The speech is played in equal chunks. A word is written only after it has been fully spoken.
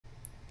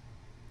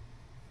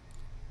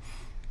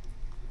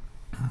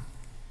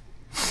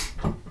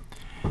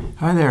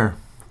Hi there,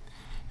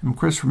 I'm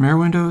Chris from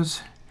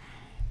Airwindows,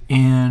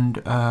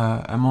 and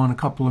I'm on a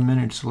couple of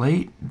minutes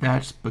late.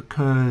 That's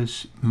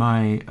because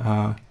my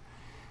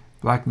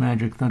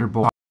Blackmagic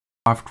Thunderbolt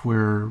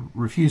software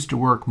refused to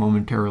work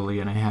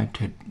momentarily, and I had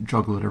to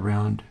juggle it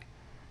around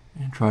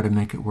and try to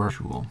make it work.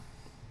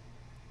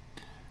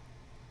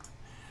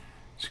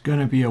 It's going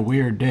to be a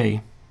weird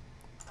day.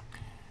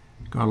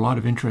 Got a lot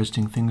of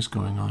interesting things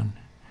going on.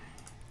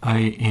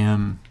 I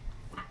am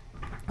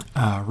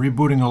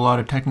rebooting a lot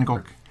of technical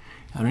work.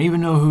 I don't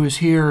even know who is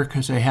here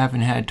because I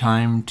haven't had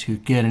time to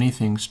get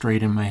anything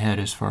straight in my head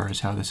as far as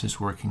how this is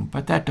working,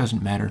 but that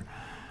doesn't matter.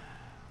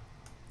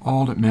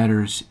 All that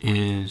matters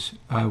is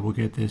I will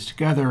get this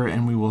together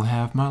and we will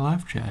have my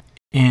live chat.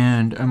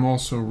 And I'm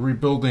also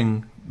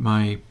rebuilding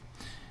my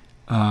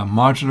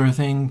modular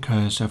thing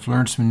because I've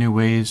learned some new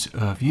ways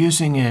of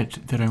using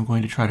it that I'm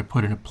going to try to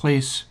put into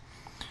place.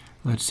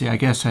 Let's see, I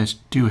guess I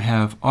do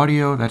have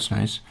audio. That's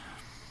nice.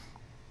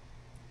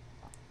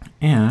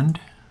 And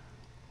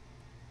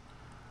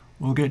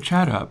we'll get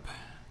chat up,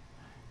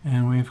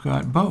 and we've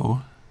got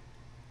Bo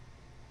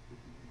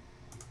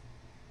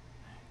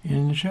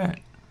in the chat.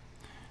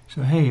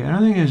 So hey, I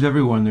don't think there's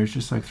everyone, there's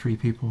just like 3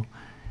 people.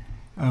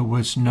 I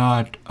was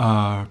not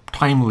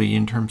timely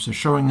in terms of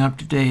showing up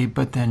today,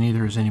 but then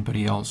neither is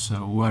anybody else,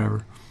 so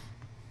whatever.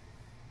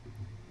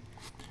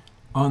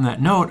 On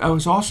that note, I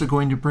was also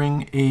going to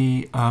bring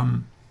a I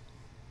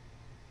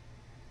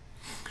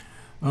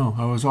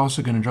was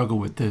also going to juggle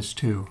with this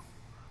too.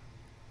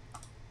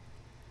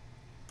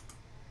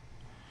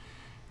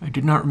 I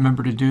did not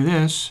remember to do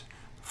this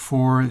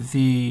for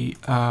the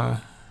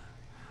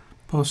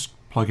post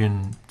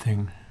plugin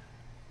thing.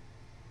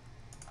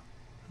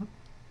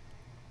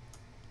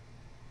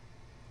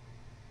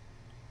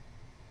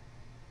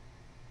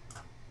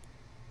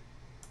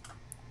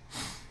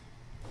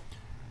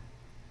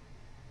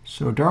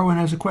 So Darwin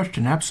has a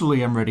question.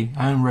 Absolutely, I'm ready.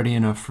 I'm ready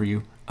enough for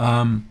you.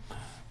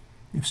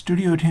 If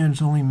Studio 10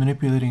 is only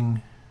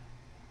manipulating,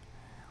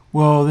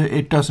 well,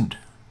 it doesn't.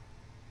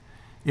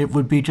 It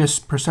would be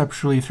just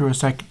perceptually through a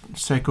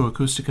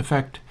psychoacoustic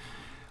effect.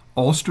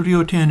 All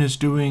Studio 10 is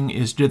doing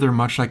is dither,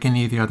 much like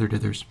any of the other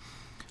dithers.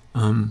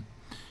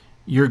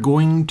 You're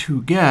going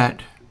to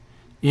get,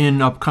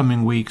 in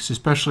upcoming weeks,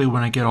 especially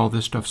when I get all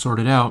this stuff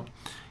sorted out,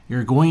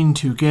 you're going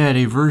to get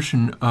a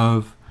version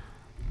of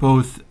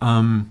both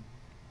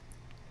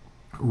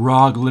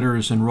raw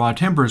glitters and raw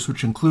timbres,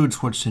 which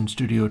includes what's in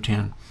Studio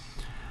 10.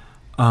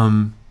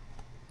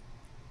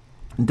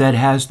 That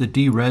has the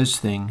derez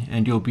thing,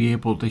 and you'll be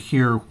able to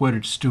hear what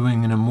it's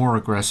doing in a more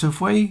aggressive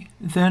way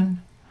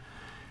then.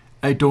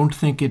 I don't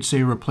think it's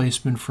a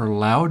replacement for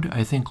loud.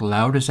 I think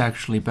loud is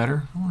actually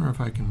better. I wonder if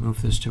I can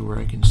move this to where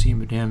I can see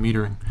my damn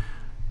metering.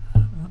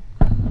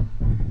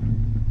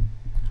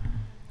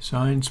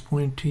 Signs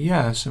point to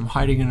yes. I'm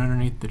hiding it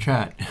underneath the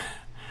chat.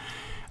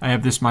 I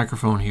have this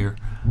microphone here.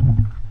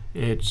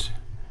 It's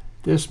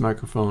this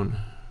microphone.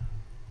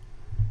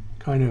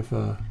 Kind of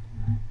a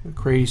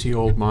crazy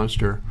old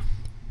monster.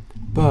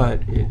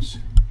 But it's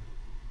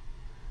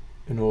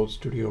an old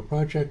Studio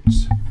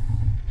Projects,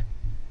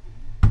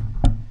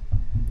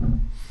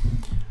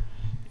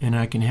 and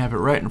I can have it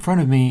right in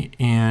front of me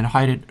and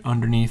hide it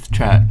underneath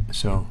chat.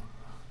 So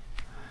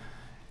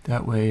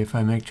that way, if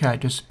I make chat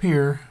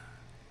disappear,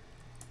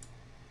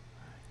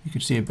 you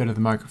can see a bit of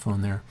the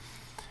microphone there.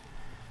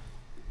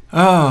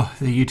 Oh,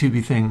 the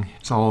YouTubey thing.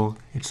 It's all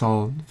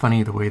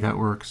funny the way that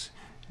works.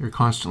 You're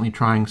constantly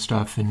trying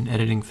stuff and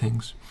editing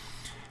things.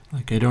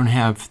 Like, I don't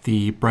have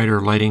the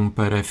brighter lighting,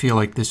 but I feel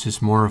like this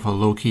is more of a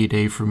low-key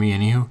day for me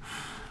anywho.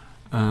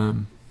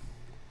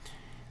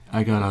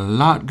 I got a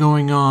lot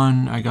going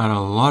on. I got a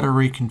lot of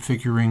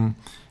reconfiguring.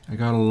 I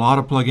got a lot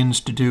of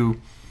plugins to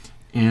do.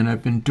 And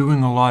I've been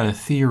doing a lot of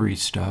theory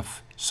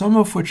stuff, some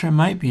of which I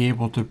might be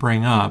able to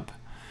bring up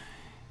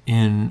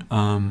in,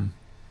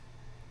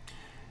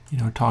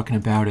 talking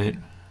about it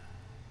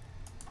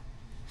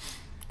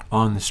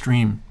on the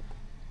stream.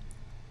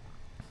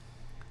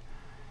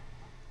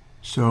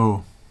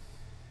 So,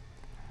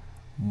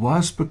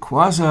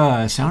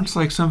 Wasbakwaza sounds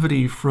like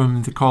somebody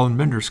from the Colin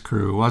Benders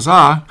crew.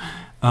 Waza!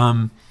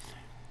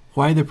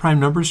 Why the prime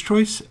numbers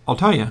choice? I'll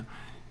tell you.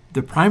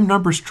 The prime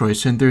numbers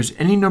choice, and there's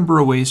any number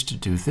of ways to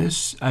do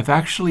this. I've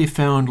actually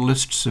found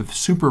lists of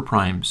super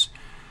primes,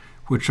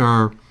 which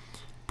are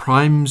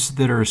primes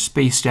that are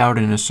spaced out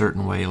in a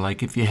certain way.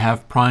 Like if you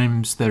have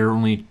primes that are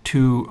only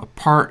 2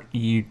 apart,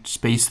 you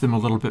space them a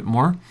little bit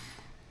more.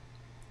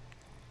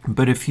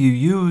 But if you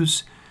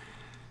use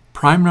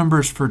prime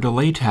numbers for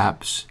delay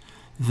taps,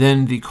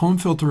 then the comb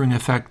filtering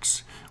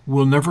effects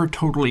will never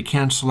totally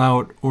cancel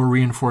out or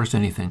reinforce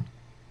anything.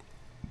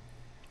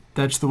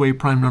 That's the way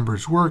prime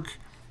numbers work,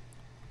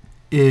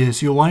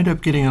 is you'll wind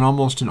up getting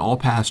almost an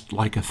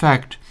all-pass-like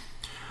effect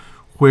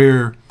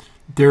where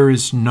there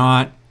is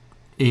not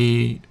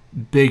a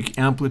big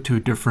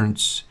amplitude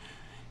difference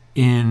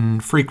in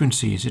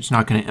frequencies. It's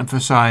not going to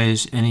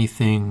emphasize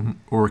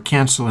anything or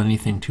cancel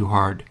anything too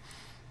hard.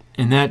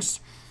 And that's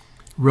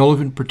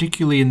relevant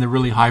particularly in the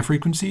really high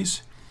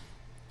frequencies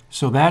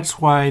So that's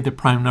why the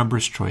prime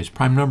numbers choice.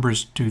 Prime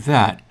numbers do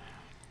that.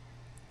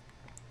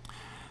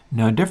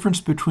 Now,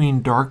 difference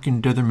between dark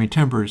and Dithermy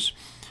Timbers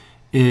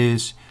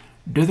is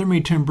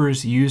Dithermy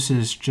Timbers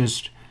uses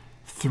just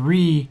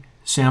 3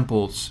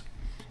 samples,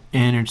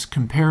 and it's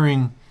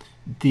comparing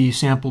the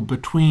sample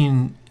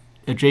between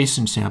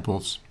adjacent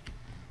samples.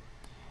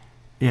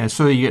 Yeah,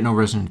 so you get no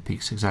resonant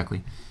peaks,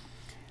 exactly.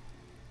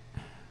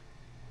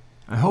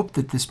 I hope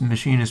that this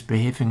machine is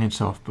behaving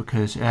itself,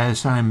 because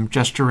as I'm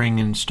gesturing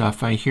and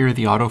stuff, I hear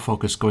the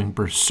autofocus going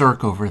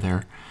berserk over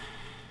there.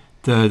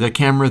 The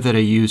camera that I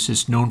use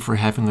is known for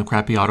having a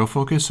crappy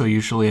autofocus, so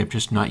usually I've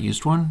just not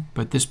used one,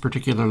 but this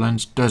particular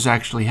lens does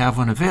actually have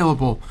one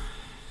available,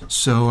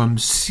 so I'm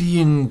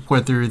seeing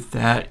whether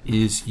that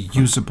is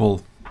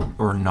usable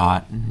or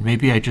not.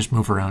 Maybe I just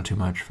move around too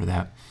much for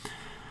that.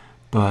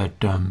 But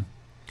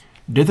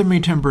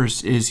Dithermy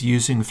Timbers is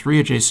using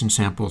 3 adjacent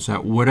samples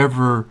at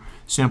whatever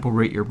sample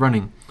rate you're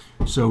running,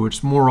 so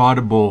it's more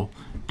audible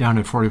down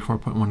at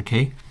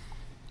 44.1K.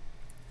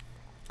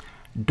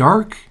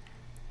 Dark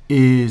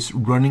is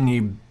running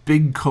a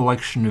big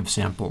collection of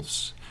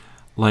samples,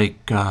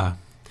 like I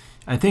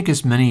think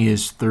as many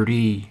as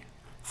 30,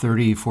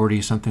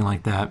 40, something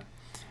like that.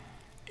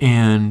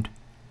 And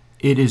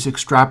it is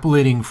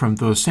extrapolating from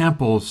those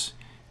samples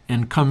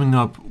and coming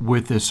up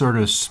with a sort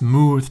of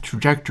smooth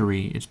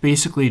trajectory. It's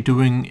basically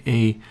doing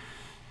a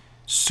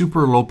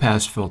super low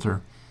pass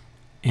filter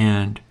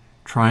and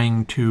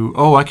trying to,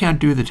 oh, I can't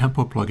do the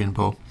tempo plugin,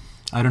 Bo.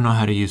 I don't know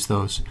how to use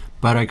those,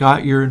 but I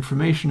got your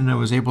information and I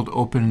was able to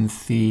open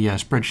the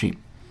spreadsheet.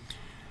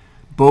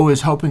 Bo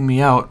is helping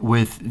me out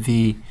with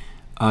the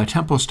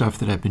tempo stuff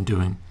that I've been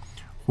doing,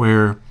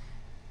 where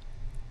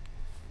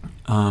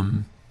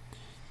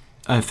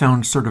I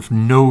found sort of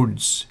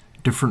nodes,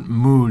 different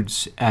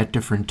moods at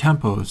different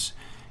tempos,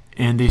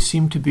 and they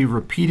seem to be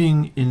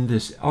repeating in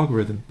this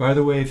algorithm. By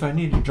the way, if I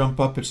need to jump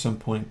up at some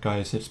point,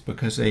 guys, it's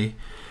because I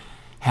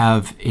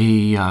have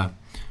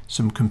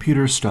some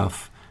computer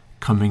stuff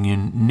coming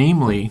in.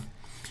 Namely,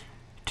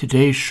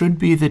 today should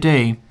be the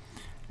day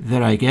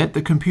that I get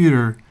the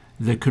computer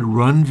that could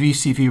run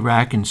VCV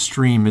Rack and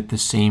stream at the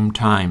same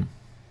time.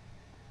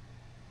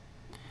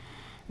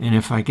 And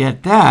if I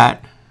get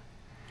that,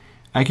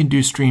 I can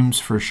do streams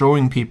for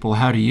showing people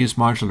how to use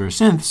modular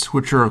synths,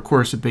 which are, of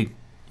course, a big,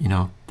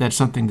 that's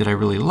something that I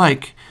really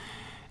like.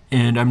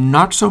 And I'm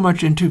not so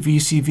much into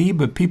VCV,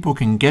 but people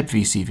can get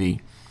VCV.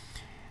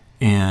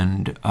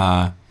 And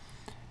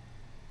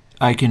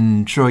I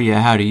can show you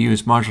how to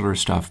use modular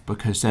stuff,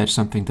 because that's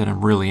something that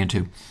I'm really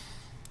into.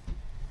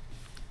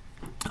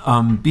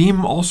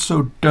 Beam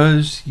also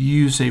does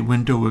use a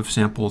window of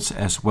samples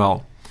as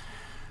well.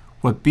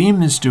 What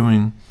Beam is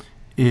doing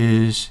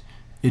is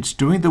it's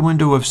doing the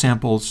window of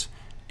samples,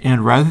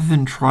 and rather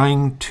than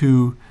trying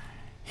to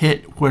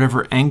hit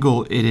whatever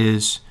angle it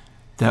is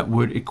that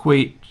would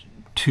equate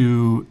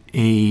to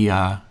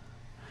a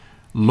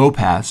low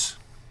pass,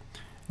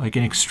 like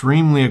an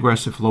extremely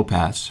aggressive low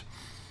pass,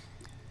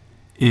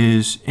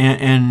 is,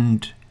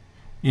 and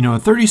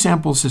 30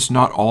 samples is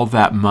not all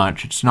that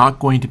much. It's not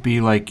going to be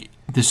like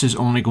this is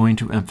only going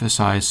to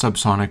emphasize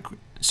subsonic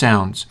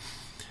sounds.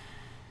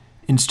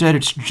 Instead,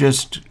 it's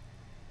just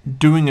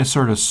doing a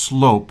sort of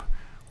slope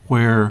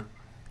where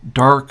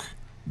dark,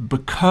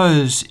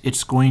 because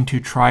it's going to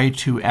try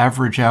to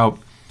average out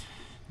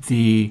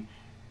the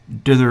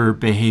dither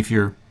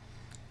behavior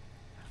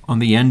on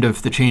the end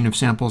of the chain of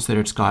samples that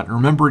it's got.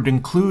 Remember, it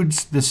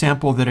includes the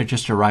sample that it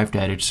just arrived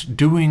at. It's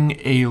doing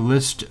a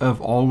list of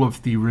all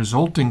of the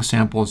resulting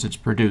samples it's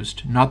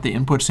produced, not the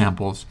input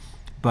samples,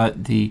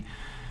 but the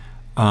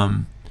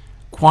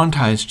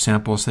quantized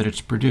samples that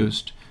it's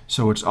produced.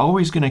 So it's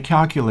always going to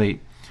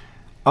calculate,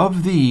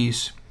 of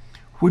these,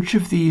 which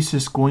of these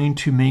is going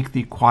to make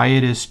the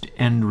quietest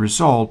end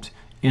result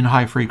in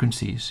high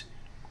frequencies.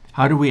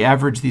 How do we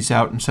average these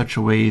out in such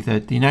a way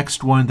that the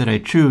next one that I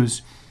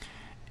choose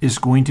is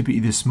going to be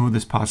the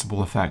smoothest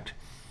possible effect?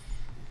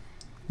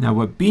 Now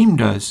what Beam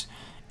does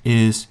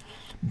is,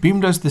 Beam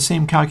does the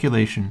same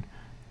calculation,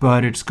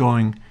 but it's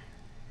going,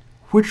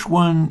 which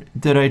one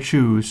that I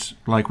choose,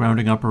 like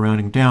rounding up or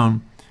rounding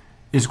down,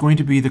 is going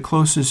to be the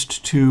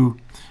closest to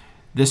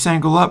this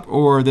angle up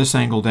or this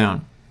angle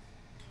down,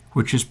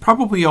 which is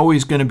probably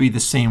always going to be the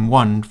same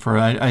one. For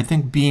I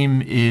think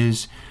Beam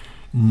is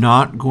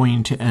not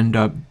going to end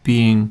up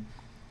being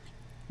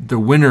the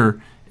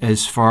winner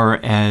as far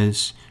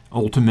as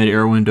ultimate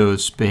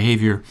Airwindows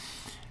behavior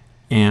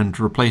and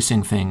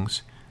replacing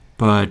things,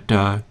 but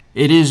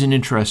it is an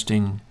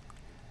interesting,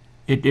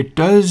 it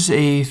does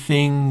a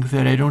thing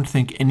that I don't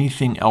think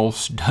anything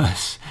else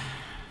does.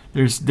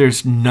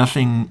 There's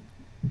nothing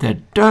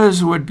that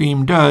does what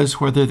Beam does.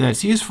 Whether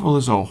that's useful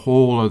is a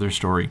whole other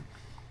story.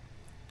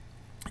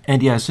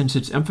 And yeah, since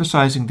it's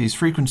emphasizing these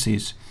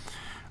frequencies,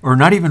 or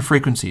not even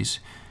frequencies,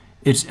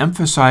 it's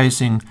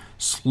emphasizing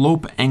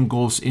slope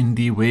angles in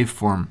the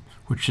waveform,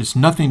 which has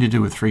nothing to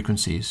do with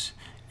frequencies,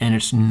 and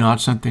it's not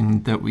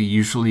something that we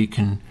usually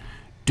can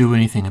do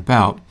anything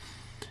about.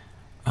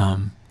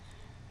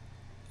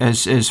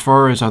 As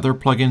far as other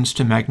plugins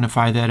to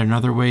magnify that in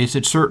other ways,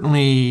 it's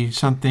certainly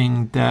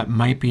something that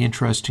might be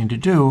interesting to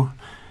do.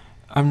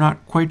 I'm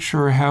not quite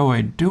sure how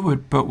I'd do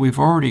it, but we've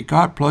already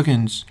got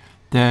plugins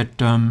that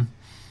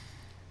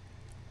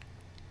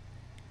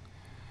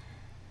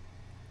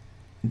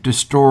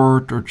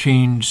distort or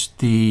change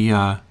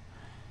the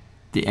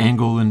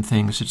angle and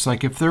things. It's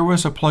like if there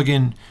was a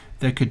plugin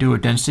that could do a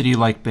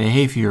density-like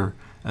behavior,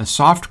 a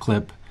soft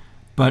clip,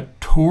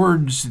 but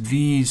towards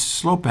these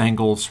slope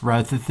angles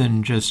rather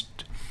than just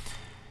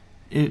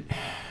it.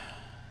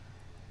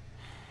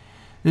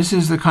 This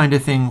is the kind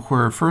of thing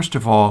where, first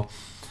of all,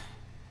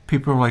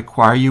 people are like,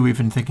 why are you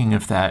even thinking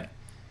of that?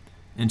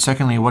 And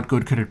secondly, what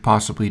good could it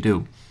possibly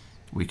do?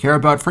 We care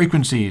about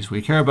frequencies.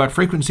 We care about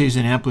frequencies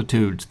and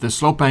amplitudes. The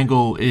slope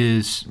angle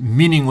is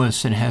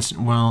meaningless and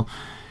hasn't, well,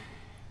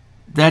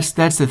 that's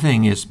the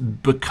thing, is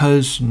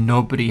because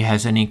nobody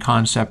has any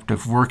concept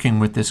of working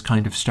with this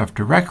kind of stuff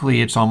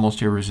directly, it's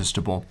almost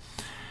irresistible.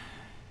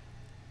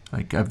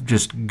 Like, I've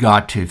just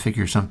got to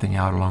figure something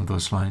out along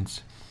those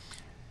lines.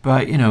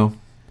 But, you know,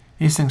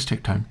 these things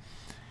take time.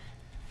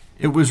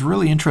 It was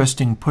really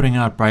interesting putting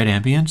out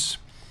BrightAmbience,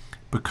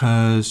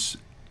 because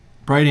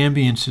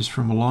BrightAmbience is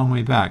from a long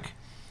way back.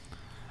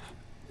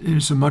 It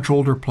is a much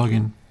older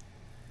plugin.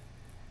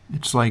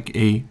 It's like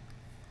a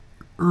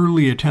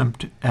early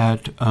attempt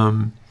at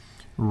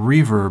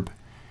reverb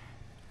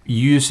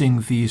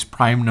using these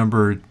prime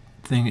number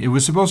thing. It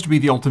was supposed to be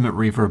the ultimate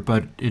reverb,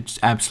 but it's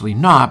absolutely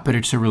not, but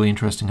it's a really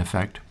interesting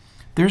effect.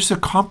 There's a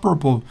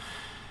comparable,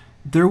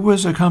 there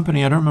was a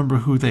company, I don't remember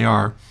who they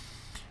are,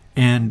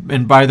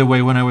 and by the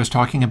way, when I was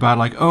talking about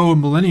like, oh,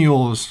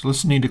 millennials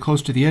listening to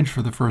Close to the Edge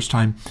for the first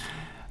time,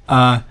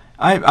 I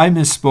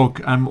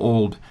misspoke. I'm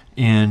old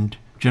and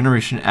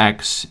Generation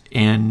X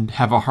and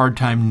have a hard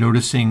time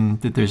noticing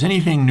that there's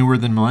anything newer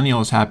than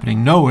millennials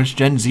happening. No, it's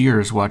Gen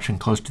Zers watching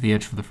Close to the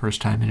Edge for the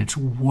first time, and it's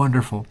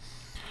wonderful.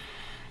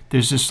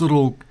 There's this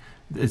little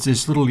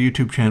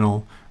YouTube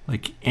channel,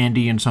 like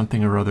Andy and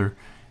something or other,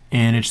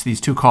 and it's these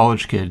two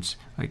college kids,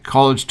 like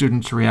college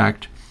students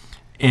react,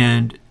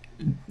 and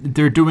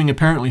they're doing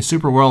apparently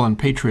super well on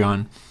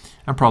Patreon.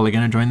 I'm probably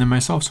going to join them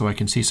myself so I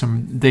can see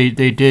some. They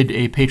did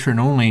a patron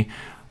only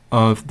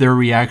of their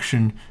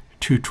reaction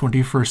to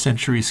 21st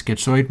Century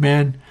Schizoid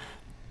Man.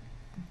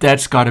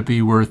 That's got to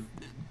be worth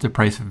the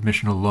price of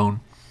admission alone.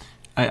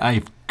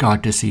 I've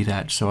got to see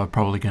that, so I'm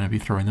probably going to be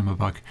throwing them a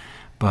buck.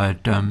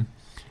 But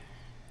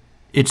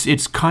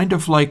it's kind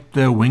of like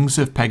the Wings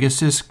of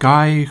Pegasus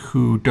guy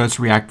who does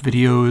React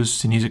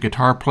videos, and he's a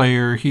guitar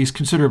player. He's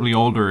considerably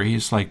older.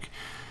 He's like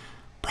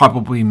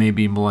probably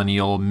maybe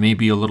millennial,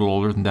 maybe a little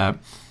older than that.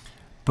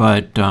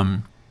 But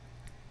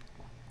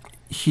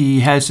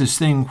he has this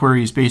thing where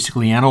he's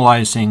basically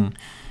analyzing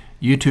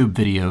YouTube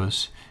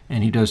videos,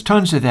 and he does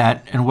tons of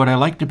that. And what I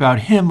liked about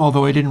him,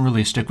 although I didn't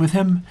really stick with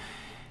him,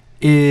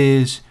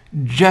 is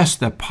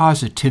just the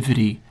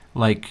positivity,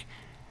 like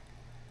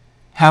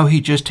how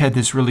he just had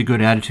this really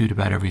good attitude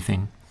about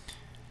everything.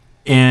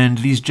 And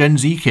these Gen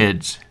Z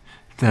kids,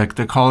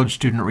 the college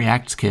student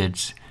Reacts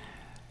kids,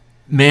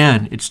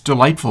 man, it's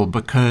delightful,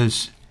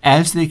 because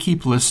as they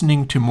keep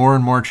listening to more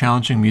and more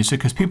challenging music,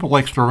 because people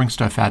like throwing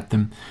stuff at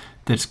them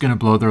that's going to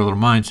blow their little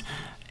minds,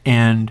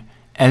 and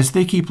as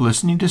they keep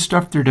listening to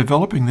stuff, they're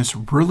developing this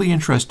really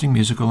interesting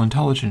musical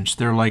intelligence.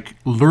 They're like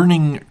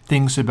learning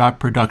things about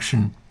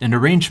production and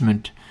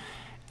arrangement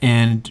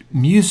and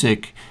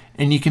music,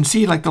 and you can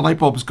see like the light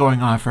bulbs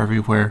going off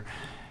everywhere,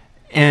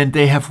 and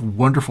they have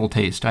wonderful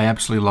taste. I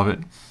absolutely love it.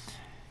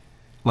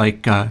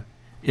 Like,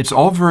 it's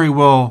all very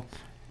well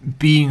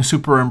being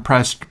super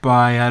impressed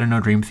by, I don't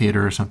know, Dream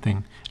Theater or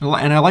something.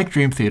 And I like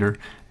Dream Theater,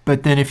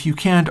 but then if you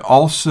can't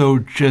also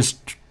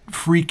just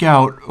freak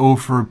out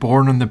over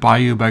Born on the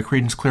Bayou by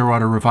Creedence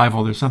Clearwater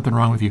Revival, there's something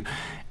wrong with you.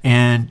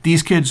 And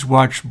these kids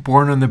watch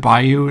Born on the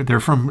Bayou.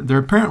 They're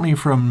apparently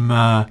from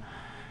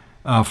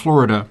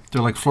Florida.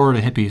 They're like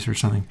Florida hippies or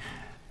something.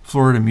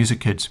 Florida music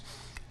kids.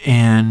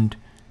 And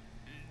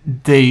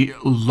they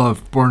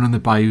love Born on the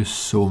Bayou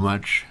so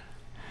much.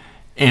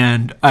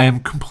 And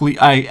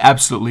I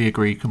absolutely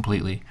agree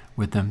completely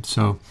with them.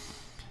 So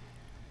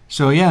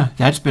yeah,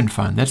 that's been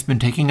fun. That's been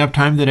taking up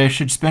time that I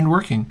should spend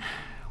working,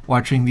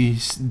 watching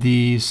these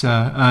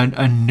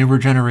a newer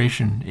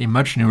generation, a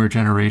much newer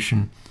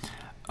generation,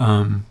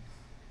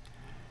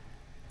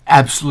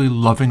 absolutely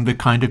loving the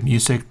kind of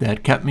music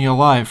that kept me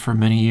alive for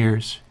many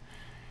years.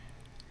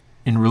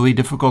 In really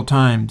difficult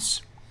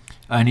times,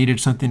 I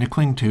needed something to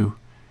cling to,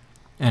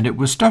 and it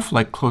was stuff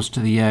like Close to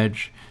the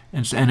Edge.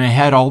 And I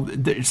had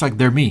it's like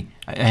they're me.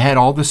 I had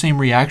all the same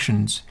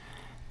reactions,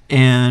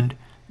 and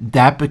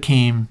that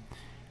became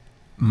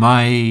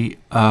my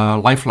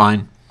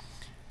lifeline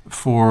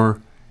for,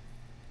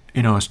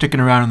 sticking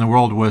around in the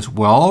world was,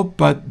 well,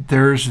 but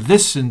there's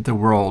this in the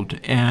world,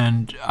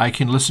 and I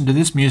can listen to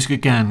this music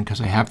again because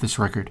I have this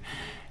record.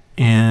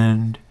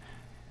 And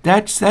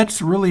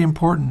that's really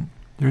important.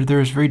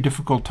 There's very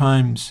difficult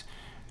times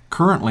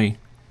currently,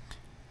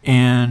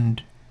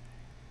 and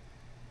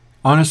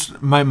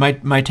honest,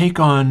 my take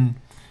on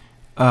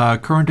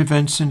current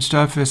events and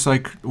stuff, it's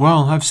like,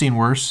 well, I've seen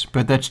worse,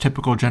 but that's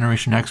typical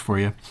Generation X for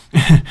you.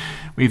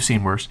 We've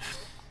seen worse.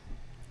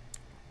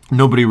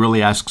 Nobody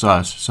really asks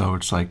us, so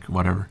it's like,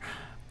 whatever.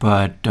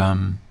 But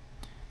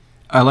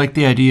I like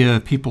the idea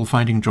of people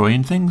finding joy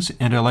in things,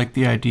 and I like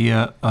the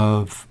idea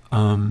of,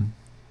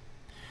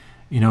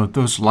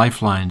 those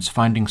lifelines,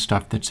 finding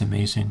stuff that's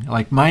amazing.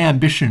 Like my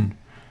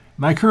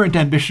current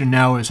ambition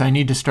now is I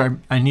need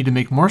to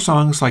make more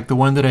songs like the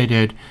one that I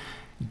did,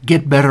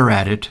 get better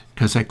at it,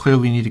 because I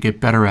clearly need to get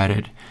better at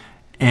it,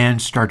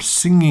 and start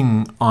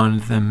singing on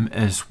them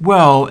as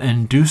well,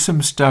 and do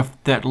some stuff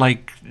that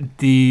like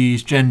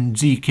these Gen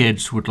Z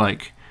kids would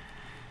like.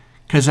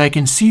 Because I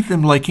can see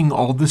them liking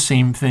all the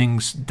same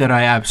things that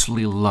I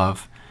absolutely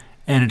love.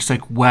 And it's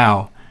like,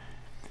 wow,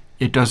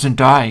 it doesn't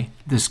die.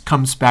 This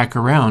comes back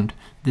around.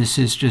 This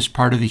is just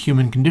part of the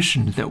human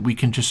condition that we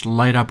can just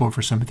light up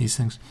over some of these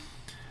things.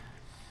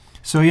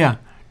 So yeah,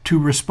 to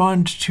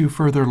respond to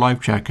further live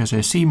chat, because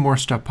I see more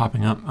stuff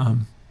popping up.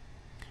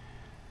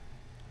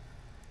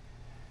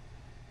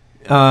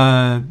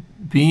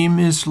 Beam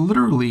is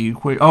literally...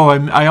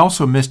 I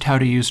also missed how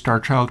to use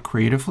Starchild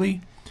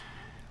creatively.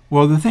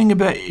 Well, the thing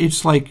about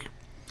it's like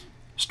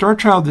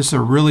Starchild is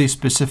a really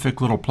specific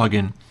little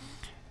plugin.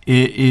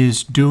 It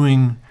is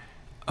doing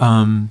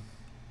a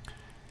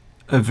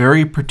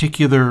very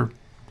particular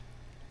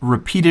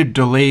repeated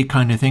delay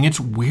kind of thing.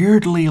 It's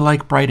weirdly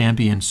like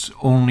BrightAmbience,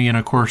 only in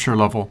a coarser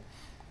level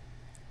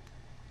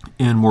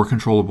and more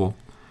controllable.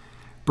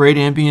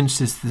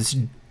 BrightAmbience is this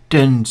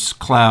dense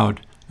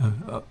cloud.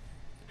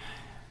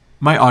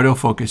 My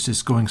autofocus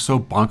is going so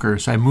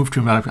bonkers. I moved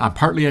to I'm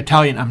partly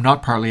Italian. I'm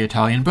not partly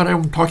Italian, but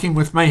I'm talking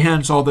with my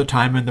hands all the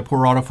time, and the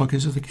poor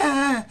autofocus is like,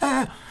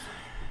 ah.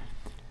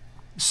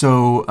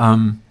 So,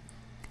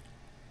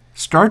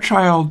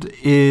 Starchild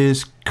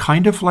is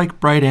kind of like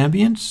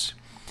BrightAmbience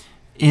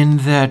in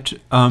that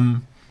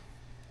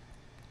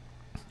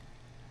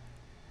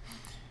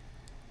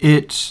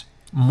it's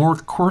more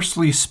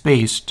coarsely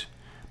spaced,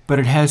 but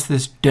it has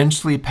this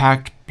densely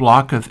packed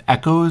block of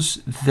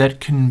echoes that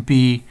can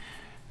be...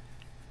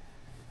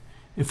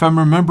 If I'm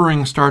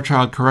remembering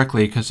Starchild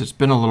correctly, because it's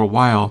been a little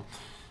while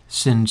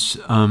since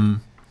I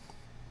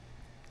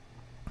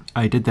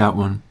did that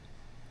one,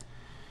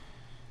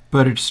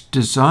 but it's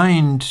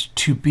designed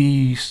to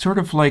be sort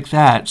of like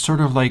that, sort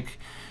of like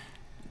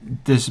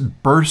this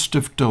burst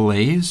of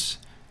delays,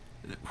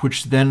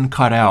 which then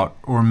cut out,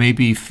 or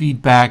maybe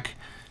feed back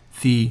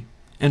the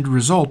end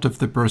result of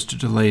the burst of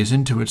delays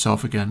into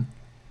itself again.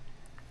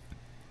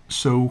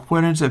 So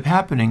what ends up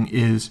happening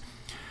is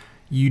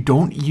you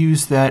don't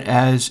use that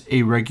as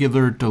a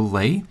regular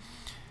delay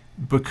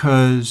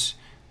because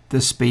the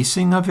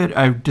spacing of it,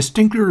 I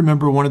distinctly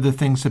remember one of the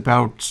things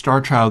about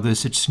Starchild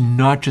is it's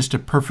not just a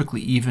perfectly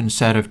even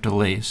set of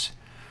delays.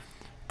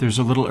 There's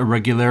a little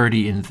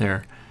irregularity in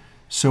there.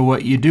 So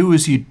what you do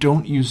is you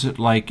don't use it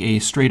like a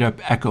straight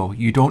up echo.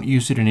 You don't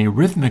use it in a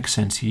rhythmic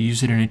sense, you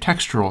use it in a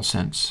textural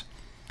sense.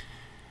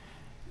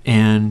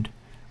 And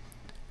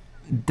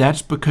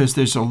that's because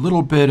there's a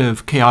little bit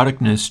of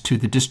chaoticness to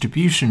the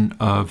distribution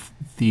of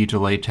the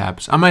delay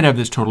taps. I might have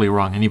this totally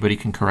wrong. Anybody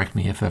can correct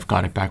me if I've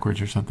got it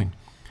backwards or something.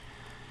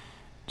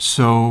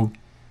 So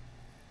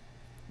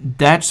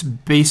that's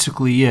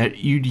basically it.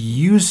 You'd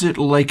use it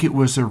like it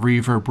was a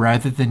reverb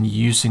rather than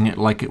using it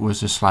like it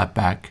was a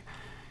slapback.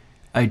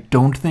 I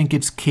don't think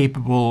it's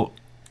capable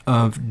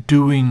of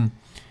doing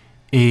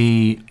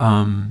a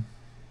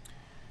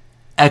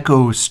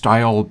echo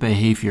style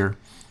behavior,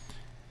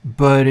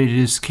 but it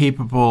is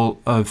capable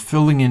of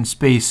filling in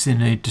space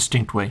in a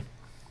distinct way.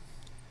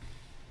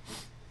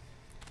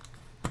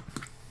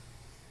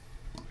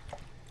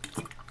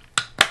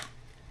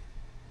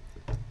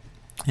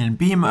 And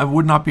Beam, I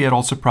would not be at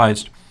all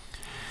surprised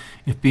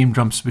if Beam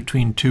jumps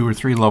between 2 or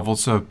 3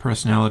 levels of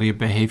personality and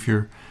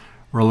behavior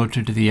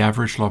relative to the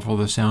average level of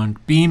the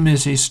sound. Beam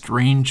is a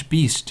strange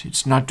beast.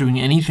 It's not doing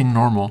anything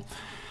normal.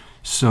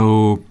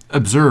 So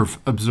observe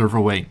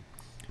away.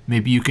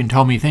 Maybe you can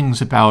tell me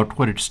things about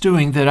what it's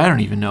doing that I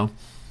don't even know.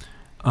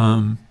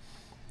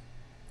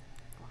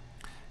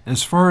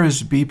 As far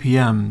as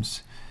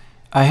BPMs,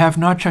 I have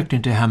not checked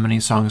into how many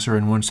songs are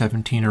in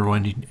 117 or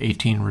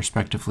 118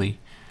 respectively.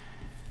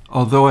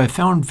 Although I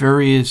found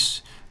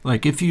various,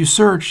 like if you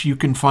search, you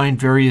can find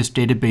various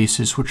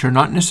databases which are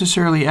not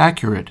necessarily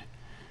accurate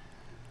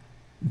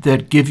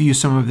that give you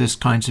some of this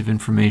kinds of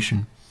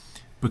information.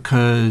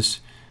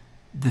 Because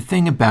the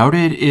thing about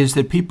it is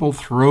that people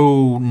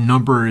throw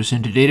numbers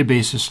into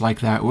databases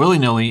like that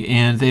willy-nilly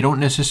and they don't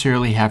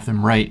necessarily have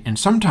them right. And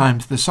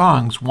sometimes the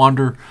songs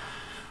wander,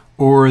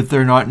 or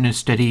they're not in a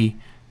steady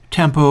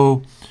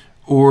tempo,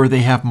 or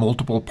they have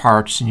multiple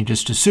parts and you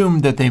just assume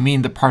that they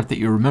mean the part that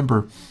you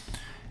remember.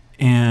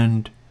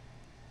 And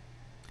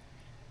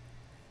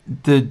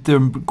the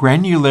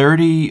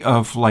granularity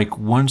of like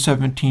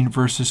 117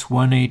 versus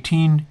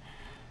 118,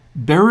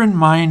 bear in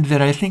mind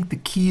that I think the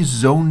key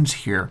zones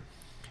here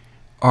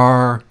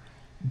are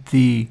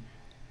the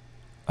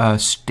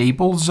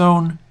stable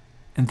zone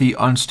and the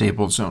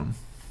unstable zone.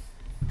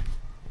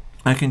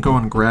 I can go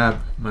and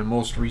grab my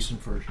most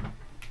recent version.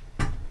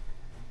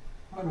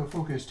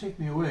 Autofocus, take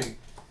me away.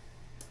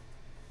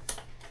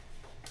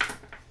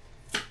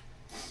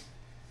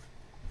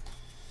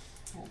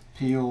 I'll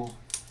peel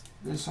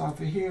this off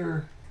of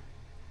here,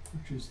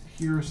 which is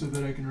here so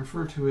that I can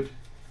refer to it,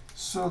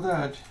 so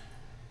that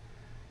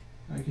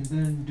I can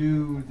then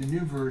do the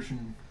new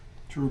version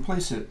to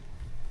replace it.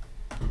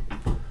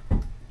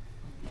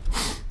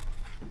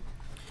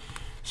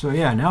 So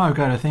yeah, now I've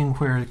got a thing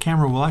where the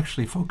camera will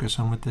actually focus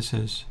on what this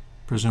is,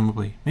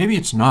 presumably. Maybe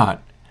it's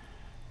not.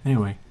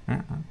 Anyway.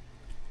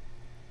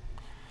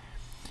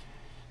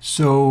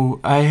 So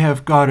I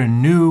have got a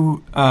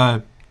new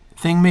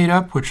thing made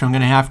up, which I'm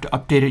going to have to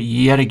update it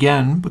yet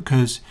again,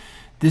 because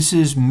this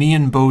is me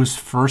and Bo's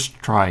first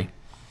try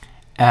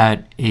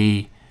at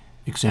a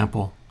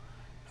example.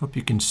 Hope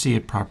you can see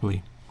it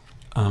properly.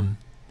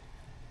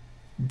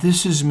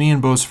 This is me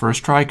and Bo's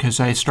first try because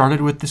I started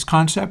with this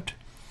concept.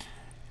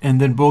 And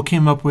then Bo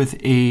came up with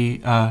a,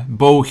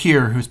 Bo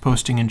here, who's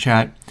posting in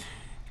chat,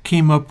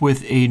 came up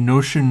with a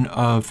notion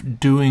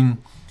of doing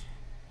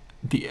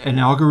an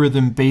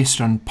algorithm based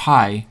on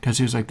pi, because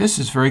he was like, this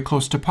is very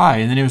close to pi.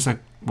 And then he was like,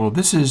 well,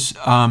 this is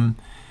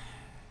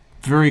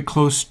very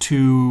close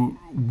to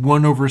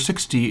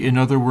 1/60, in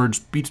other words,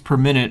 beats per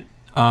minute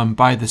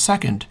by the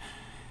second,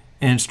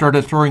 and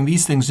started throwing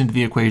these things into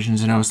the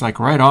equations. And I was like,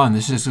 right on,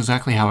 this is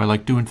exactly how I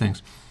like doing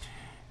things.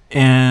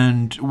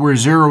 And we're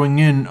zeroing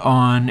in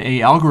on a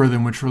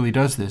algorithm which really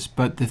does this.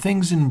 But the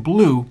things in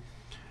blue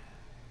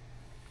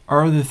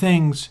are the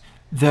things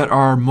that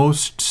are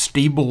most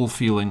stable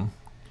feeling.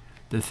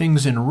 The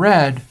things in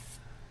red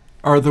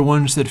are the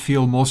ones that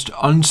feel most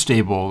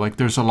unstable, like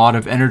there's a lot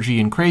of energy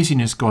and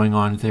craziness going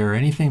on there.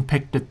 Anything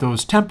picked at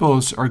those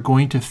tempos are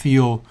going to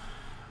feel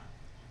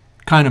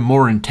kind of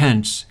more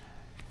intense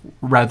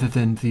rather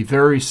than the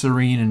very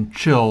serene and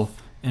chill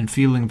and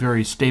feeling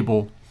very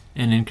stable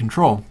and in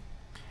control.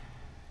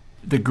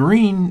 The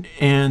green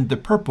and the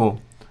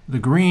purple. The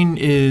green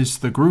is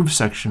the groove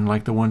section,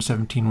 like the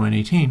 117,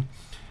 118.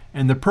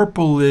 And the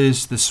purple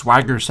is the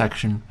swagger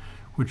section,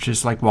 which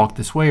is like Walk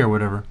This Way or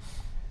whatever.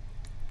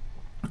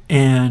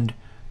 And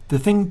the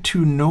thing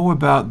to know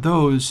about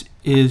those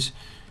is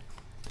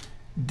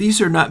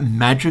these are not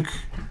magic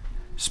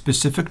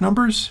specific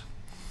numbers.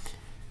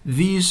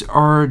 These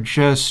are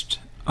just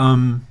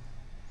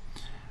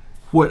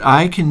what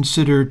I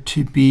consider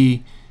to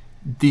be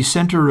the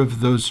center of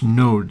those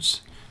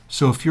nodes.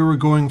 So if you were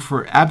going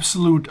for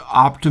absolute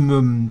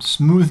optimum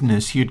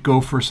smoothness, you'd go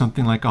for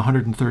something like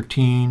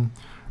 113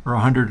 or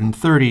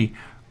 130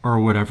 or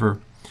whatever.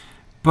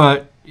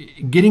 But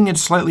getting it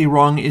slightly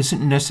wrong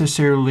isn't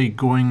necessarily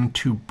going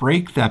to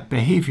break that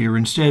behavior.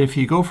 Instead, if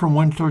you go from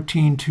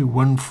 113 to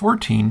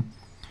 114,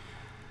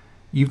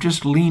 you've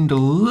just leaned a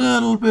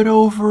little bit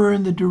over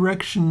in the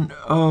direction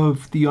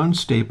of the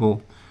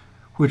unstable,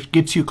 which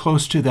gets you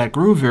close to that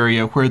groove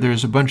area where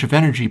there's a bunch of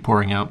energy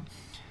pouring out.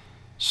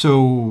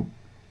 So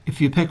if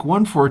you pick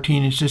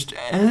 114, it's just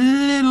a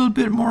little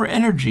bit more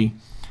energy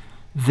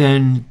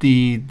than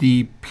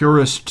the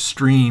purest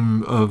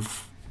stream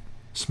of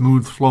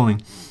smooth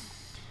flowing.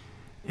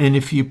 And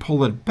if you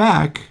pull it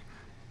back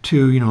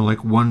to,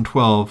 like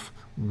 112,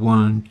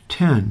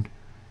 110,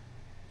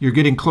 you're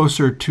getting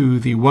closer to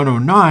the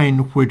 109,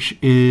 which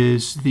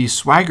is the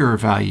swagger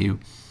value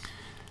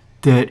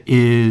that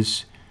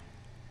is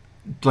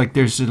like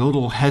there's a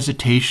little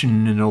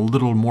hesitation and a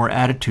little more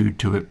attitude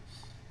to it.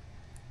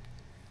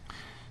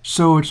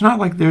 So it's not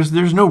like there's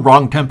no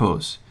wrong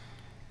tempos.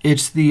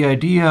 It's the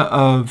idea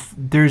of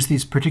there's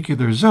these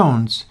particular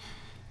zones,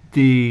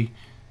 the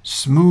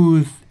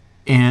smooth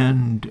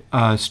and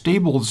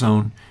stable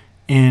zone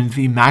and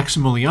the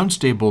maximally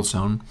unstable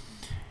zone.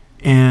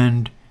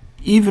 And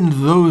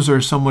even those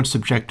are somewhat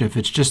subjective.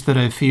 It's just that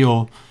I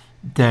feel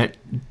that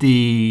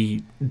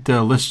the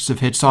lists of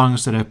hit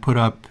songs that I've put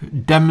up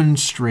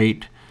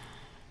demonstrate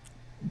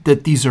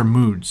that these are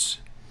moods.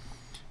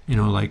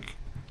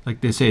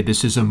 Like they say,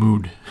 this is a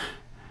mood.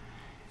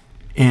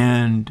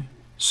 And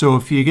so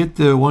if you get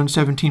the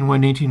 117,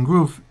 118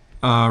 groove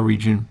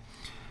region,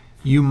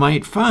 you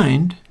might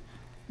find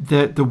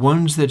that the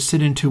ones that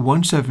sit into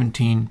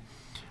 117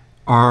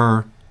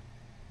 are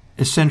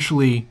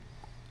essentially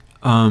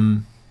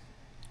a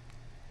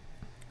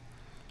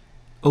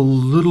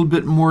little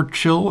bit more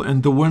chill,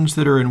 and the ones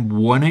that are in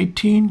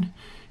 118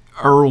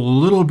 are a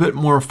little bit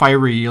more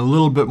fiery, a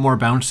little bit more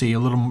bouncy, a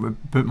little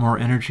bit more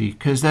energy,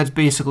 because that's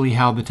basically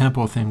how the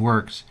tempo thing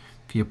works.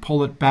 If you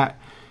pull it back,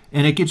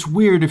 and it gets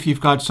weird if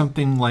you've got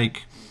something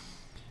like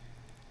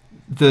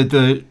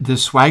the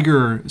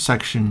swagger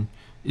section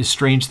is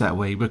strange that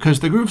way, because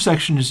the groove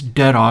section is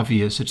dead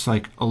obvious. It's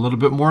like a little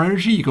bit more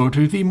energy, you go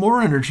to the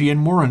more energy and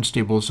more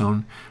unstable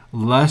zone.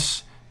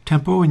 Less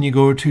tempo, and you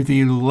go to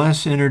the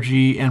less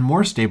energy and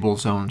more stable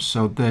zones.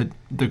 So that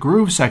the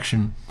groove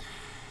section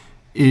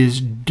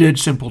is dead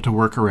simple to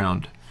work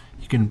around.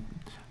 You can.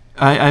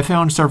 I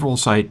found several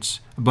sites,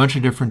 a bunch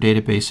of different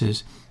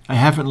databases. I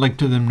haven't linked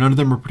to them. None of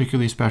them are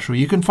particularly special.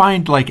 You can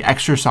find like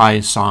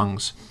exercise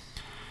songs,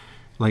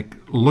 like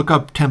look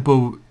up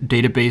tempo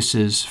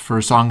databases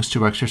for songs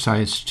to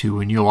exercise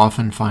to, and you'll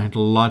often find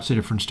lots of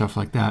different stuff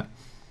like that.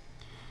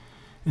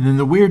 And then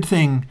the weird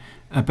thing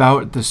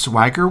about the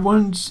Swagger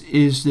ones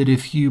is that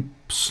if you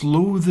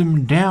slow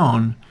them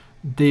down,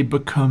 they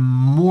become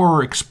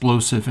more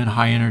explosive and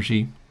high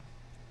energy.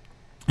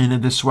 And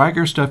in the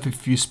Swagger stuff,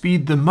 if you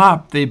speed them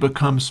up, they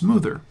become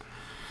smoother.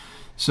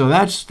 So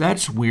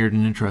that's weird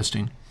and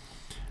interesting.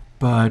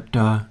 But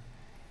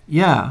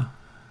yeah,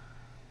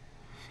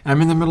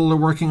 I'm in the middle of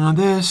working on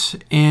this,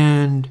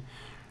 and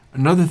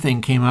another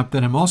thing came up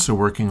that I'm also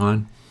working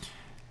on.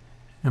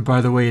 And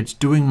by the way, it's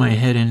doing my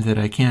head in that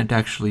I can't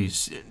actually,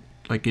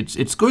 like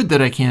it's good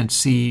that I can't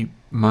see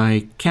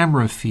my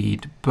camera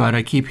feed, but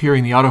I keep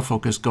hearing the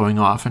autofocus going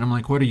off, and I'm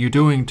like, what are you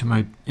doing to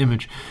my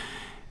image?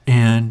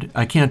 And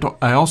I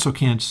also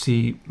can't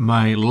see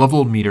my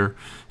level meter,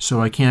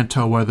 so I can't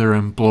tell whether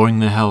I'm blowing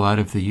the hell out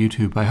of the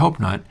YouTube. I hope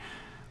not,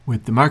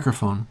 with the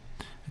microphone.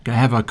 I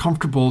have a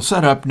comfortable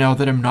setup now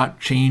that I'm not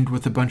chained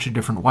with a bunch of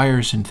different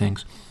wires and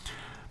things.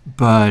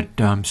 But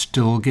I'm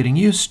still getting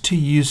used to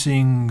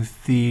using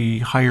the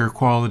higher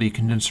quality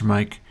condenser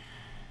mic.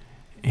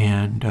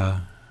 And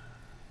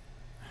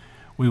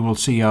we will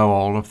see how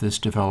all of this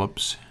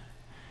develops.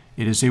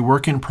 It is a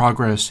work in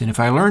progress, and if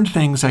I learn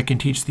things, I can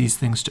teach these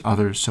things to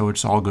others, so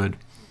it's all good.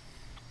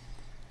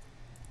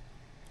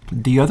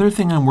 The other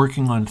thing I'm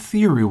working on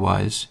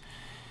theory-wise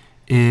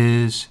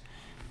is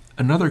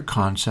another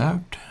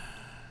concept.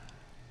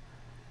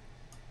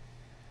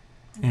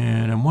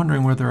 And I'm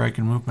wondering whether I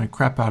can move my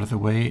crap out of the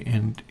way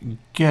and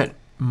get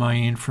my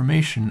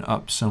information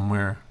up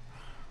somewhere.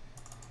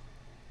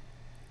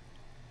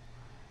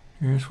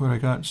 Here's what I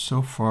got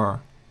so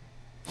far.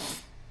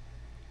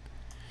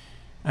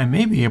 I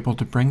may be able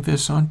to bring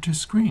this onto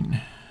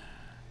screen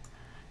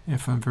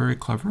if I'm very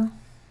clever.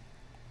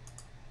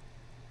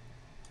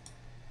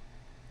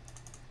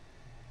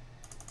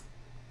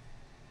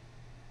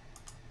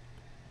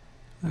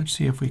 Let's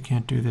see if we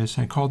can't do this.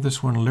 I called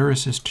this one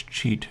Lyricist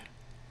Cheat.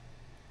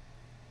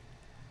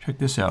 Check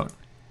this out.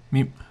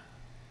 Meep.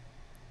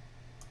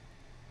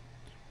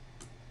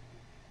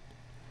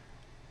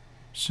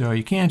 So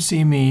you can't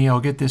see me. I'll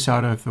get this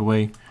out of the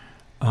way.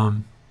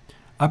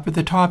 Up at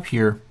the top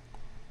here,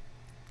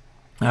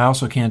 I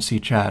also can't see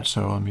chat,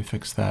 so let me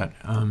fix that.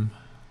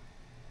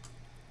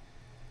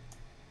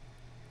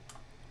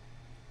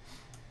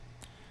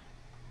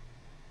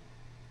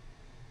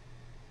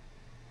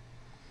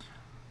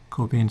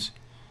 Cool beans.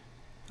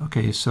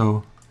 Okay,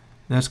 so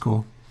that's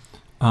cool.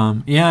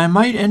 Yeah, I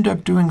might end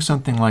up doing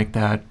something like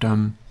that.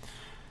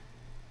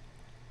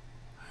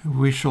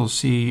 We shall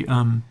see.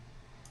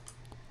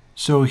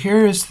 So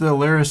here is the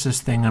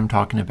lyricist thing I'm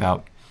talking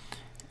about.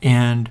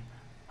 And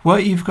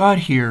what you've got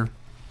here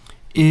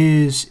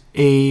is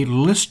a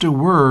list of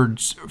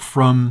words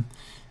from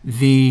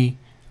the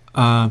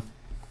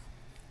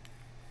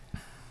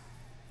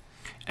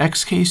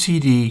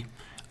XKCD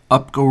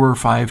Upgoer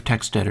 5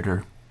 text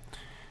editor.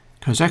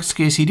 Because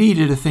XKCD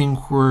did a thing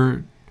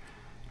where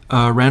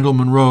Randall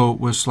Munroe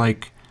was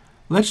like,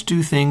 let's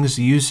do things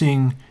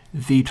using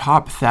the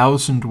top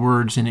 1,000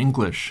 words in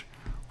English.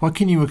 What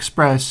can you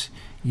express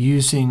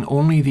using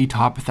only the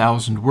top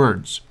 1,000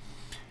 words?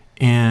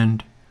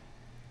 And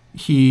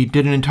he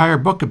did an entire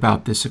book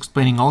about this,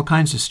 explaining all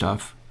kinds of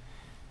stuff.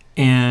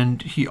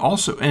 And he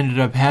also ended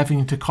up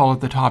having to call it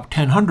the top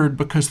 1,000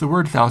 because the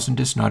word 1,000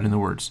 is not in the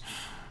words.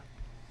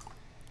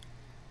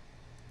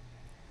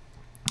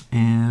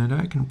 And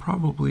I can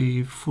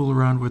probably fool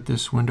around with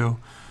this window,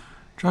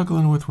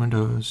 juggling with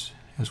windows,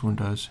 as one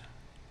does.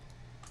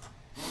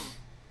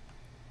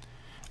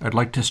 I'd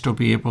like to still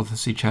be able to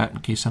see chat in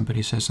case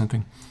somebody says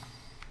something.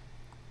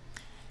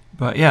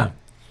 But yeah,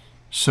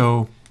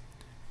 so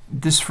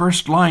this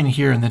first line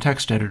here in the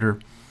text editor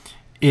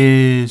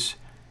is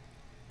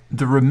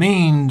the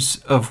remains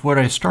of what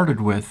I started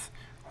with,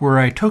 where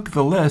I took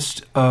the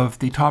list of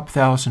the top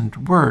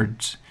 1,000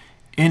 words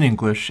in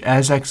English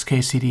as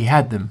XKCD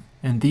had them.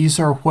 And these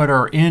are what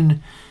are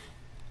in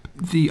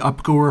the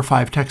Upgoer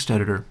 5 text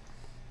editor.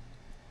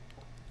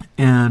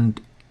 And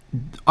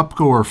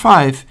Upgoer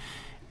 5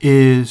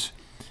 is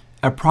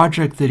a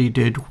project that he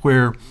did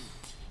where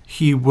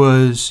he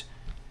was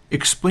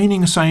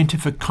explaining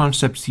scientific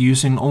concepts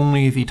using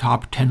only the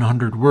top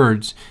 1,000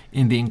 words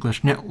in the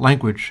English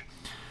language.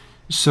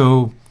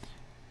 So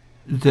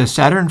the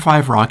Saturn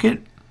V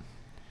rocket,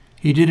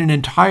 he did an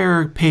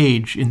entire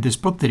page in this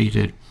book that he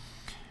did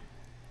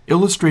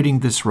illustrating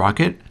this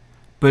rocket,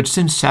 but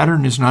since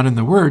Saturn is not in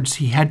the words,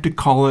 he had to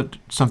call it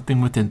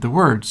something within the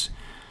words.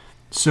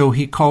 So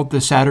he called the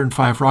Saturn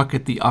V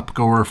rocket the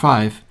Upgoer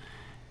 5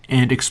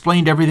 and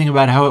explained everything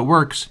about how it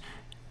works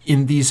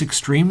in these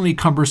extremely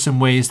cumbersome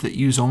ways that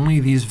use only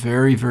these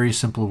very, very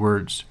simple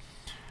words.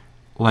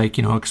 Like,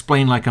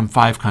 explain like I'm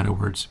 5 kind of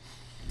words.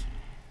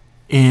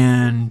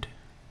 And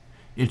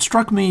it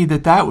struck me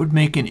that that would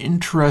make an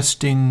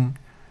interesting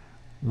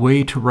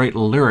way to write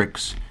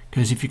lyrics.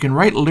 Because if you can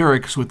write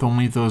lyrics with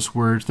only those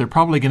words, they're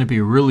probably going to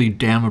be really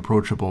damn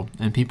approachable,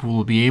 and people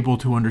will be able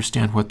to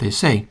understand what they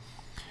say.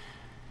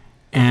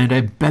 And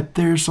I bet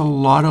there's a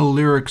lot of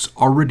lyrics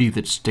already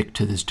that stick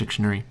to this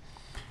dictionary.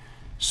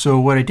 So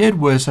what I did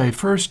was I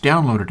first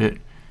downloaded it,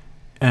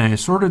 and I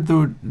sorted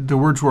the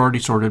words were already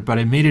sorted, but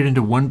I made it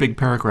into one big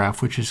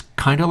paragraph, which is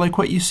kind of like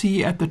what you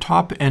see at the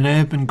top. And I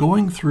have been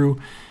going through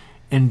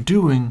and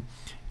doing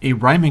a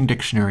rhyming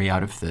dictionary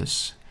out of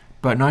this.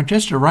 But not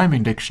just a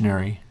rhyming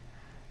dictionary,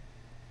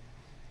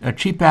 a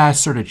cheap-ass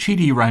sort of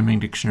cheaty rhyming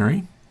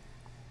dictionary.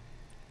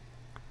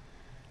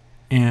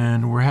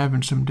 And we're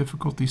having some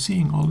difficulty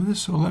seeing all of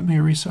this, so let me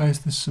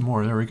resize this some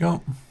more. There we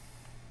go.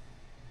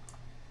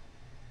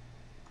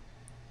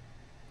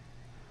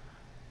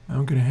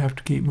 I'm going to have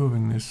to keep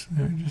moving this.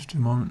 Just a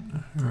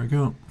moment. There we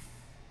go.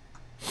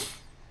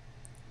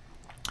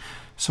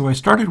 So I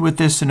started with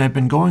this, and I've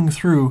been going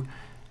through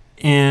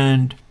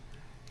and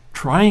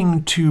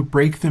trying to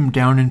break them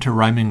down into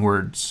rhyming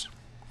words.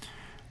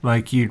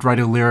 Like you'd write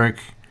a lyric,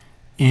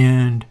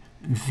 and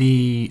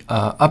the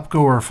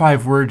upgo or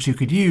 5 words you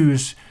could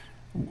use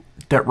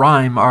that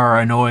rhyme are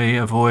annoy,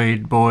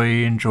 avoid,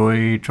 boy,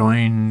 enjoy,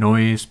 join,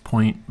 noise,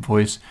 point,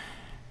 voice.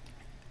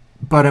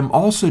 But I'm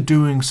also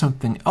doing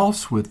something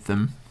else with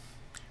them,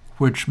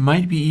 which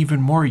might be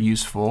even more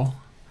useful,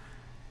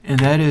 and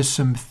that is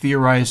some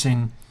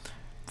theorizing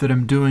that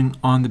I'm doing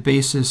on the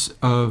basis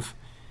of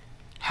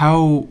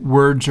how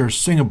words are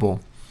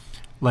singable.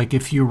 Like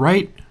if you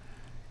write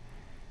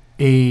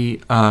a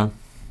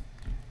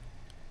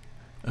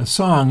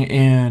song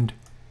and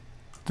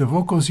the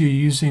vocals you're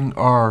using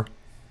are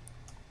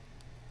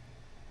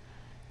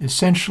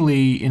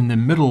essentially in the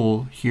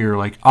middle here,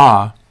 like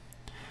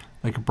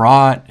like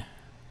brought,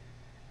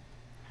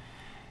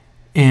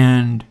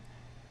 and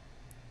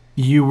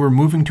you were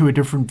moving to a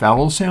different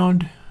vowel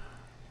sound,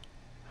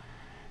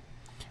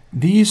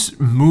 these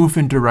move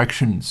in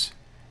directions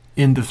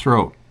in the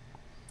throat.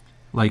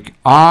 Like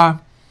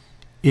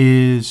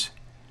is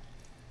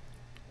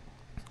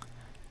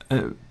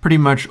pretty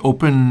much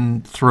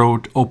open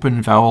throat,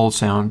 open vowel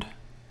sound.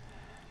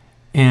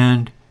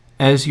 And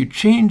as you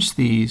change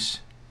these,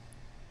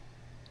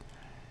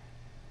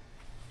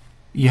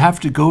 you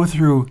have to go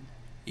through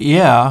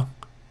yeah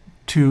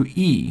to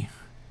e.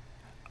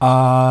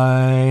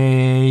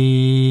 And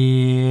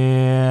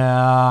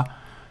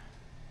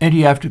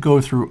you have to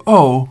go through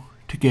o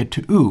to get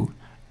to oo.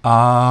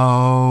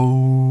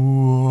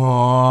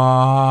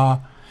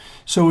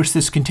 So it's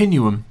this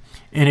continuum.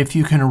 And if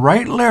you can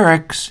write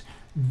lyrics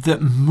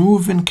that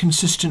move in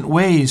consistent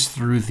ways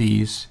through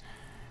these,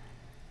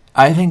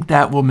 I think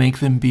that will make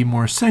them be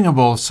more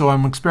singable. So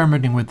I'm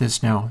experimenting with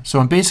this now. So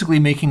I'm basically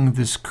making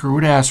this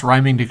crude-ass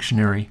rhyming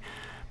dictionary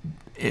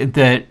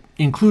that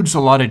includes a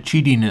lot of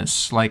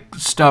cheatiness, like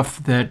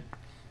stuff that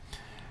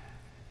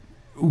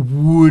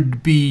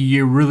would be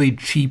a really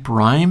cheap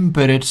rhyme,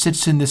 but it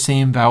sits in the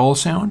same vowel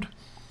sound.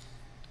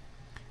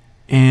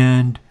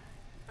 And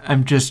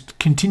I'm just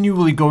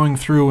continually going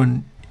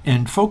through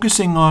and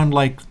focusing on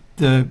like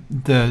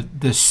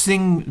the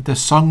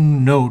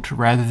sung note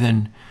rather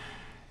than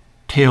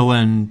tail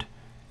end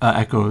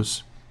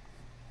echoes.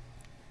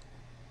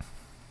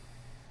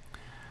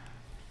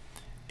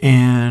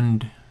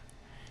 And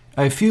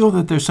I feel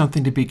that there's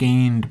something to be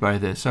gained by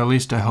this. At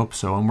least I hope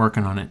so. I'm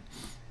working on it.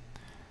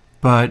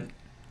 But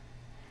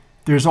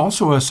there's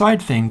also a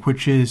side thing,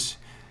 which is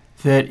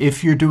that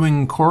if you're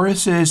doing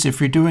choruses, if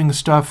you're doing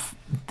stuff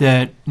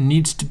that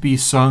needs to be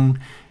sung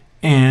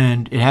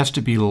and it has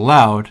to be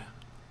loud,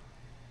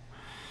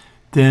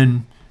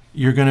 then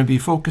you're going to be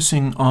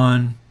focusing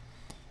on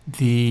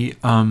the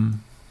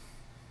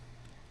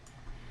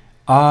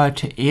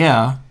to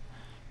yeah,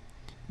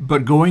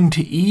 but going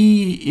to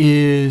e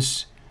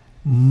is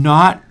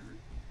not,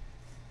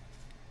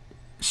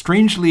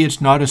 strangely,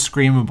 it's not as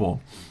screamable.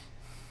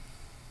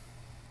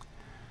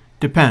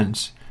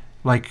 Depends.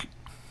 Like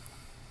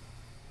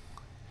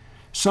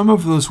some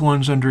of those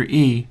ones under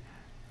E,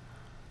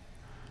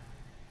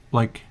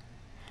 like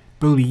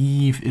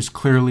believe is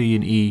clearly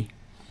an E,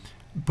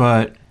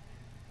 but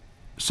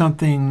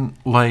something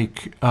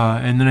like,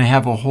 and then I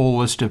have a whole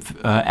list of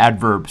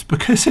adverbs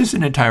because there's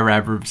an entire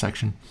adverb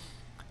section.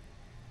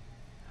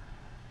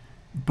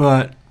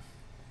 But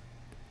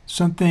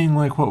something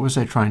like, what was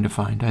I trying to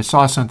find? I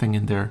saw something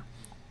in there.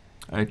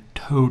 I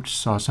totes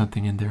saw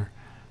something in there.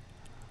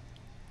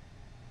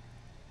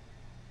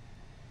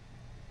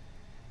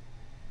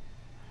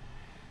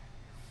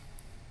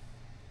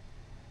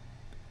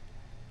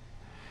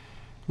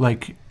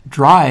 Like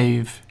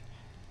drive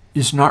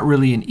is not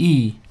really an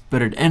E,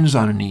 but it ends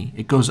on an E.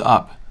 It goes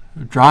up.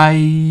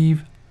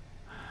 Drive.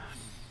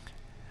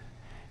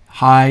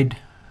 Hide.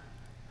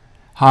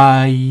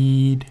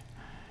 Hide.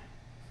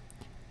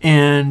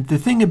 And the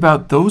thing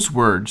about those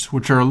words,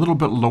 which are a little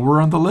bit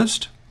lower on the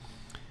list,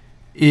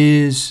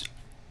 is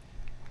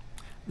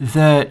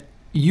that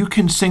you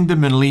can sing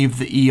them and leave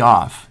the E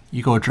off.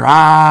 You go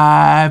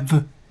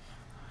drive,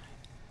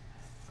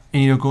 and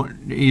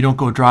you don't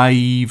go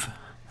drive.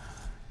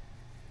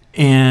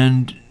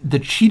 And the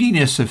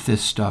cheatiness of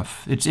this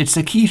stuff, it's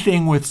the key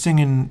thing with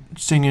singing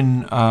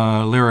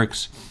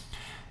lyrics,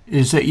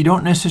 is that you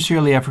don't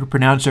necessarily have to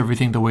pronounce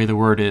everything the way the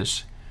word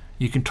is.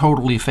 You can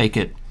totally fake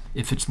it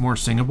if it's more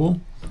singable.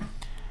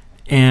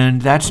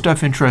 And that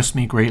stuff interests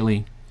me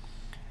greatly.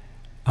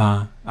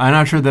 I'm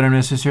not sure that I'm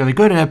necessarily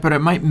good at it, but it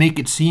might make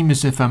it seem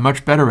as if I'm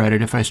much better at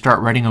it if I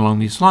start writing along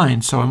these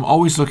lines, so I'm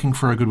always looking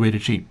for a good way to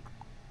cheat.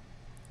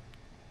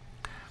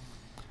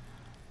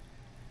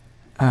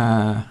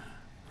 I'm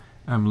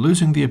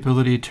losing the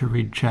ability to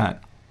read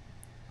chat.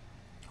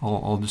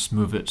 I'll just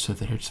move it so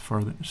that it's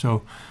farther.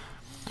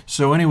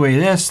 So anyway,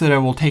 this that I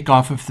will take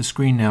off of the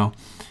screen now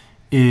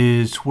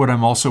is what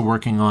I'm also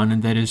working on,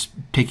 and that is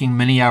taking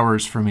many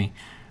hours for me.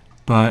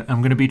 But I'm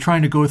going to be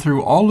trying to go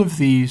through all of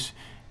these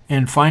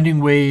and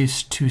finding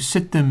ways to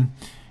sit them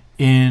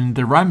in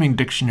the rhyming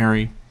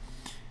dictionary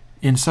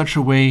in such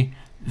a way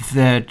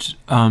that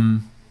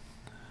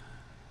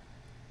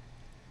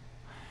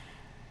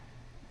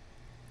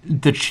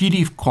the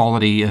cheaty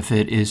quality of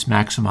it is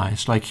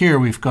maximized. Like here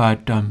we've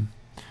got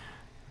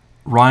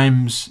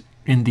rhymes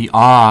in the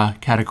ah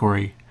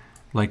category,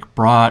 like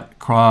brought,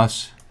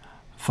 cross,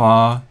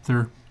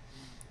 father,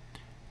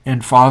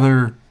 and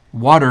father,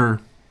 water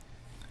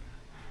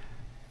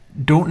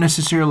don't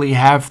necessarily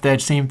have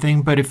that same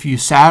thing, but if you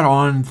sat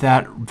on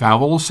that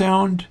vowel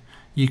sound,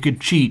 you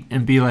could cheat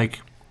and be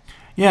like,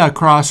 yeah,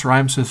 cross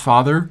rhymes with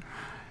father.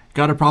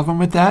 Got a problem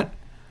with that?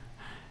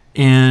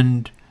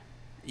 And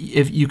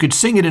if you could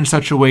sing it in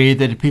such a way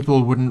that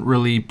people wouldn't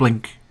really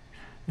blink,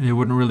 they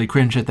wouldn't really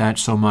cringe at that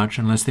so much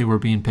unless they were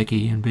being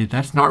picky and be,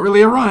 that's not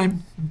really a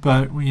rhyme,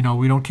 but we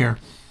don't care.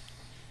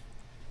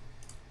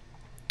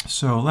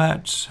 So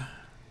let's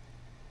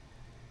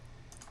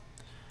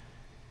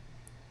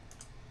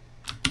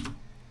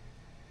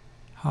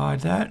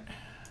hide that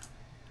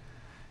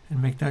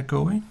and make that go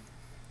away.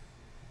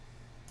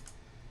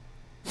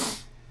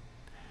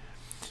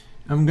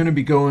 I'm going to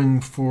be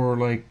going for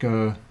like,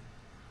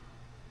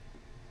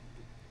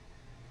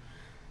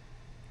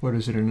 what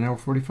is it, an hour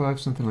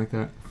 45? Something like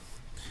that.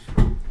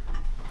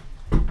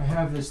 I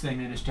have this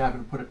thing, I just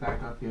haven't put it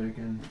back up yet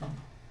again.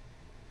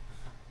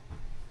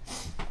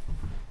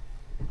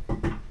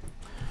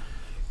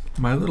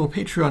 My little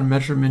Patreon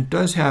measurement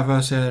does have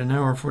us at an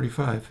hour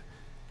 45.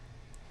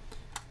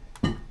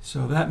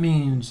 So that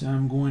means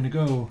I'm going to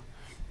go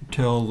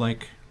till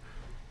like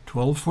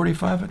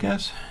 12:45, I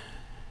guess.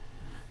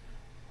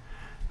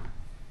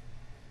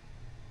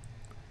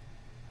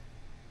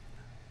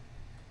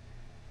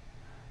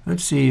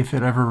 Let's see if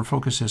it ever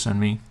focuses on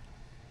me.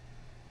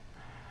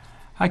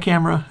 Hi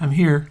camera, I'm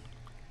here.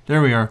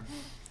 There we are.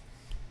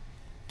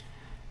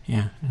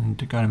 Yeah, and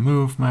I gotta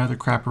move my other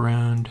crap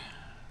around.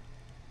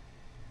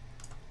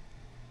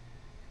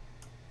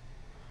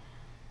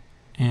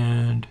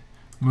 And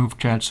move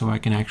chat so I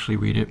can actually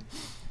read it.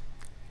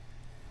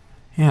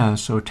 Yeah,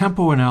 so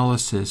tempo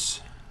analysis.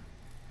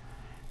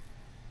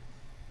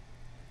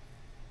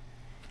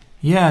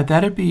 Yeah,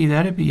 that'd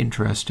be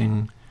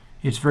interesting.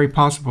 It's very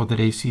possible that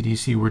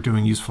AC/DC were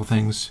doing useful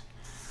things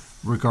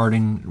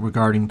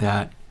regarding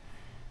that.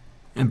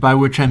 And by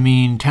which I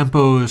mean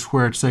tempos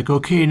where it's like,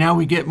 okay, now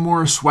we get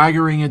more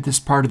swaggering at this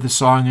part of the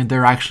song, and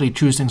they're actually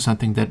choosing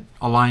something that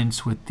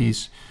aligns with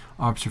these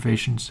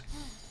observations.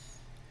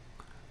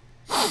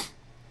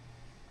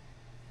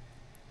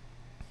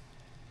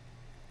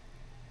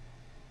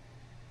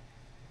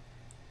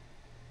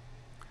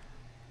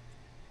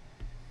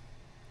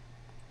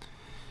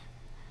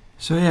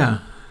 So yeah,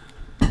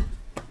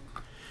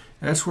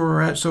 that's where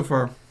we're at so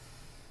far.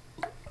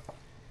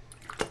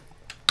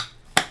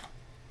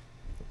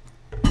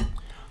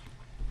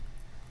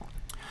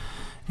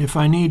 If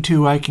I need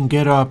to, I can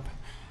get up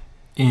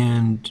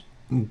and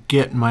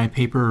get my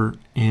paper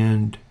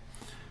and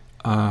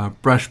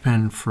brush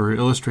pen for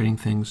illustrating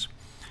things.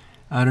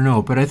 I don't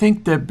know, but I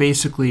think that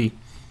basically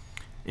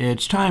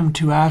it's time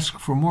to ask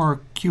for more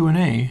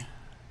Q&A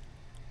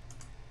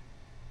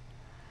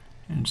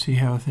and see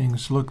how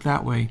things look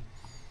that way.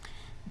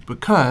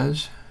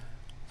 Because,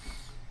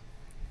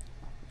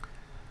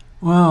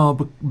 well,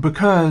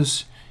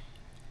 because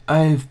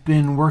I've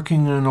been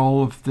working on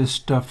all of this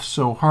stuff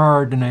so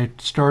hard, and I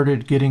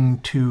started getting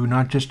to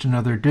not just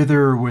another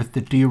dither with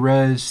the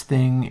derez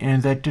thing,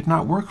 and that did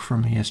not work for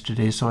me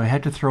yesterday, so I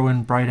had to throw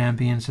in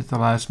BrightAmbience at the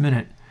last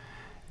minute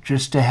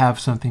just to have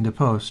something to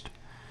post.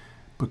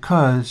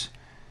 Because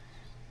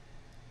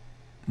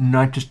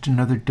not just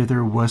another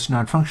dither was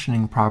not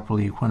functioning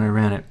properly when I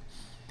ran it.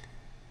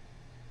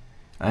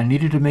 I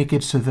needed to make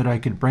it so that I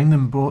could bring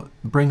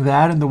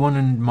that and the one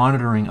in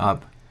monitoring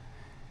up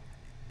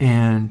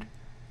and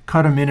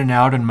cut them in and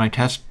out in my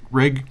test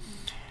rig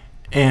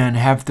and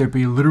have there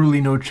be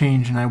literally no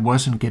change, and I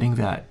wasn't getting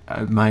that.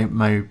 My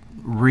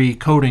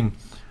recoding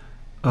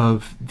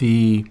of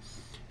the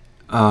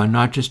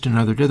not just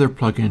another dither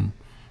plugin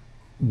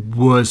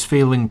was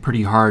failing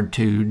pretty hard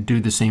to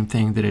do the same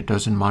thing that it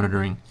does in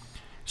monitoring.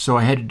 So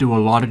I had to do a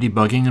lot of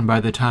debugging, and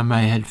by the time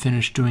I had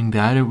finished doing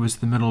that, it was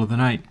the middle of the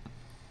night.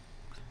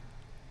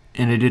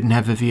 And I didn't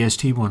have a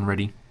VST one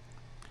ready.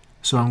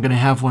 So I'm going to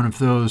have one of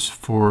those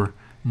for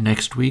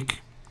next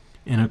week.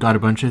 And I've got a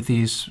bunch of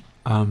these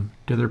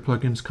dither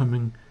plugins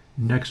coming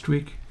next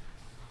week.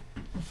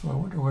 So I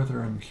wonder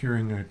whether I'm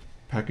hearing a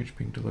package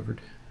being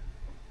delivered.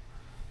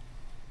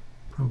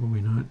 Probably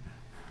not.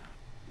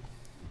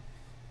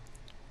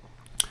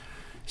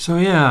 So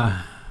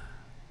yeah.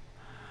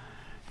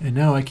 And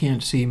now I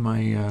can't see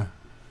my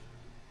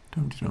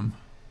dum-dum.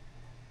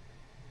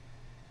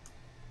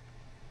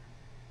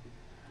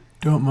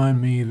 Don't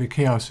mind me, the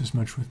chaos is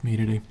much with me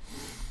today.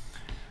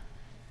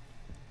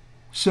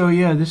 So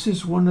yeah, this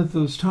is one of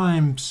those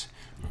times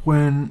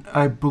when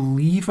I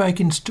believe I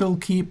can still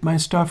keep my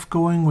stuff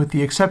going, with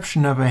the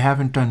exception of I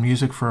haven't done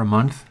music for a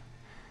month.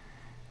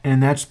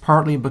 And that's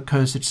partly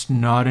because it's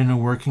not in a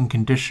working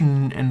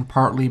condition, and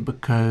partly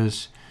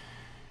because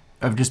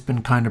I've just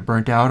been kind of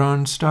burnt out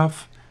on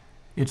stuff.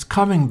 It's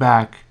coming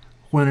back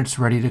when it's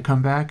ready to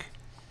come back.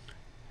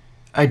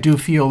 I do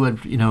feel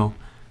that, you know,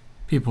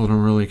 people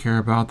don't really care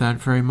about that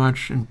very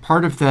much, and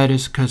part of that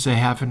is because I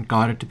haven't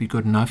got it to be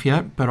good enough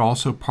yet, but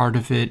also part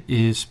of it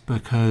is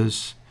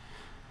because,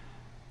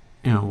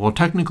 you know, well,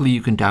 technically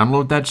you can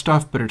download that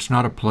stuff, but it's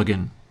not a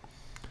plugin.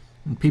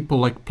 And people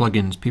like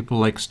plugins, people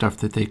like stuff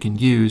that they can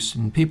use,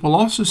 and people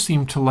also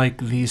seem to like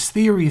these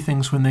theory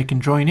things when they can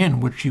join in,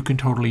 which you can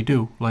totally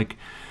do. Like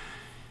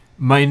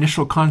my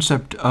initial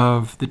concept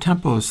of the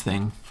tempos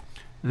thing,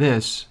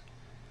 this,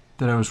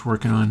 that I was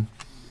working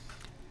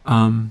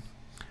on,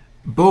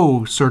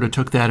 Bo sort of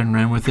took that and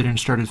ran with it and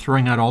started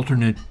throwing out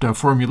alternate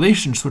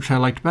formulations, which I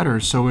liked better.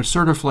 So it's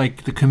sort of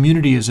like the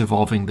community is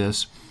evolving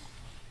this.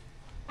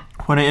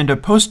 When I end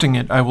up posting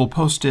it, I will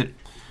post it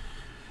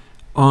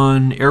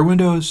on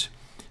Airwindows,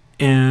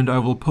 and I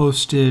will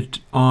post it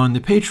on the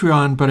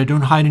Patreon, but I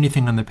don't hide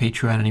anything on the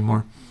Patreon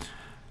anymore.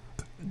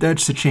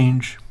 That's the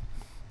change.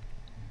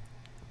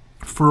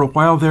 For a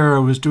while there, I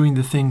was doing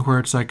the thing where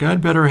it's like, I'd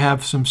better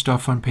have some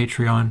stuff on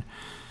Patreon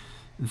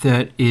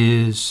that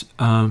is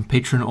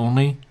patron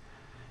only.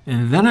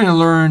 And then I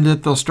learned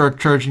that they'll start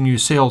charging you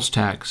sales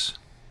tax.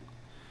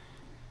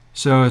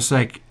 So it's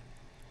like,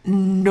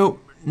 nope,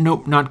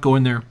 not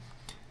going there.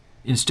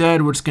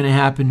 Instead, what's going to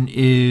happen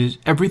is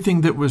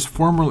everything that was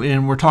formerly,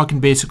 and we're talking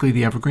basically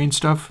the Evergreen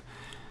stuff,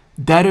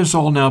 that is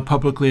all now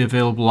publicly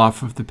available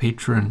off of the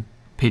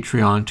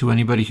Patreon to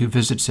anybody who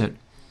visits it.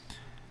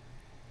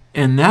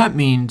 And that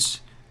means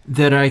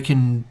that I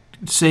can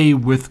say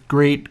with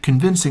great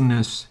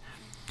convincingness,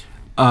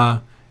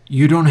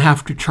 you don't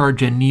have to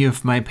charge any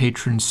of my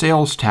patrons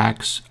sales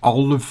tax.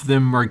 All of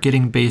them are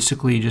getting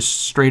basically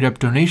just straight up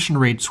donation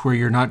rates where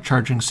you're not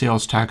charging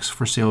sales tax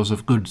for sales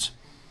of goods.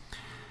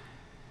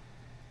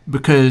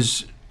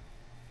 Because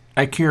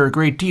I care a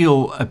great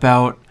deal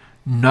about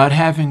not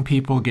having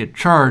people get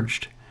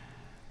charged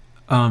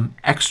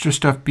extra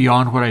stuff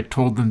beyond what I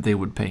told them they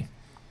would pay.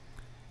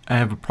 I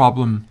have a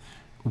problem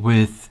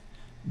with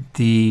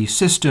the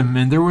system,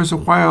 and there was a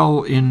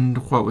while in,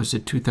 what was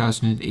it,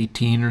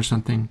 2018 or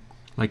something,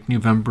 like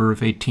November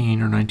of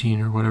 18 or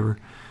 19 or whatever,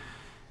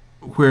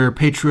 where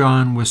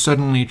Patreon was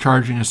suddenly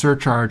charging a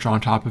surcharge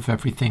on top of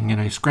everything, and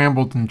I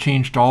scrambled and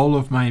changed all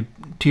of my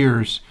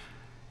tiers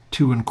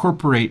to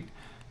incorporate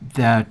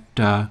that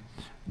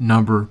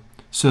number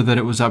so that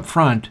it was up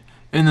front,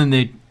 and then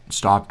they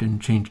stopped and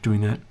changed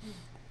doing that.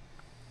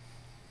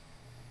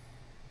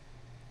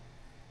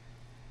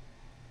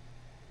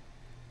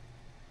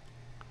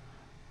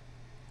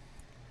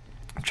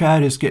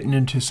 Chad is getting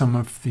into some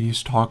of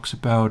these talks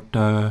about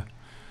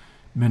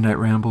Midnight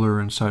Rambler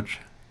and such.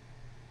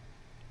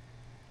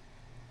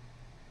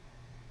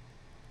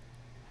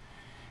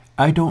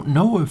 I don't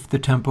know if the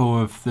tempo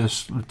of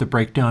this, the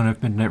breakdown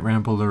of Midnight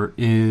Rambler,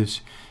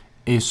 is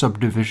a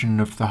subdivision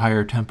of the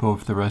higher tempo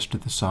of the rest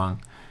of the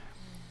song.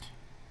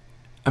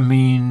 I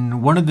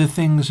mean, one of the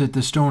things that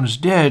the Stones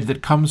did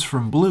that comes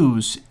from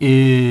blues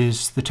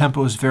is the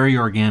tempo is very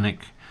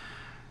organic.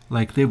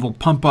 Like, they will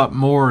pump up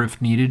more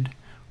if needed,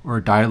 or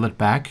dial it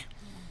back.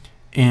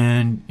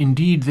 And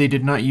indeed, they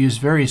did not use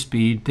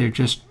varispeed. They're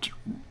just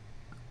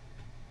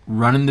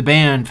running the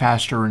band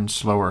faster and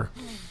slower.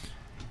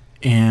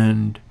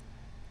 And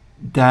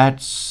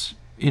that's,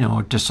 you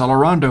know,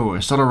 decelerando,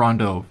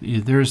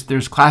 accelerando.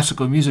 There's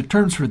classical music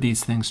terms for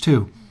these things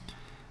too.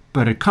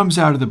 But it comes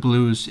out of the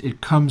blues. It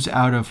comes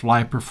out of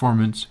live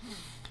performance,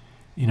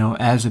 you know,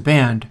 as a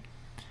band.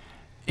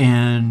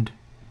 And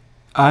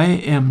I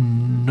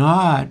am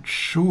not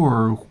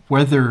sure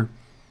whether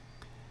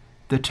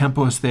the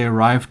tempos they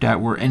arrived at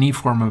were any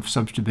form of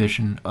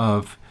subdivision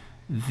of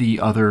the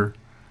other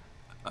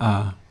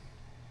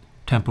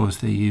tempos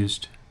they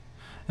used.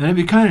 And it'd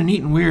be kind of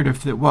neat and weird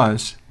if it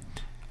was.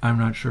 I'm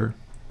not sure.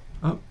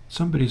 Oh,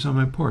 somebody's on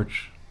my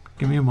porch.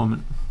 Give me a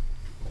moment.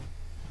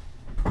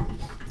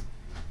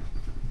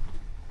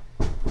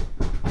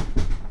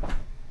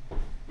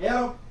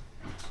 Yo.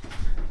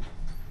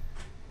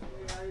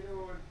 Hey, how you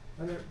doing?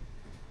 Hi there.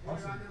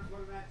 Awesome. I'm gonna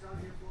put mats on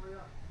here for you.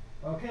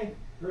 Okay,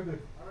 very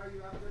good. All right,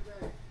 you have a good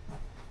day.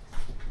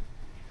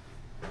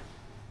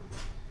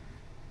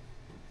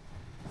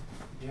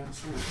 Yeah, I'm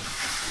sure.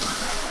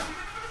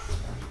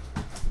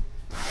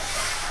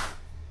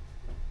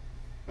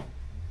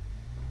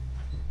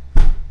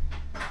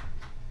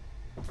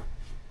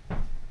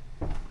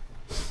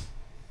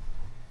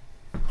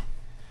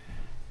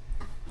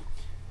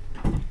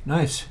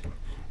 Nice.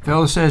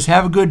 Fellow says,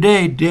 have a good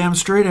day. Damn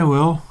straight I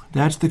will.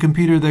 That's the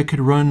computer that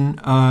could run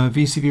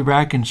VCV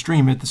Rack and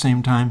stream at the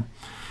same time.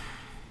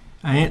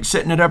 I ain't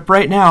setting it up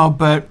right now,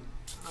 but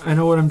I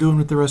know what I'm doing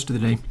with the rest of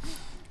the day.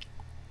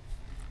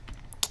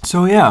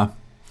 So yeah,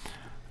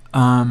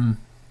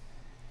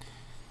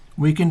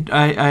 we can.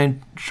 I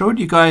showed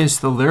you guys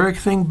the lyric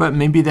thing, but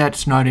maybe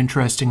that's not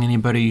interesting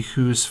anybody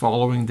who's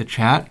following the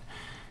chat,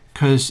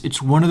 because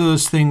it's one of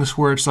those things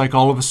where it's like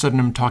all of a sudden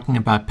I'm talking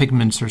about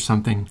pigments or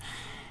something,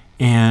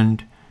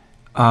 and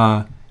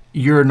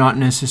you're not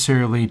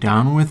necessarily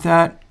down with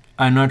that.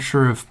 I'm not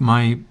sure if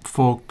my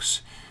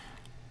folks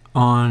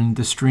on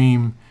the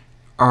stream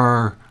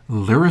are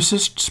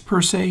lyricists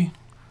per se,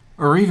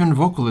 or even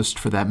vocalists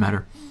for that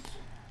matter.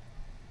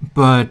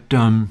 But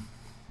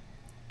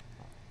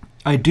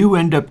I do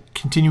end up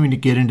continuing to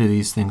get into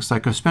these things.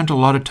 Like I've spent a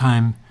lot of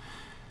time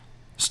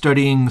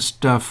studying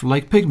stuff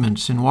like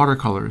pigments and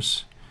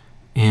watercolors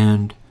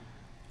and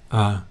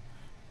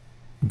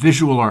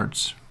visual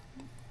arts.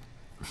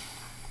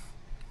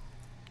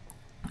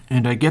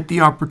 And I get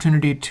the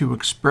opportunity to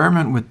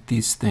experiment with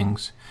these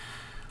things,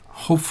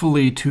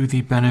 hopefully to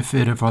the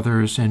benefit of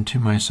others and to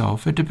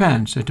myself. It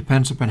depends. It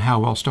depends upon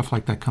how well stuff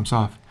like that comes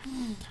off.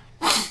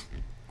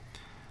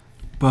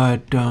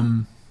 But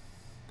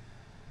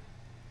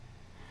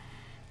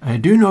I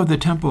do know the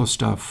tempo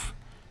stuff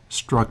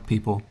struck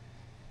people.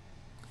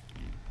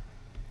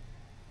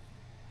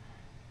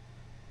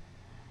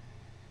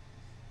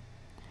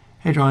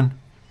 Hey, John.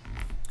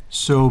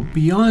 So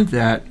beyond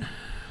that,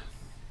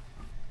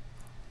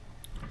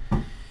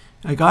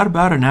 I got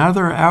about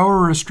another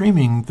hour of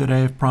streaming that I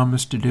have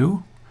promised to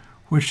do,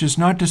 which is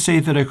not to say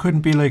that I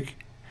couldn't be like,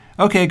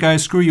 okay,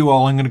 guys, screw you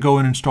all. I'm going to go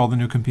and install the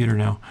new computer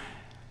now.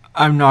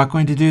 I'm not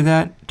going to do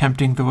that,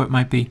 tempting though it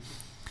might be.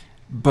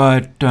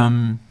 But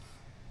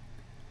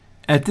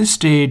at this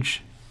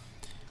stage,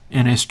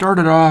 and I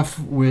started off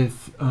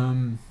with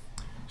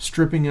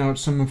stripping out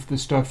some of the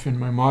stuff in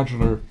my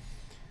modular.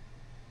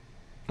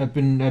 I've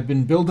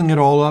been building it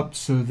all up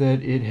so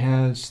that it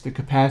has the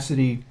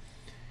capacity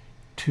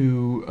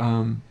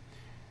to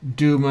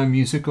do my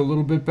music a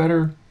little bit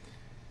better,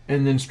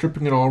 and then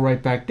stripping it all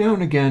right back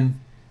down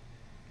again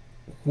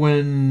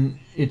when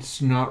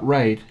it's not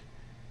right,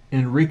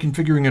 and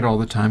reconfiguring it all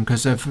the time,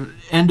 because I've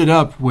ended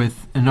up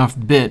with enough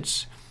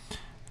bits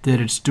that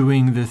it's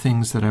doing the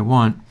things that I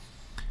want,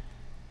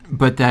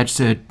 but that's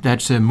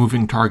a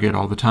moving target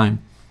all the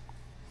time.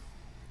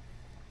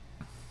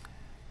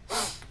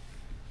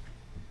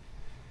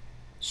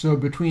 So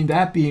between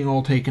that being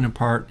all taken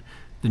apart,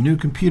 the new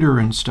computer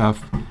and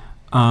stuff,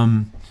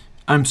 I'm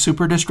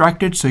super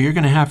distracted, so you're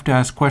going to have to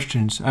ask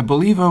questions. I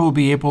believe I will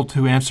be able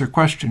to answer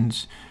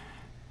questions,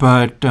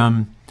 but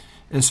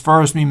as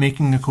far as me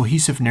making a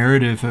cohesive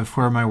narrative of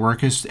where my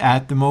work is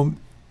at the moment,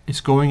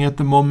 is going at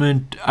the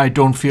moment, I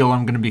don't feel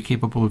I'm going to be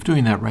capable of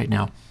doing that right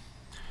now.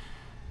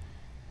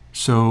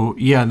 So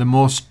yeah, the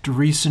most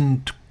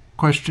recent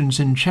questions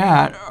in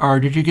chat are,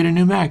 did you get a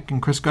new Mac?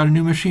 And Chris got a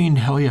new machine.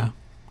 Hell yeah.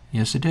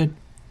 Yes, it did.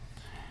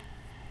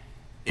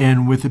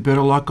 And with a bit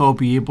of luck, I'll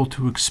be able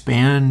to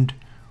expand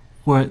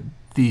what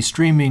the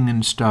streaming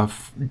and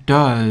stuff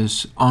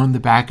does on the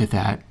back of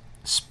that,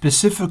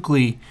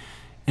 specifically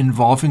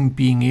involving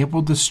being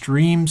able to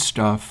stream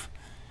stuff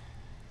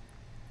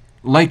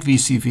like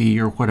VCV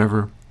or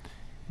whatever,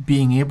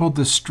 being able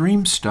to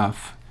stream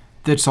stuff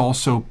that's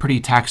also pretty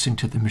taxing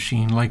to the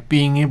machine, like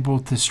being able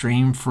to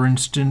stream, for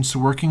instance,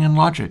 working in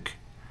Logic.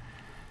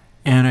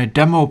 And I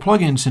demo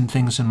plugins and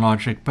things in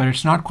Logic, but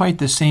it's not quite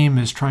the same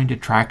as trying to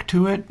track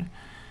to it,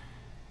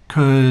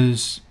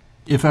 because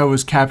if I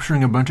was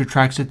capturing a bunch of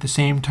tracks at the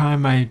same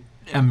time, I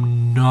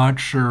am not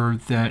sure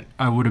that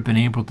I would have been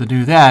able to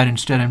do that.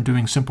 Instead, I'm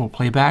doing simple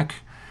playback.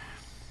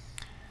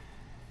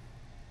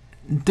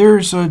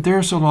 There's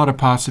a lot of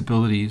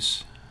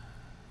possibilities.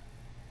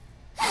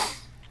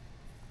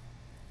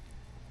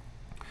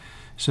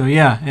 So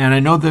yeah, and I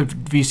know the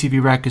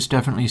VCV Rack is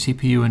definitely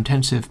CPU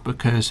intensive,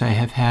 because I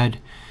have had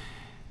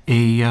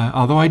a,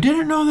 although I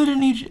didn't know that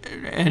an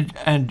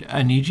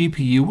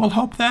eGPU will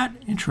help that.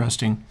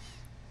 Interesting.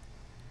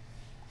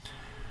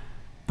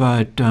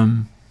 But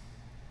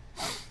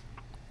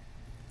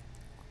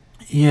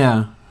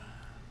yeah,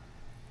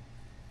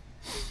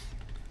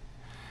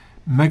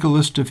 mega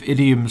list of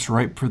idioms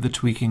ripe for the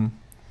tweaking.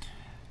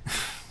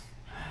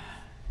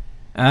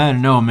 I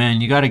don't know, man.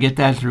 You got to get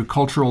that through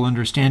cultural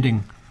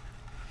understanding.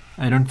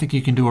 I don't think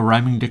you can do a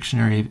rhyming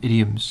dictionary of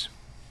idioms.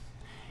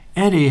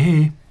 Andy,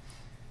 hey.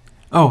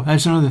 Oh,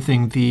 that's another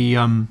thing. The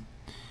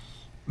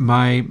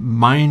my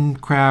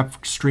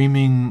Minecraft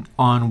streaming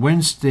on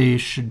Wednesday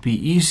should be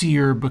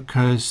easier,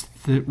 because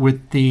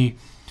with the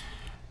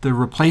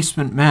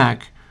replacement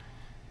Mac,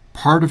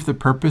 part of the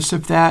purpose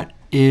of that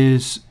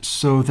is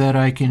so that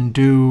I can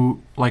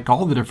do like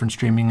all the different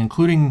streaming,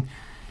 including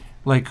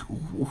like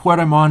what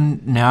I'm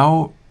on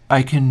now.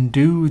 I can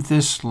do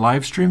this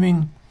live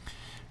streaming,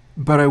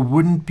 but I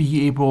wouldn't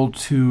be able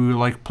to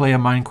like play a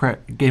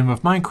game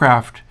of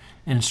Minecraft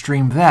and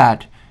stream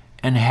that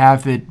and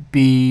have it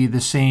be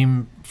the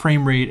same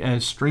frame rate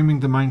as streaming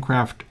the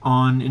Minecraft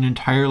on an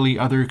entirely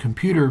other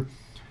computer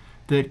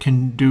that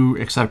can do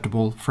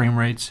acceptable frame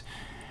rates,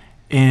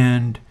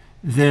 and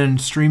then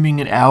streaming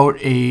it out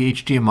a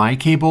HDMI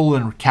cable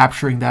and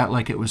capturing that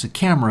like it was a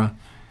camera.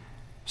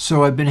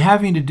 So I've been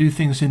having to do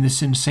things in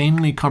this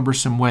insanely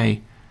cumbersome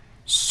way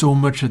so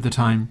much of the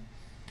time,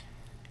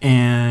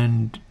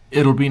 and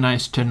it'll be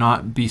nice to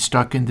not be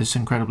stuck in this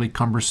incredibly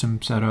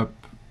cumbersome setup.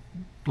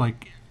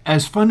 Like,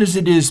 as fun as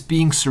it is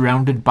being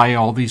surrounded by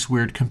all these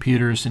weird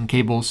computers and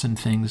cables and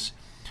things,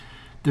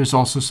 there's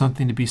also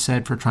something to be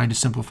said for trying to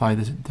simplify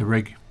the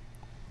rig.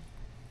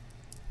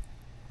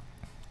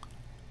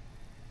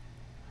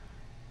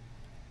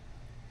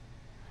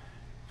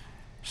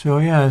 So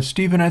yeah,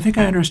 Stephen, I think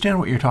I understand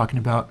what you're talking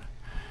about.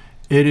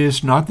 It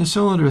is not the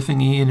cylinder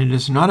thingy, and it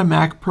is not a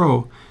Mac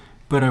Pro,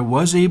 but I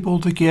was able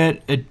to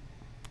get a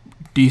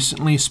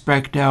decently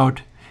spec'd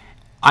out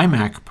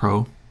iMac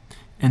Pro,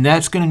 and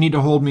that's going to need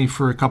to hold me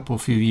for a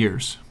few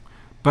years.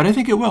 But I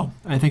think it will.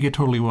 I think it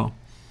totally will.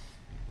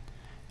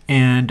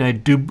 And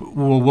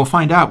we'll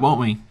find out, won't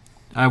we?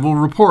 I will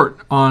report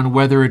on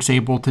whether it's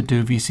able to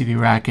do VCV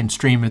Rack and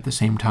stream at the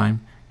same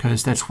time,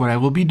 because that's what I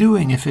will be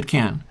doing if it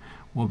can.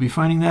 We'll be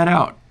finding that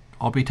out.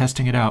 I'll be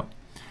testing it out.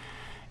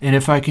 And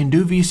if I can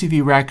do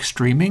VCV Rack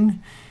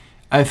streaming,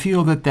 I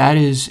feel that that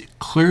is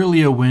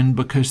clearly a win,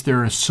 because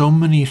there are so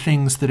many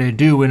things that I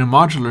do in a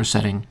modular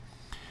setting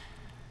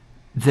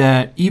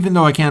that even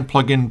though I can't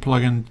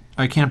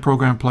I can't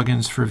program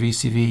plugins for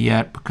VCV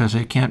yet, because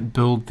I can't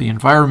build the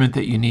environment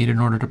that you need in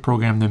order to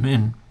program them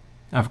in.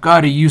 I've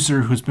got a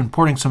user who's been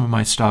porting some of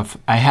my stuff.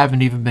 I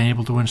haven't even been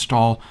able to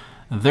install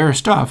their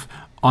stuff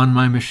on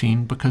my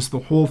machine, because the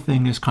whole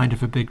thing is kind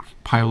of a big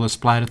pile of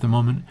splat at the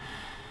moment.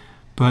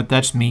 But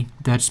that's me.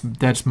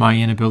 That's my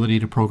inability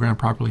to program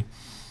properly.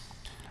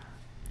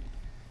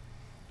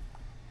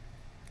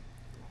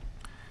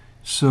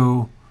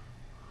 So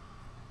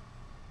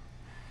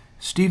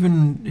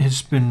Stephen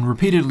has been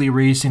repeatedly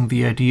raising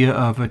the idea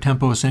of a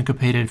tempo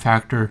syncopated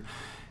factor,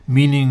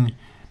 meaning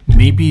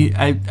maybe,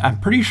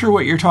 I'm pretty sure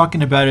what you're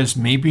talking about is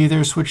maybe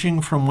they're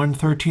switching from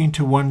 113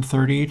 to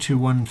 130 to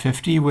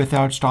 150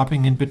 without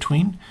stopping in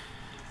between.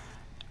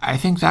 I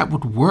think that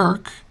would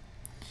work.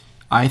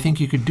 I think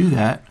you could do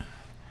that.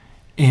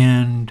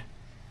 And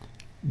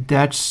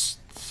that's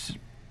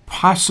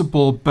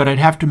possible, but I'd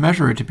have to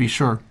measure it to be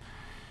sure.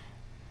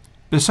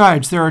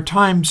 Besides, there are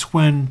times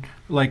when,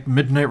 like,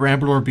 Midnight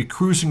Rambler will be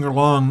cruising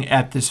along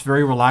at this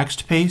very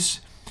relaxed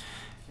pace,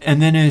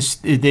 and then as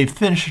they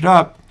finish it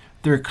up,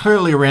 they're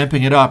clearly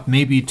ramping it up,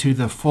 maybe to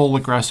the full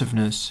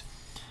aggressiveness.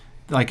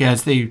 Like,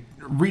 as they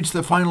reach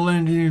the final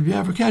end, if you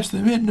ever catch the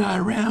Midnight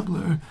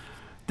Rambler,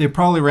 they're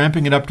probably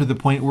ramping it up to the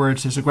point where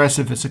it's as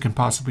aggressive as it can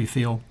possibly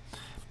feel.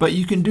 But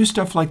you can do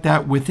stuff like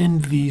that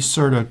within these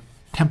sort of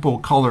tempo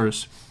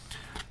colors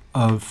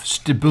of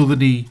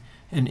stability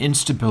and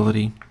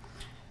instability.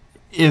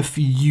 If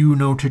you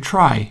know to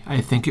try,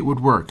 I think it would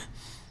work.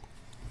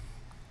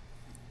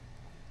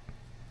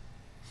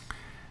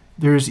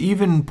 There's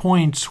even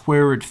points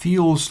where it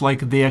feels like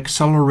they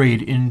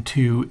accelerate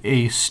into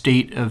a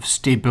state of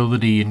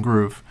stability and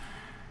groove,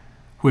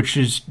 which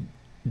is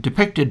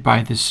depicted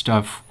by this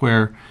stuff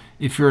where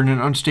if you're in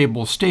an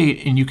unstable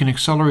state and you can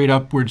accelerate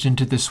upwards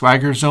into the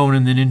swagger zone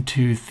and then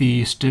into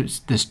the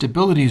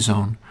stability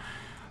zone,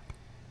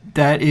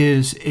 that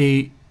is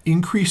a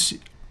increase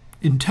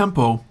in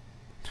tempo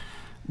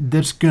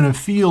that's going to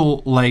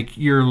feel like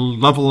you're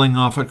leveling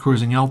off at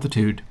cruising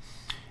altitude.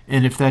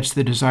 And if that's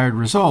the desired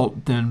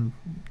result, then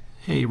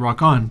hey,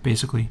 rock on,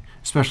 basically.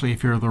 Especially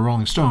if you're the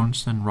Rolling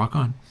Stones, then rock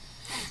on.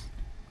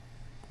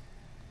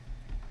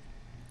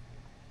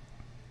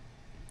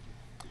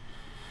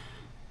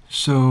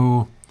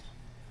 So,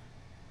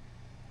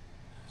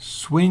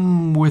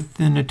 swing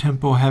within a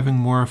tempo having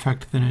more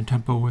effect than a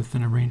tempo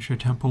within a range of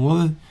tempo.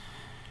 Well,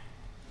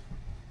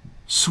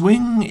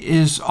 swing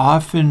is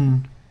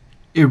often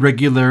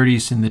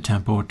irregularities in the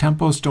tempo.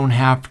 Tempos don't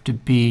have to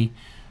be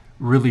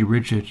really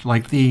rigid.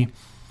 Like the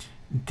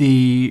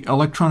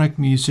electronic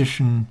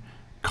musician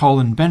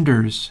Colin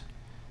Benders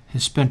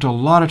has spent a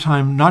lot of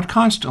time, not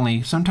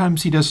constantly,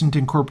 sometimes he doesn't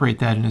incorporate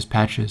that in his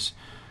patches,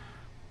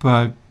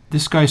 but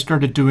this guy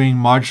started doing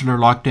modular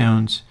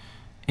lockdowns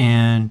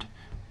and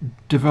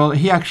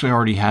he actually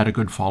already had a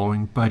good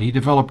following, but he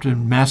developed a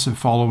massive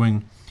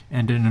following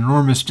and an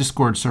enormous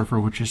Discord server,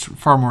 which is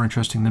far more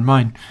interesting than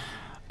mine.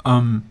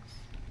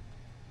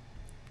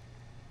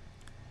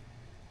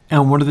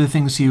 And one of the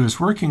things he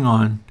was working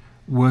on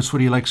was what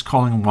he likes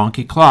calling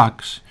wonky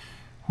clocks,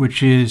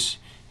 which is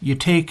you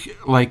take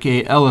like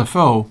a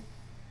LFO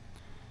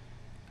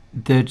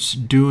that's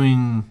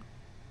doing,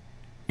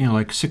 you know,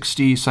 like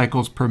 60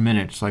 cycles per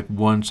minute. It's like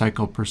 1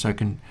 cycle per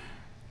second,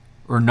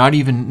 or not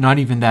even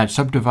that.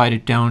 Subdivide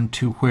it down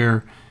to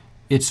where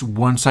it's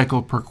 1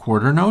 cycle per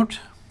quarter note,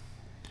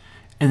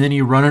 and then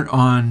you run it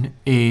on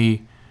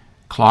a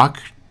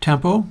clock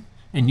tempo.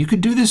 And you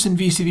could do this in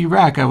VCV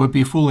Rack. I would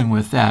be fooling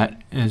with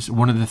that, as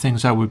one of the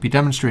things I would be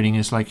demonstrating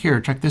is like, here,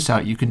 check this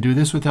out. You can do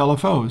this with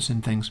LFOs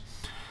and things,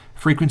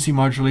 frequency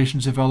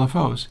modulations of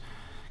LFOs,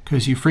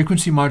 because you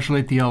frequency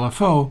modulate the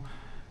LFO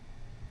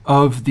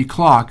of the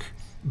clock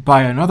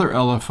by another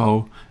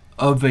LFO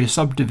of a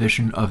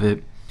subdivision of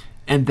it,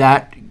 and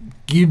that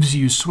gives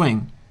you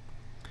swing.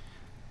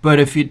 But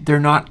if they're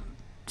not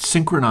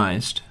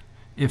synchronized,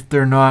 if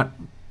they're not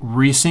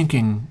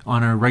resyncing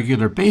on a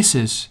regular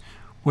basis,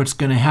 what's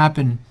going to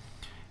happen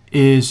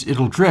is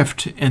it'll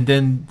drift, and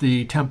then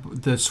the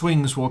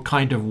swings will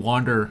kind of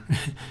wander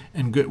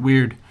and get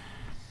weird.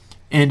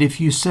 And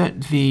if you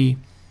set the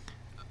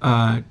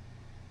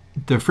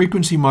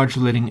frequency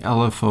modulating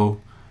LFO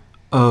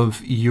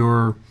of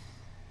your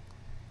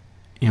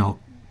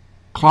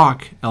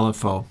clock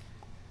LFO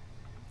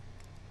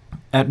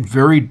at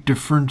very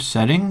different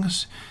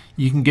settings,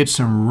 you can get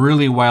some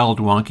really wild,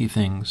 wonky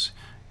things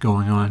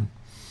going on.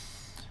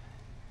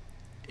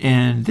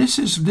 And this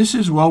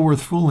is well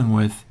worth fooling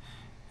with.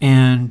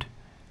 And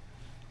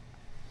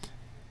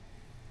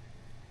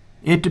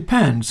it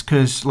depends,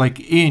 because like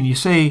Ian, you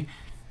say,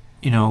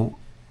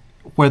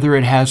 whether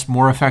it has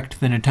more effect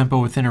than a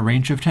tempo within a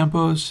range of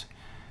tempos,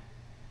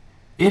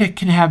 it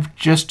can have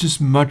just as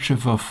much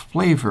of a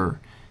flavor.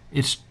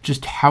 It's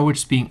just how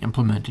it's being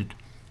implemented.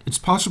 It's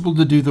possible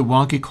to do the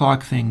wonky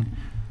clock thing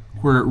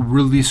where it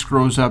really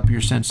screws up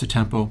your sense of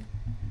tempo.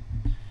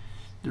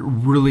 It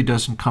really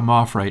doesn't come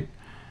off right.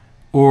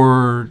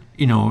 Or,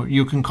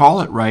 you can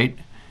call it right,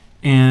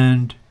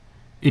 and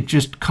it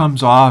just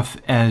comes off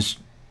as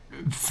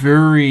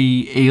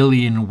very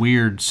alien,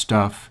 weird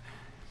stuff.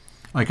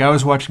 Like, I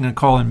was watching a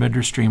Colin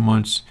Bender stream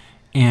once,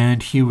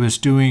 and he was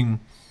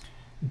doing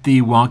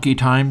the wonky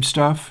time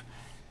stuff,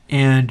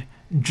 and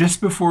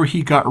just before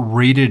he got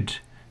raided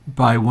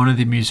by one of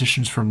the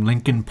musicians from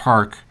Linkin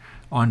Park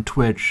on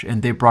Twitch,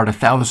 and they brought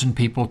 1,000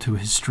 people to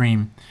his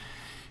stream,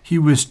 he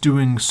was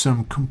doing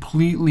some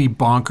completely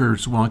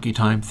bonkers wonky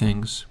time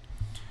things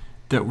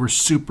that were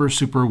super,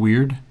 super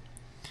weird.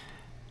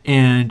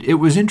 And it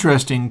was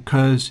interesting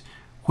because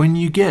when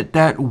you get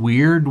that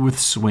weird with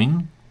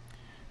swing,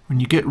 when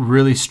you get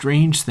really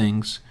strange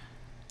things,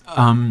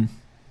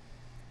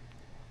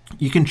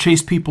 you can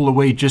chase people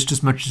away just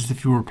as much as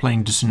if you were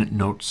playing dissonant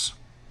notes,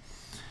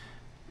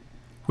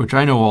 which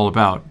I know all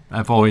about.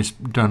 I've always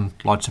done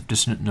lots of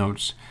dissonant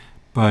notes,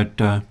 but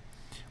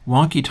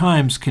wonky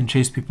times can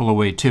chase people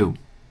away too.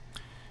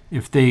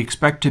 If they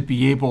expect to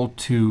be able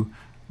to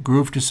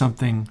groove to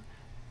something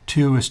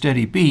to a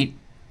steady beat,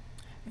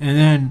 and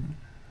then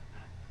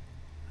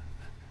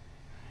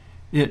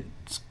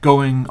it's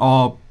going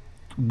all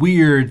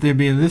weird, they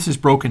mean this is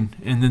broken,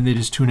 and then they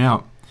just tune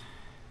out.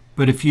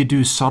 But if you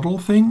do subtle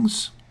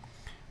things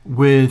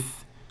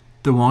with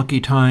the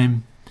wonky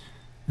time,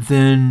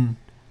 then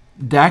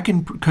that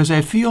can, because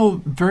I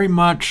feel very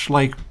much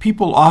like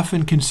people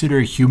often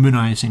consider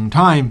humanizing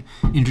time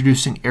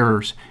introducing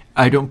errors.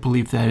 I don't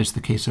believe that is the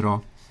case at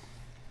all.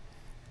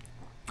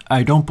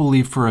 I don't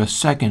believe for a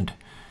second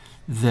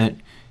that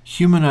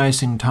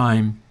humanizing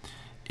time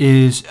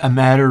is a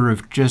matter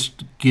of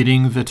just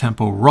getting the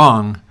tempo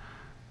wrong.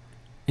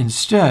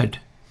 Instead,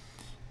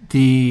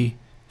 the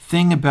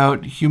thing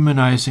about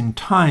humanizing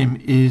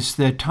time is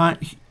that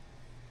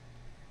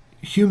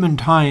human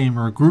time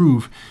or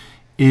groove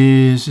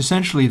is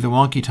essentially the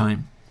wonky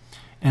time.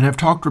 And I've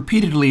talked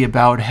repeatedly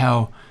about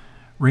how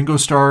Ringo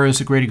Starr is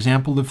a great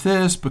example of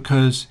this,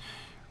 because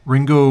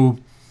Ringo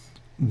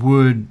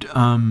would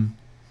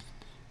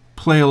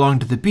play along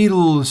to the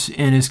Beatles,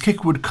 and his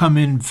kick would come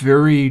in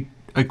very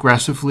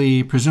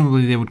aggressively.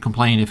 Presumably they would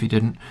complain if he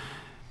didn't.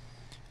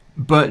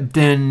 But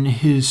then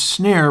his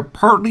snare,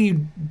 partly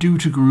due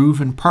to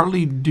groove and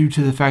partly due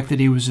to the fact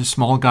that he was a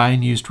small guy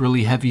and used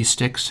really heavy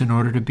sticks in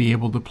order to be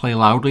able to play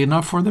loudly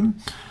enough for them,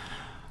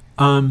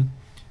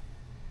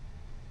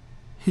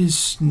 his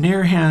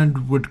snare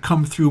hand would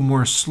come through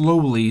more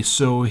slowly,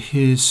 so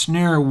his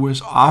snare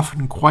was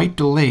often quite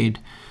delayed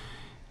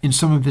in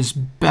some of his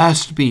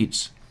best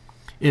beats.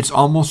 It's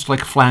almost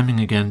like flamming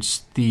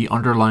against the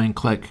underlying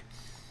click.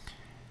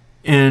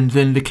 And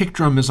then the kick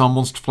drum is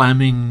almost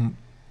flamming,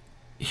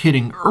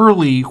 hitting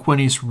early when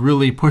he's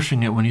really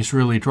pushing it, when he's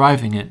really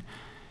driving it.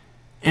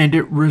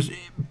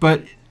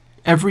 But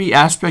every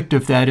aspect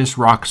of that is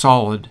rock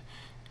solid.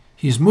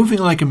 He's moving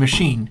like a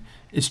machine.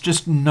 It's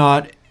just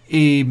not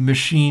a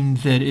machine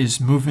that is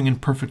moving in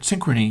perfect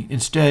synchrony.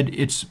 Instead,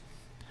 it's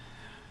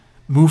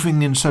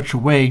moving in such a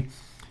way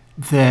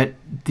that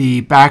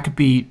the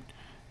backbeat,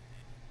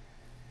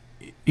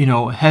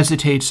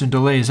 hesitates and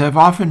delays. I've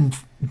often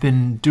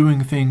been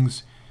doing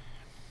things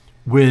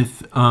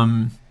with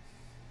my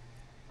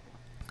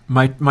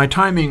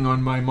timing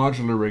on my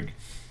modular rig,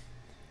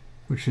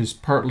 which is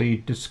partly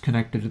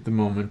disconnected at the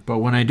moment, but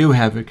when I do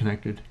have it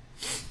connected,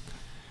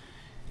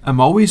 I'm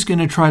always going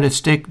to try to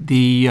stick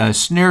the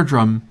snare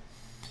drum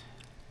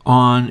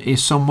on a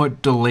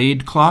somewhat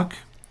delayed clock.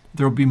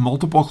 There will be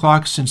multiple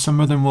clocks, and some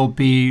of them will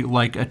be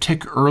like a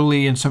tick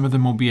early and some of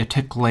them will be a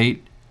tick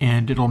late,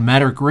 and it'll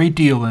matter a great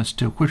deal as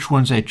to which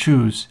ones I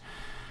choose.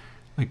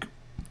 Like,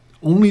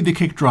 only the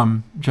kick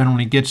drum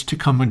generally gets to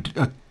come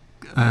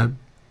a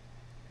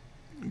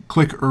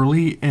click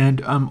early,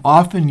 and I'm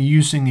often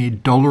using a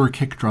duller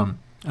kick drum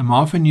I'm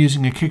often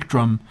using a kick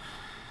drum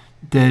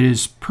that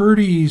is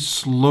pretty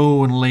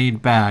slow and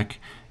laid back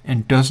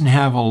and doesn't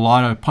have a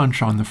lot of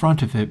punch on the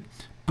front of it,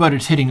 but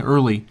it's hitting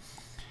early.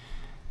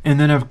 And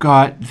then I've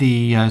got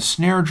the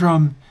snare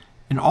drum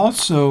and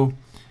also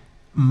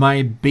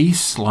my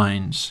bass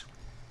lines,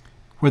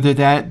 whether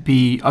that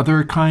be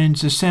other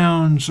kinds of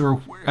sounds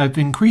or I've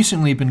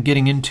increasingly been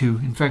getting into.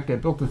 In fact, I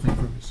built the thing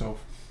for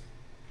myself.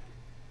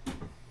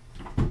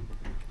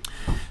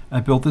 I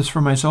built this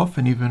for myself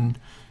and even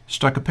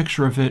stuck a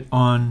picture of it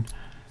on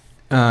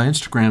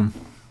Instagram.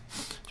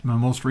 It's my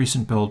most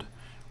recent build,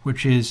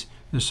 which is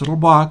this little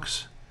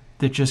box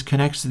that just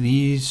connects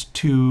these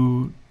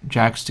two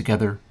jacks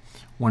together.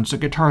 One's a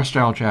guitar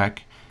style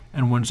jack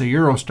and one's a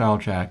Euro style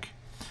jack.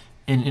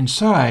 And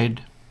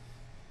inside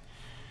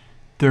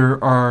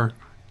there are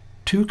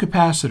two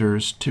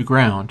capacitors to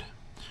ground.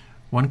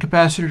 One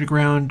capacitor to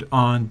ground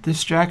on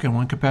this jack and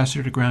one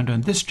capacitor to ground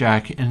on this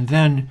jack, and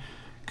then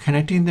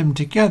connecting them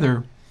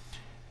together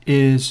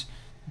is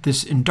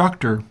this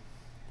inductor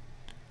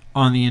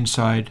on the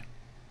inside.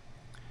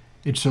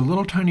 It's a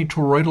little tiny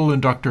toroidal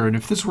inductor, and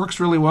if this works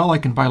really well, I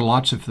can buy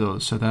lots of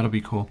those, so that'll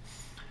be cool.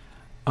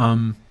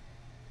 And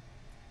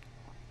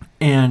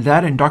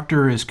that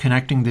inductor is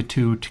connecting the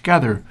two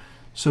together.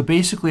 So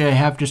basically I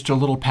have just a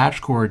little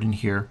patch cord in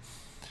here.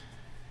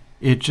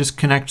 It just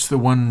connects the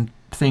one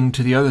thing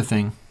to the other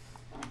thing.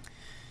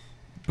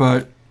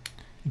 But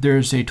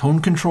there's a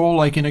tone control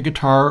like in a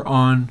guitar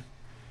on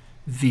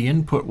the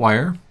input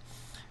wire.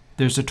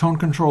 There's a tone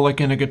control like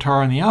in a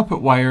guitar on the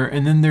output wire,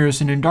 and then there's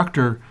an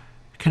inductor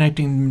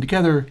connecting them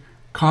together,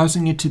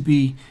 causing it to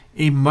be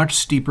a much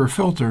steeper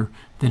filter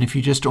than if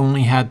you just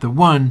only had the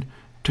one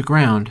to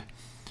ground.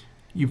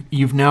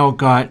 You've now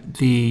got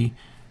the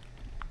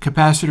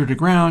capacitor to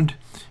ground,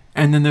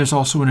 and then there's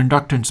also an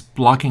inductance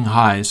blocking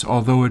highs,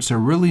 although it's a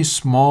really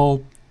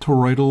small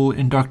toroidal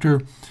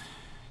inductor,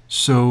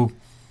 so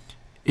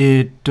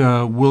it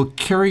will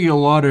carry a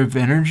lot of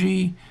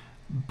energy,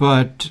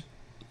 but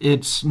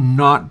it's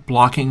not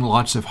blocking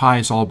lots of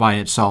highs all by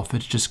itself.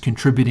 It's just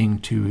contributing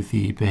to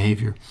the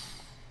behavior.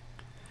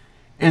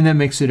 And that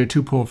makes it a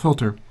two-pole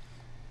filter.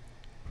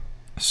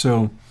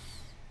 So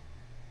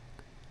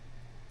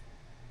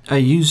I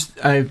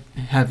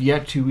have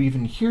yet to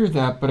even hear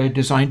that, but I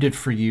designed it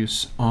for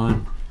use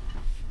on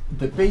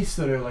the bass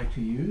that I like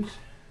to use.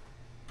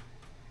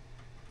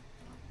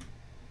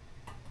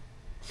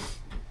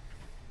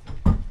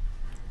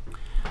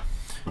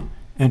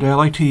 And I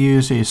like to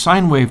use a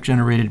sine wave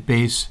generated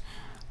bass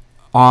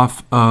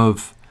off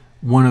of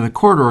one of the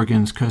chord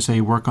organs because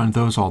I work on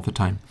those all the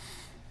time.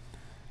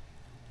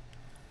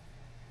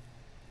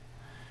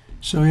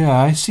 So yeah,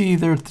 I see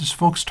there's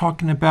folks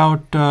talking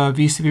about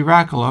VCV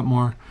Rack a lot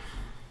more.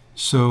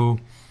 So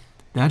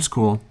that's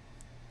cool.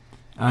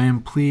 I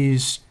am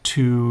pleased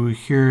to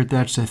hear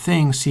that's a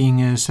thing,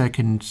 seeing as I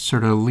can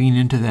sort of lean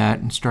into that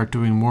and start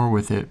doing more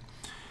with it.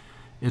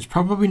 It's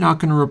probably not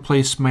going to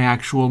replace my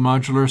actual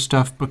modular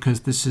stuff because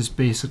this has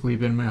basically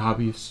been my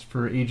hobby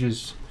for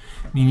ages.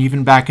 I mean,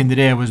 even back in the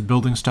day, I was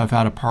building stuff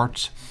out of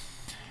parts.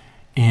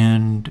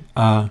 And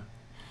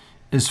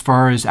as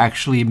far as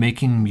actually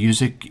making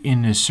music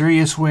in a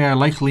serious way, I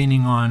like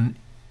leaning on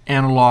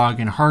analog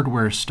and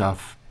hardware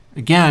stuff.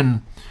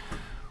 Again,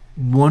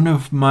 one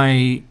of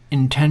my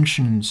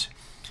intentions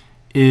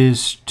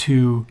is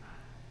to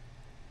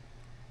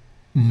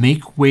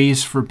make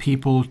ways for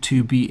people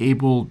to be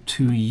able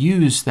to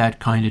use that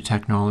kind of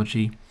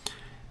technology,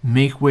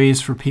 make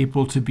ways for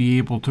people to be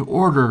able to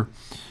order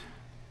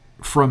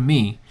from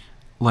me,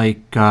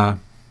 like 8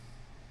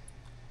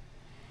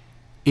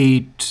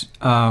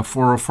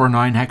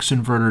 4049 hex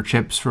inverter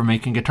chips for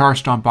making guitar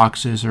stomp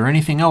boxes, or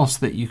anything else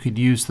that you could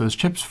use those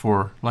chips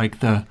for, like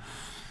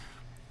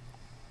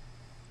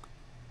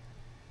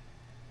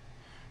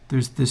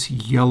there's this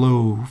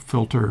yellow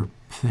filter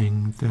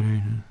thing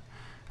that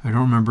I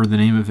don't remember the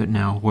name of it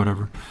now,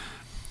 whatever.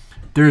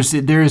 There is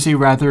a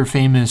rather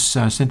famous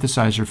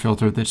synthesizer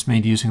filter that's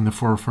made using the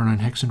 4049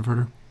 hex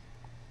inverter.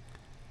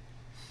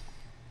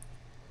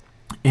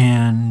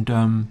 And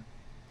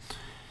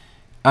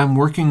I'm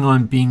working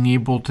on being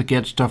able to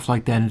get stuff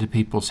like that into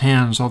people's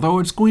hands, although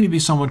it's going to be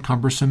somewhat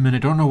cumbersome, and I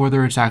don't know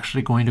whether it's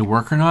actually going to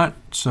work or not,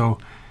 so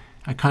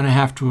I kind of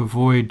have to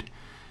avoid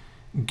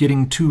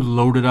getting too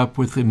loaded up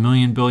with a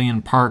million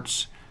billion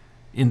parts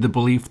in the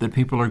belief that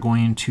people are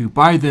going to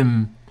buy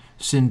them,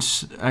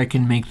 since I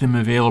can make them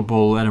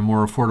available at a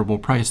more affordable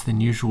price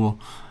than usual.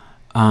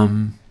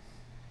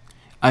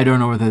 I don't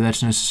know whether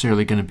that's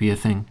necessarily going to be a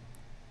thing.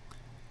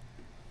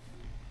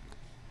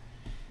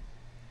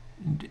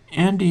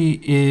 Andy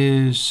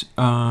is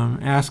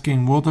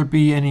asking, will there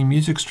be any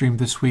music stream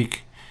this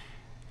week?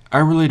 I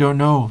really don't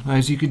know.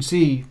 As you can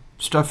see,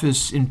 stuff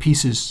is in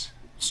pieces.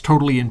 It's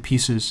totally in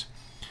pieces.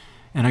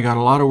 And I got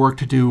a lot of work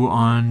to do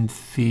on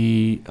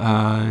the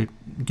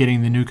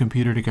getting the new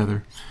computer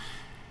together.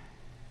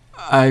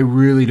 I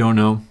really don't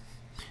know.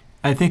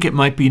 I think it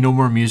might be no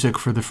more music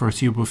for the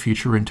foreseeable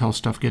future until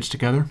stuff gets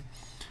together.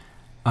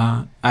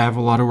 I have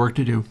a lot of work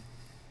to do.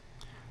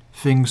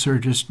 Things are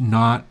just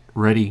not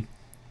ready.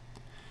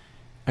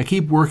 I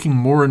keep working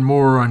more and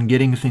more on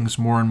getting things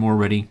more and more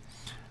ready,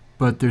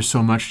 but there's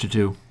so much to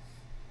do.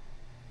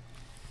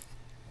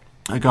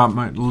 I got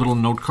my little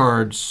note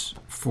cards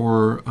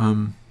for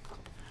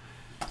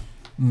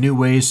new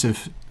ways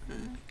of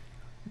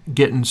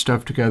getting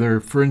stuff together.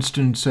 For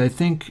instance, I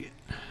think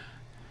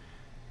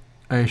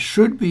I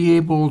should be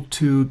able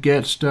to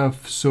get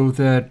stuff so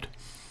that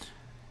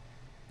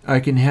I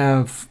can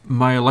have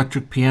my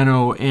electric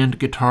piano and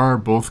guitar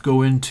both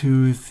go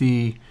into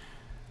the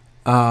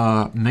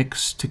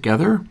mix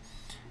together,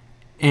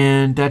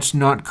 and that's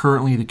not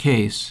currently the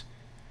case.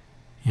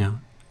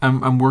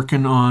 I'm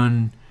working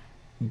on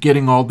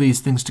getting all these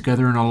things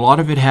together, and a lot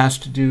of it has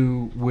to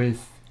do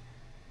with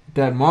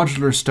that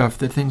modular stuff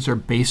that things are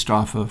based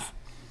off of,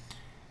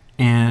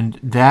 and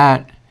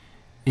that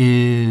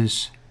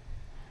is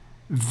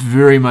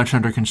very much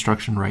under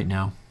construction right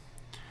now.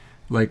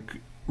 Like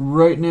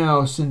right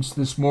now, since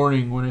this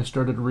morning when I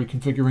started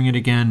reconfiguring it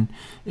again,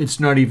 it's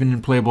not even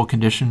in playable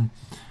condition,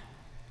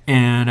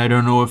 and I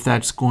don't know if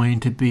that's going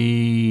to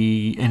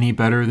be any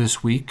better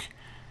this week.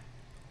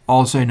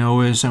 All I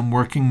know is I'm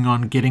working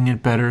on getting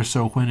it better,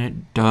 so when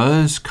it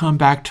does come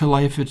back to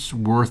life, it's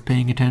worth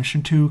paying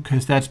attention to,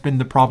 because that's been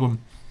the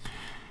problem.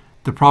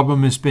 The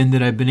problem has been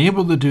that I've been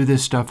able to do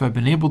this stuff. I've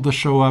been able to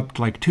show up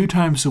like 2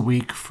 times a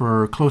week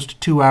for close to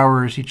 2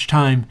 hours each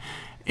time,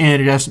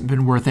 and it hasn't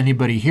been worth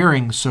anybody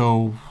hearing,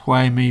 so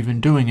why am I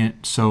even doing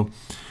it? So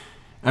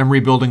I'm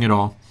rebuilding it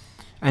all.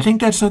 I think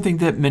that's something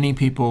that many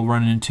people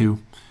run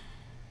into,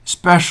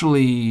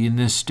 especially in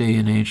this day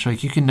and age.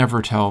 Like, you can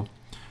never tell.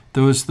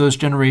 Those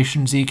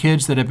Generation Z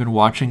kids that have been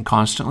watching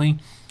constantly,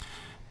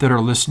 that are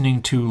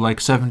listening to like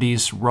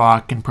 70s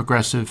rock and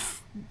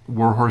progressive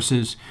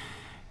warhorses,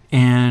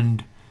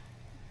 and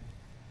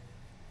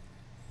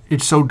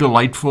it's so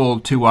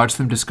delightful to watch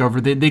them discover.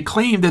 They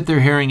claim that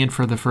they're hearing it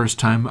for the first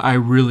time. I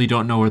really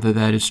don't know whether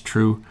that is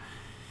true.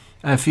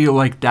 I feel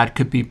like that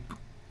could be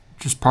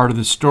just part of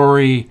the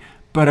story,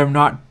 but I'm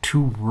not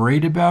too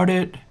worried about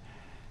it.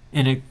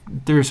 And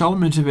there's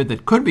elements of it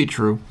that could be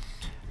true.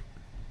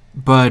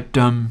 But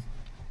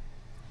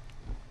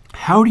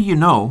how do you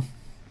know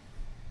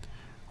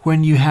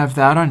when you have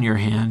that on your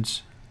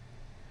hands,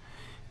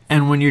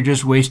 and when you're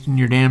just wasting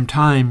your damn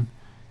time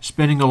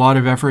spending a lot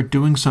of effort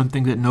doing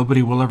something that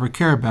nobody will ever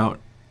care about?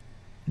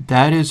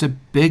 That is a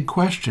big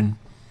question.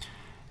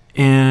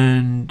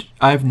 And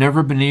I've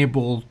never been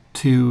able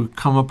to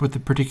come up with a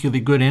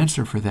particularly good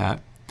answer for that.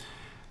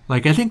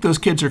 Like, I think those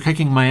kids are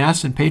kicking my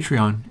ass in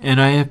Patreon,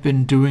 and I have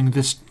been doing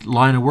this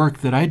line of work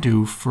that I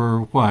do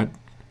for, what,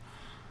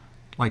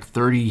 like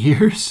 30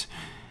 years?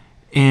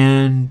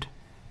 And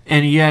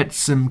yet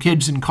some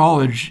kids in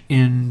college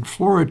in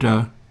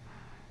Florida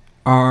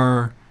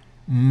are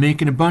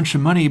making a bunch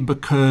of money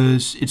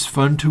because it's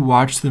fun to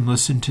watch them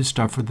listen to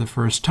stuff for the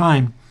first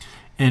time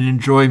and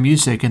enjoy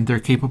music, and they're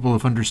capable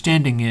of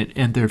understanding it,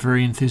 and they're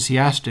very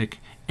enthusiastic.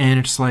 And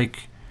it's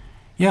like,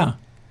 yeah,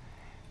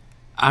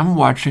 I'm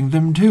watching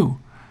them too.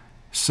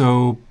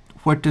 So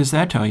what does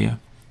that tell you?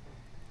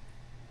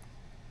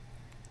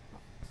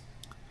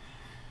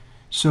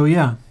 So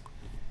yeah,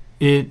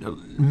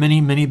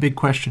 many big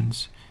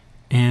questions.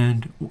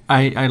 And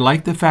I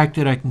like the fact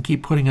that I can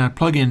keep putting out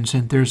plugins,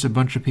 and there's a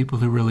bunch of people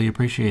who really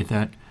appreciate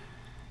that.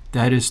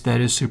 That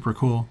is super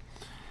cool.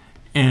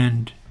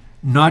 And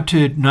not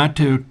to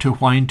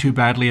whine too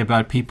badly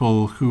about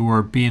people who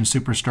are being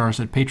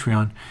superstars at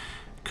Patreon,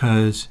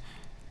 because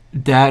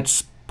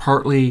that's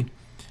partly,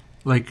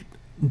 like,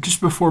 just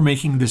before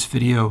making this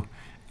video,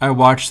 I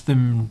watched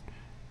them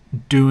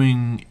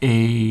doing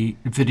a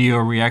video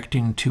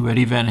reacting to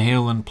Eddie Van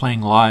Halen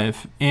playing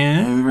live,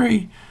 and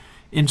very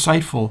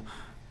insightful.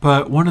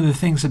 But one of the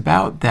things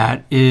about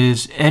that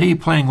is Eddie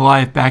playing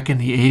live back in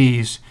the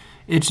 80s,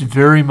 it's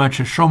very much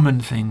a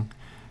showman thing.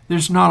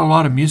 There's not a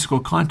lot of musical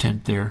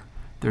content there.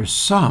 There's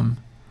some.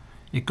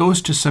 It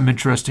goes to some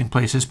interesting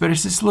places, but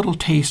it's this little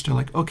taste of,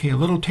 like, okay, a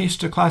little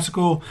taste of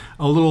classical,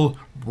 a little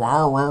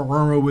wah, wah,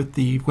 wah, with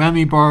the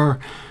whammy bar,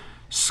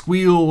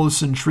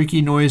 squeals and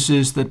shrieky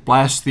noises that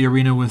blast the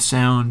arena with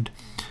sound.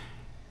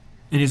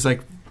 And he's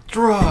like,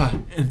 draw,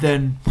 and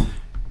then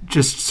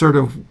just sort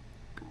of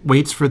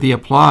waits for the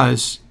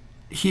applause.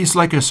 He's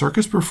like a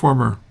circus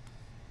performer.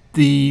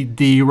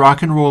 The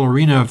rock and roll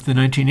arena of the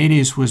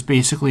 1980s was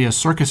basically a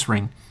circus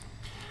ring.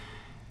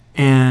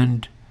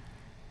 And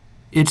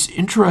it's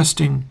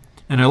interesting,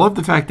 and I love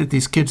the fact that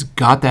these kids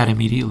got that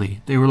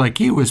immediately. They were like,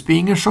 he was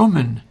being a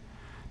showman.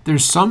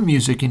 There's some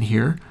music in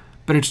here,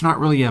 but it's not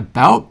really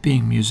about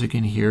being music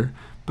in here,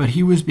 but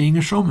he was being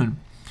a showman.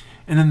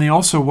 And then they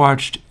also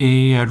watched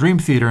a Dream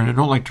Theater, and I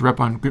don't like to rep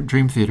on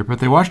Dream Theater, but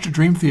they watched a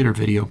Dream Theater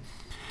video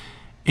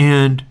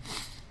and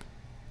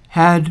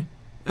had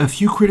a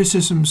few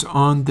criticisms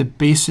on the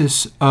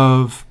basis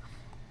of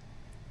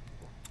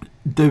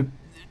the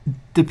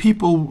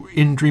people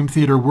in Dream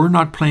Theater were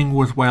not playing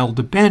with wild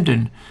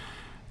abandon.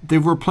 They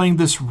were playing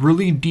this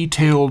really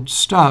detailed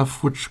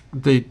stuff, which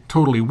they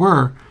totally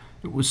were.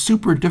 It was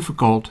super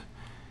difficult,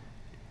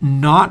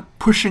 not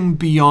pushing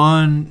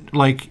beyond,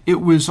 like,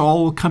 it was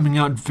all coming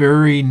out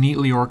very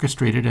neatly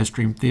orchestrated, as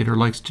Dream Theater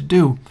likes to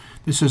do.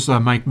 This is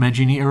Mike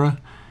Mangini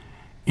era.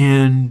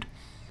 And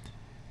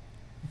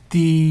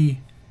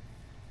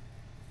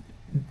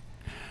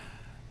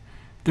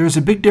there's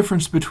a big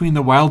difference between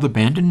The Wild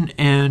Abandon,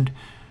 and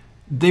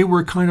they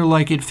were kind of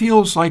like, it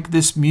feels like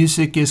this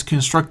music is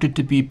constructed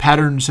to be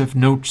patterns of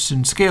notes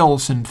and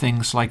scales and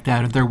things like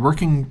that.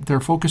 And they're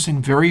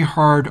focusing very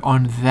hard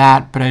on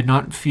that, but I'm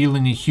not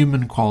feeling a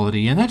human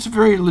quality. And that's a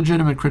very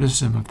legitimate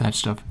criticism of that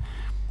stuff,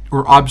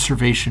 or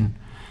observation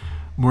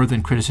more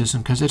than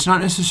criticism, because it's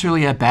not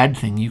necessarily a bad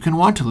thing. You can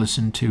want to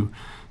listen to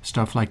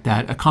stuff like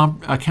that.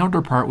 A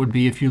counterpart would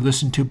be if you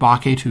listen to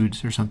Bach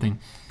etudes or something.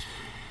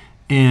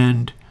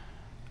 And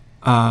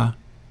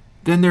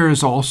then there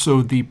is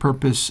also the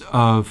purpose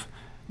of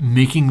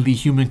making the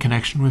human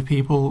connection with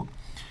people.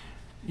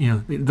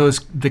 You know,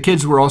 the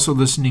kids were also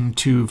listening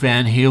to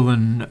Van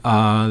Halen,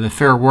 the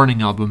Fair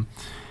Warning album,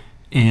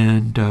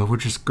 and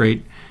which is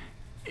great,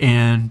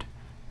 and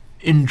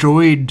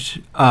enjoyed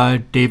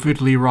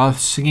David Lee Roth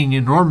singing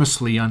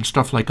enormously on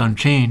stuff like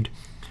Unchained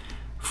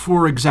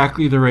for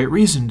exactly the right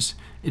reasons.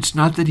 It's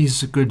not that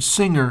he's a good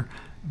singer,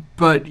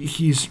 but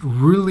he's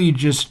really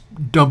just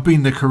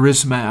dumping the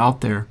charisma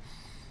out there.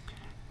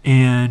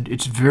 And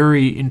it's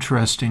very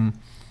interesting.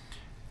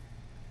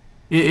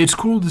 It's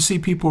cool to see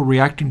people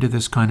reacting to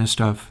this kind of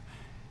stuff,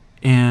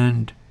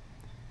 and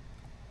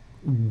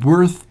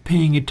worth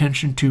paying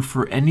attention to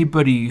for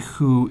anybody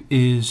who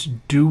is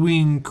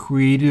doing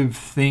creative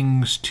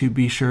things to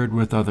be shared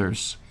with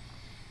others.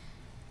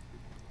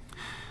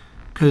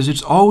 Because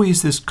it's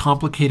always this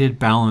complicated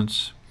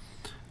balance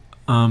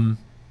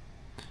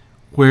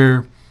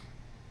where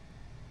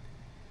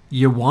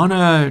you want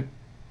to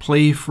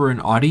play for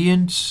an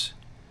audience,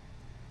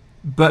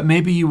 but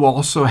maybe you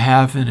also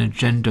have an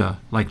agenda.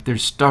 Like,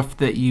 there's stuff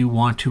that you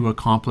want to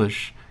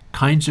accomplish,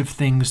 kinds of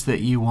things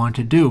that you want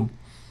to do.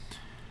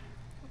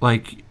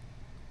 Like,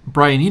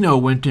 Brian Eno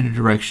went in a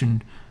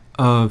direction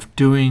of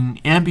doing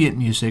ambient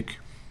music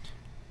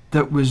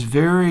that was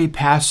very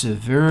passive,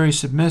 very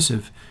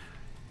submissive,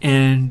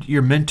 and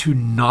you're meant to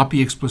not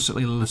be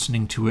explicitly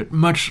listening to it.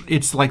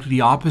 It's like the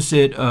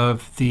opposite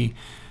of the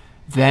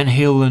Van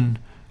Halen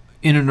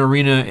in an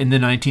arena in the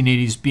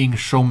 1980s being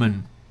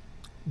showman,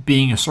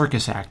 being a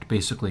circus act,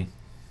 basically.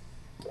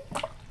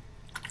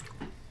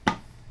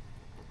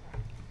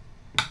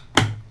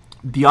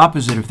 The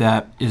opposite of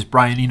that is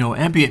Brian Eno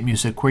ambient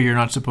music, where you're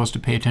not supposed to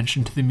pay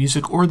attention to the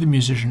music or the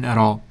musician at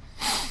all.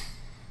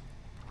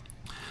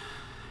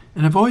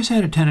 And I've always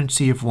had a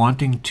tendency of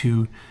wanting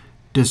to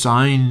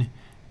design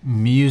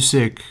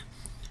music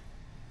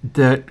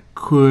that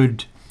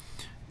could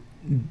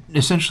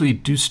essentially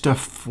do stuff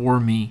for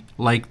me.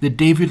 Like, the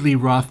David Lee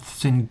Roth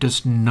thing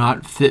does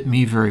not fit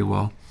me very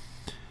well.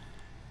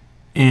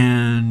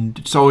 And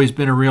it's always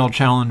been a real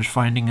challenge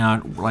finding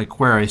out, like,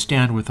 where I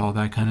stand with all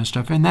that kind of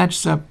stuff. And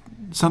that's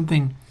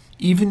something,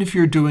 even if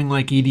you're doing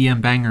like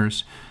EDM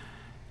bangers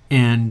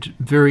and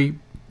very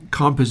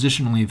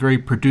compositionally, very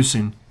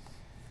producing.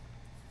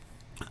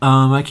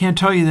 I can't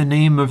tell you the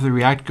name of the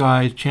React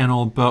Guy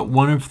channel, but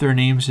one of their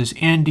names is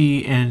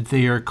Andy, and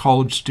they are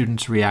college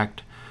students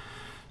React.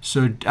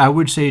 So I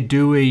would say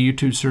do a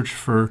YouTube search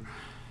for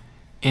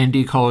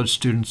Andy College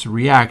Students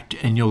React,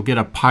 and you'll get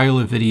a pile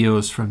of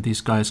videos from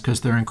these guys,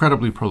 because they're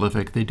incredibly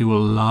prolific. They do a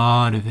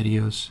lot of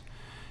videos,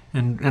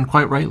 and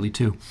quite rightly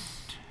too.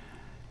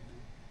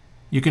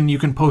 You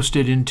can post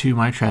it into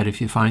my chat if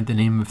you find the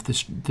name of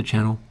the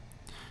channel.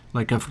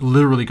 Like, I've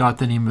literally got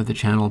the name of the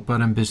channel,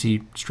 but I'm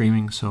busy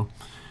streaming, so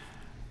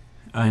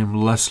I am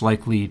less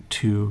likely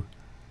to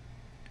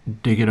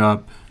dig it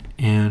up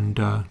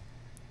and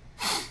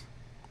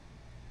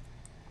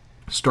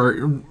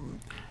start.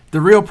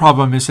 The real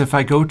problem is if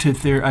I go to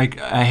their,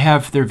 I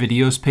have their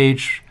videos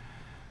page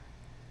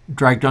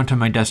dragged onto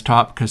my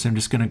desktop, because I'm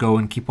just going to go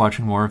and keep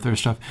watching more of their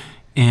stuff.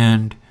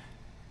 And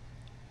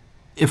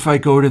if I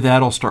go to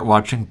that, I'll start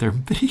watching their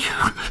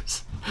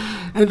videos.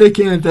 And I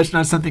can't. That's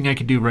not something I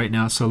can do right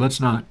now, so let's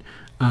not.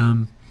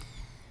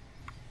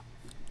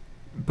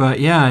 But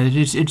yeah,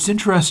 it's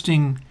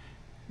interesting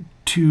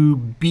to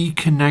be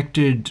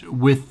connected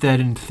with that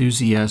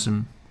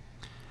enthusiasm.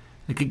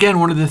 Like, again,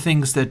 one of the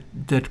things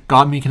that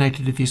got me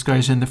connected to these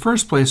guys in the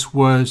first place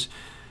was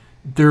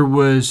there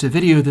was a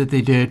video that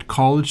they did,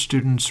 College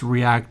Students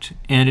React,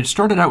 and it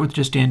started out with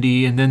just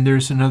Andy, and then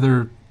there's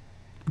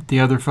the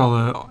other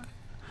fella.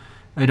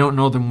 I don't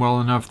know them well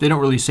enough. They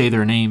don't really say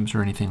their names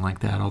or anything like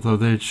that, although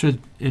their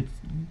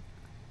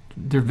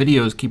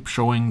videos keep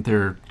showing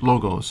their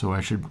logo, so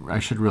I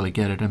should really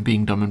get it. I'm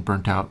being dumb and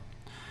burnt out,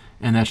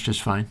 and that's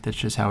just fine. That's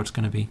just how it's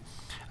going to be.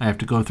 I have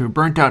to go through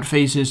burnt out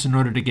phases in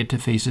order to get to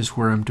phases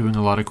where I'm doing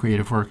a lot of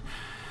creative work.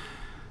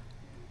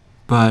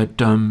 But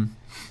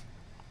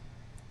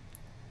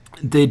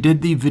they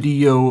did the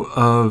video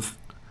of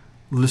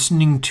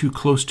listening to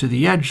Close to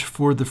the Edge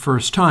for the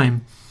first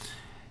time,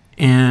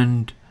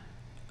 and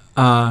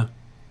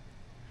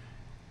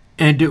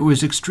it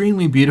was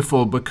extremely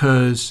beautiful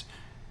because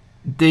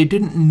they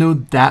didn't know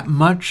that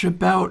much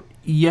about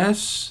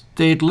yes,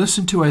 they'd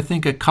listened to, I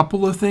think, a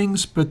couple of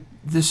things, but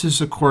this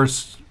is, of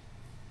course,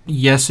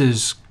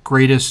 Yes's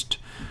greatest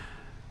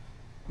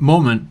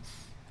moment.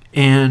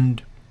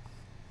 And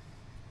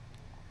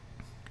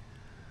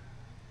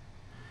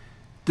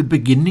the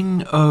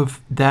beginning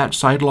of that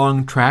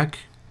sidelong track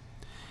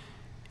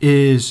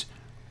is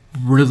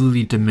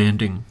really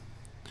demanding.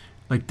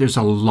 Like, there's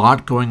a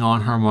lot going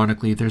on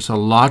harmonically. There's a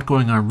lot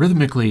going on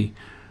rhythmically.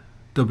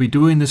 They'll be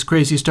doing this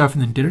crazy stuff,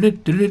 and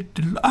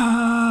then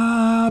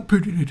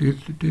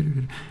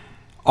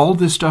all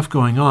this stuff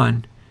going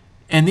on.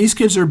 And these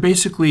kids are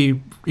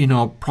basically,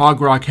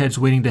 prog rock heads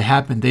waiting to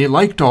happen. They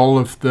liked all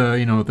of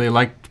the, they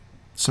liked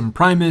some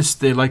Primus.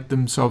 They liked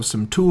themselves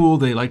some Tool.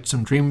 They liked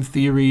some Dream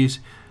Theories.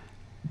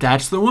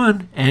 That's the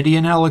one. Andy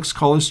and Alex,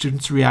 College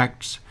Students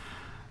Reacts.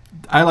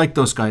 I like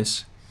those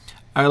guys.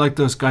 I like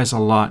those guys a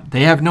lot.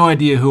 They have no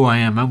idea who I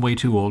am. I'm way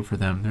too old for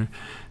them.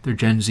 They're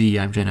Gen Z.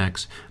 I'm Gen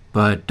X.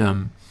 But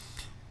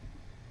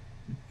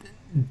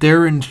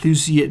their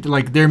enthusiasm,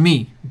 like, they're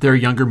me. They're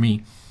younger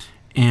me.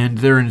 And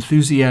their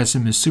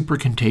enthusiasm is super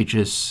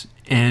contagious.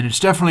 And it's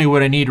definitely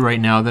what I need right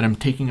now that I'm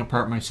taking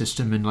apart my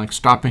system and, like,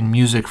 stopping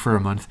music for a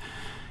month,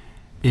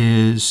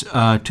 is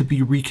to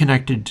be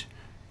reconnected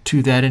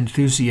to that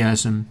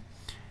enthusiasm.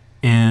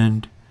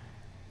 And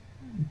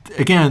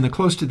again, the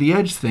close to the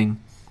edge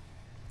thing,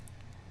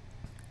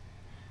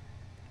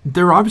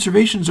 their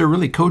observations are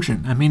really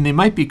cogent. I mean, they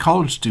might be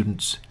college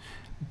students,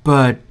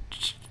 but,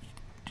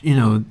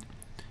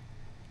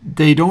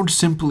 they don't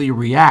simply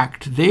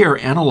react. They are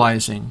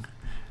analyzing.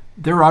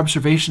 Their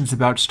observations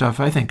about stuff,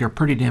 I think, are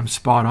pretty damn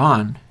spot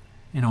on.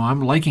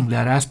 I'm liking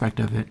that aspect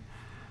of it.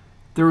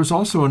 There was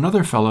also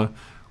another fella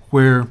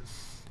where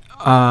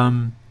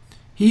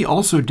he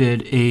also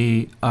did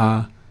a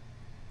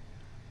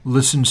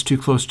listens too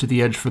close to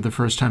the edge for the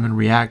first time and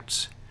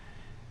reacts.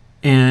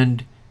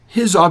 And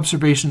his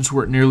observations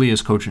weren't nearly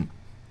as cogent.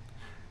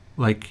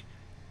 Like,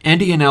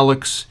 Andy and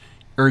Alex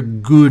are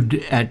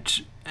good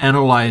at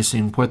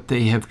analyzing what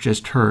they have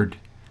just heard,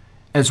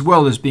 as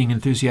well as being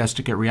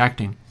enthusiastic at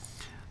reacting.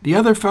 The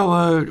other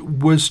fella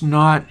was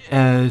not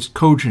as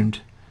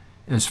cogent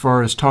as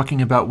far as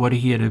talking about what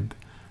he had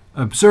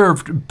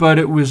observed, but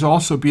it was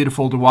also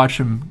beautiful to watch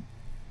him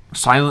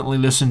silently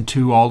listen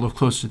to all of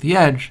Close to the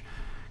Edge,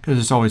 because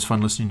it's always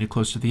fun listening to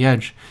Close to the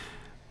Edge.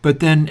 But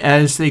then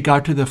as they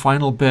got to the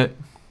final bit,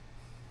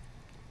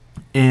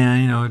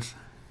 and, it's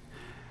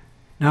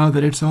now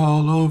that it's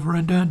all over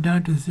and done,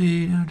 down to the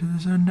sea, down to the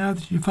sun, now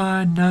that you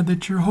find, now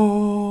that you're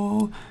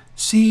whole,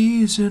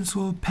 seasons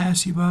will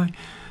pass you by.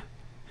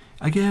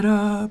 I get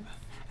up,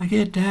 I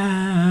get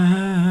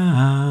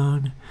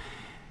down.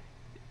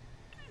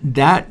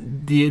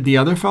 That, the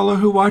other fellow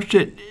who watched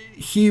it,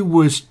 he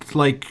was,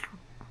 like,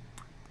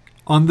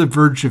 on the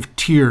verge of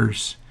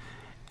tears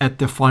at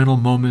the final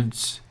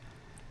moments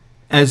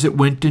as it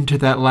went into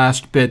that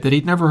last bit that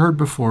he'd never heard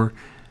before.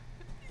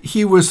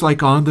 He was,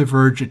 like, on the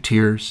verge of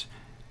tears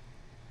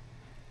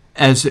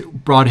as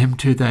it brought him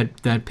to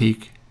that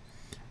peak.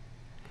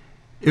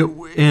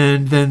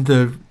 And then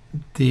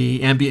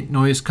the ambient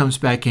noise comes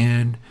back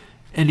in,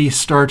 and he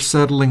starts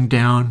settling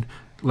down,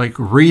 like,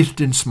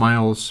 wreathed in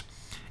smiles.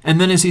 And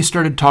then as he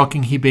started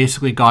talking, he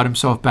basically got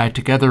himself back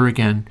together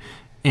again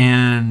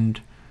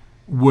and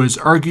was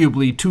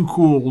arguably too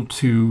cool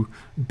to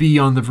be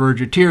on the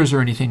verge of tears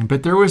or anything.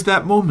 But there was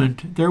that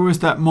moment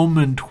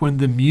when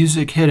the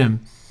music hit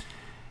him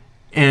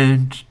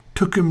and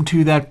took him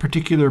to that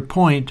particular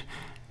point.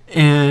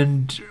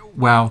 And,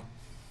 wow.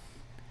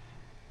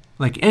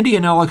 Like, Andy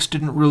and Alex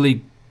didn't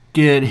really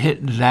get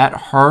hit that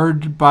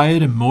hard by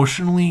it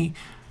emotionally,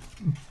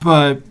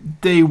 but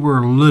they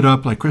were lit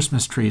up like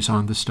Christmas trees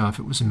on this stuff.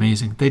 It was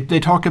amazing. They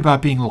talk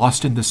about being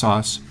lost in the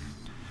sauce,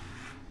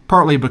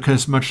 partly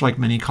because, much like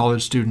many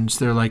college students,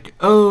 they're like,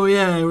 oh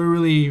yeah, we're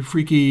really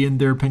freaky, and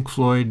they're Pink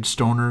Floyd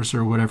stoners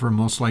or whatever,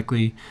 most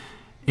likely.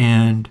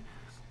 And,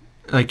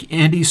 like,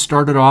 Andy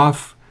started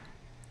off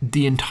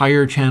the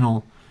entire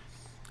channel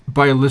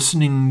by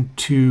listening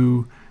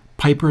to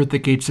Piper at the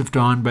Gates of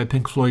Dawn by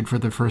Pink Floyd for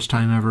the first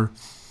time ever.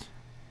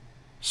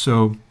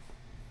 So,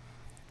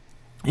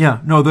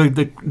 yeah, no,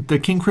 the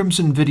King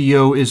Crimson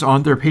video is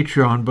on their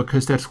Patreon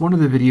because that's one of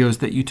the videos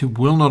that YouTube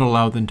will not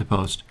allow them to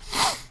post.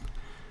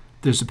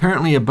 There's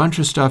apparently a bunch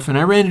of stuff, and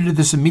I ran into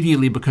this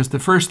immediately because the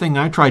first thing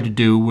I tried to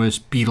do was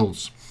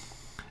Beatles.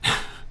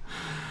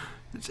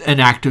 It's an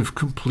act of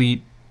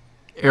complete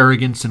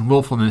arrogance and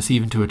willfulness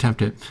even to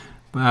attempt it.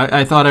 But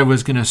I thought I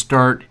was going to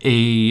start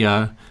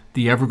the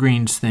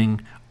Evergreens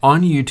thing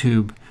on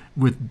YouTube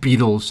with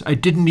Beatles. I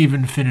didn't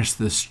even finish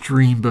the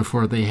stream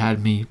before they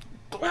had me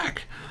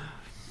black.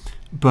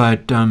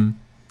 But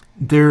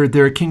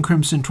their King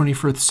Crimson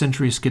 21st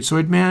Century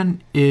Schizoid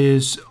Man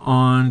is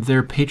on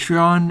their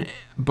Patreon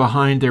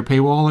behind their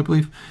paywall, I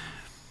believe.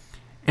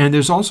 And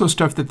there's also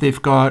stuff that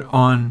they've got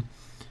on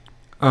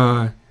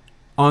their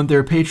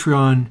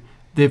Patreon.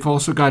 They've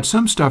also got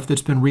some stuff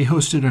that's been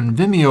rehosted on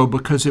Vimeo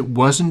because it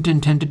wasn't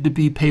intended to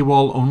be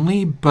paywall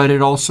only, but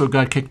it also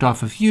got kicked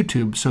off of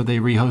YouTube, so they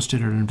rehosted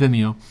it on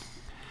Vimeo.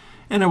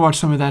 And I watched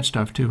some of that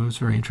stuff too. It was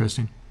very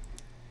interesting.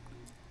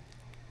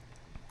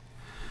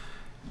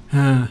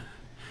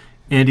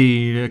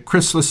 Andy,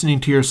 Chris listening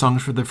to your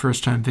songs for the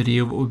first time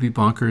video, what would be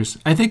bonkers?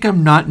 I think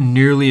I'm not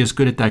nearly as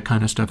good at that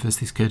kind of stuff as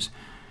these kids.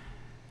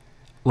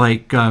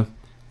 Like,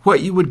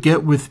 what you would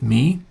get with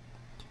me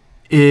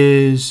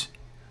is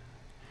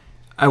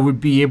I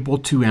would be able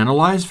to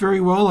analyze very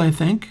well, I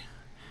think.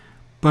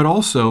 But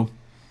also,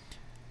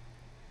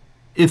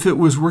 if it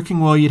was working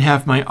well, you'd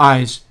have my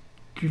eyes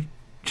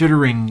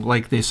jittering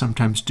like they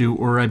sometimes do,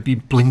 or I'd be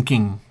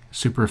blinking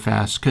super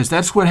fast, because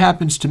that's what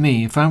happens to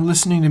me. If I'm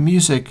listening to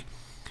music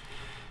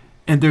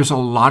and there's a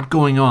lot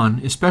going on,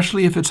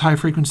 especially if it's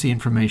high-frequency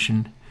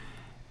information,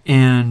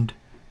 and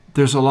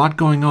there's a lot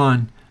going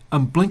on,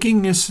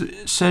 blinking is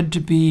said to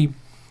be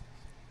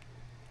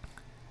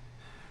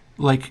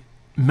like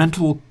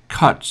mental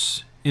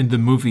cuts in the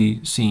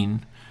movie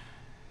scene.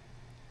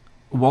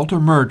 Walter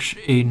Murch,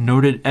 a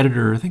noted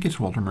editor, I think it's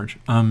Walter Murch,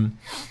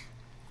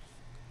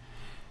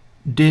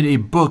 did a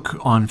book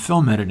on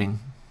film editing.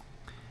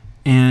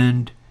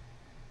 And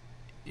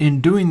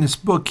in doing this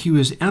book, he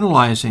was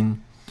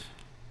analyzing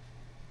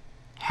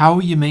how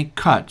you make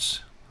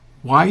cuts.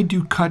 Why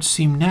do cuts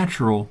seem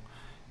natural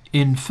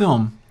in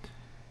film,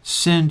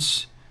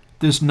 since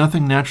there's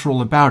nothing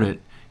natural about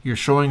it? You're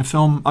showing a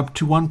film up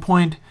to one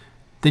point,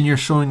 then you're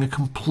showing a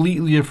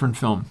completely different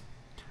film.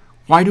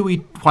 Why do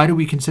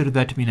we consider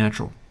that to be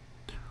natural?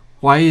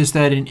 Why is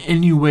that in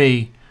any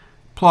way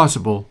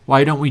plausible?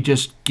 Why don't we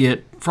just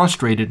get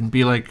frustrated and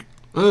be like,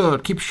 ugh,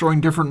 it keeps showing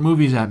different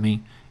movies at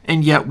me,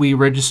 and yet we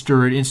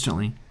register it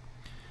instantly?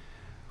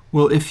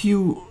 Well, if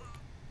you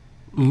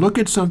look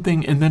at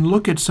something and then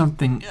look at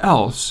something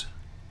else,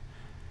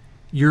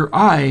 your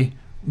eye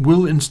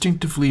will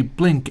instinctively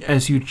blink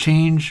as you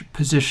change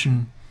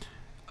position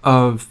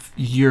of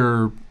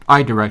your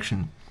eye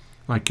direction.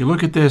 Like, you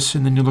look at this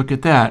and then you look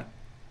at that.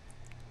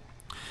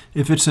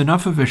 If it's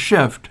enough of a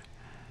shift,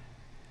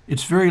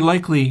 it's very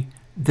likely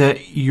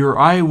that your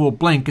eye will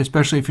blink,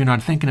 especially if you're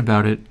not thinking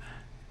about it,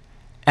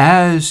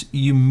 as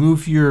you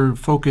move your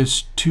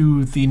focus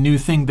to the new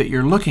thing that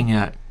you're looking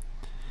at.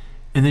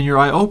 And then your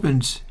eye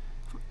opens,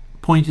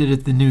 pointed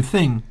at the new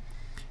thing,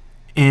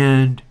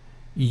 and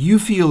you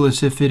feel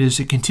as if it is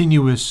a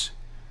continuous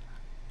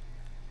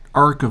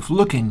arc of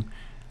looking,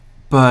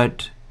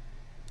 but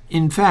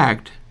in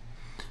fact,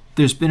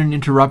 there's been an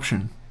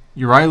interruption.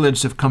 Your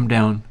eyelids have come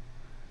down,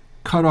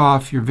 cut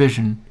off your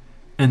vision,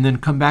 and then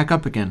come back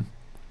up again.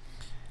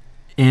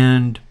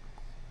 And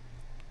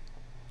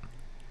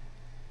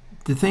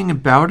the thing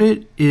about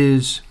it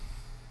is,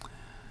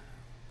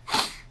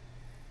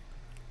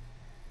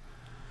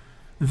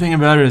 I don't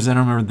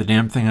remember the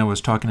damn thing I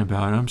was talking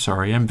about. I'm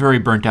sorry. I'm very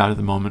burnt out at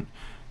the moment.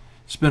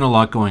 It's been a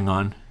lot going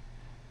on.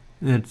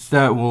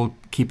 That will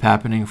keep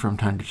happening from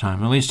time to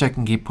time. At least I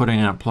can keep putting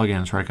out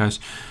plugins, right, guys?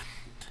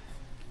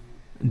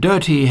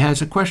 Dirty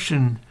has a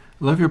question.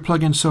 Love your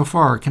plugins so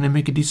far. Can I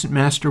make a decent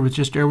master with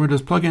just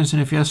Airwindows plugins?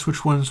 And if yes,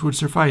 which ones would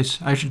suffice?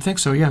 I should think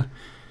so, yeah.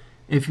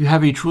 If you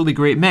have a truly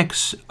great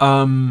mix,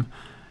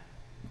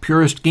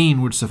 purest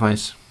gain would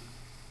suffice.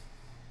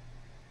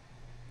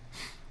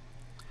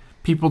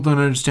 People don't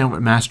understand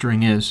what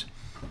mastering is.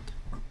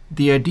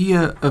 The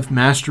idea of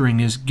mastering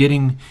is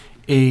getting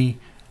a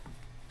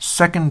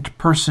second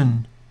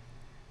person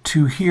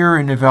to hear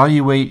and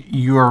evaluate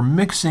your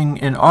mixing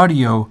and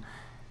audio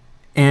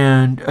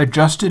and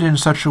adjust it in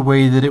such a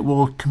way that it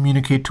will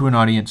communicate to an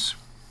audience.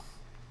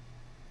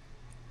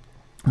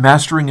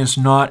 Mastering is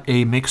not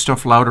a make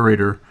stuff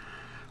louderator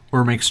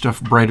or make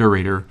stuff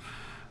brighterator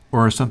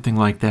or something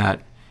like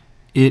that.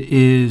 It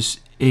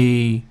is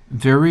a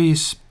very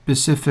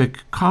specific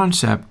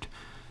concept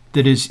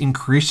that is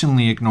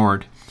increasingly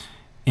ignored,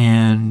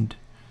 and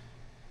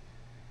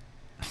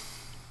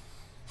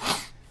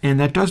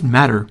that doesn't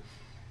matter.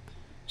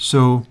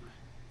 So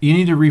you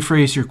need to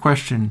rephrase your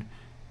question.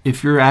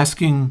 If you're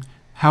asking,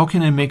 how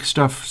can I make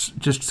stuff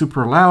just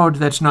super loud,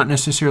 that's not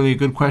necessarily a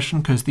good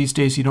question, because these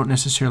days you don't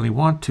necessarily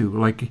want to.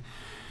 Like,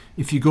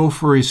 if you go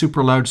for a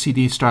super loud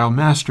CD style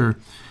master,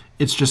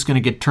 it's just going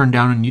to get turned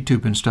down on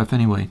YouTube and stuff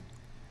anyway.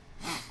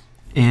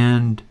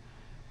 And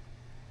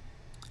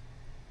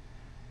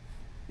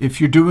if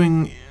you're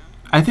doing,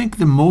 I think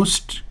the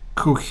most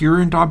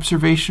coherent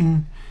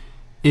observation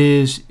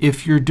is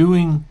if you're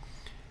doing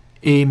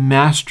a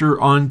master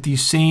on the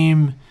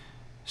same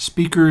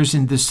speakers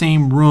in the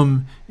same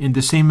room, in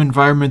the same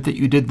environment that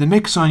you did the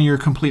mix on, you're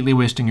completely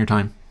wasting your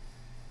time.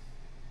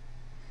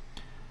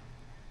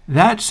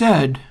 That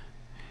said,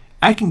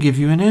 I can give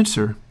you an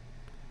answer.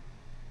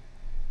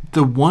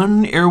 The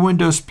one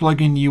Airwindows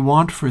plugin you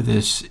want for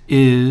this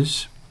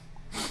is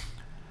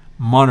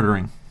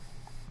monitoring.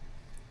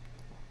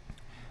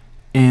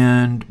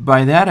 And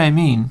by that I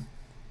mean,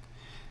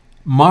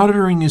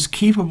 monitoring is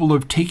capable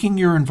of taking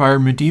your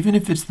environment, even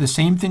if it's the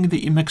same thing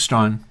that you mixed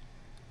on,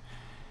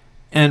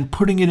 and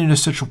putting it in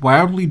such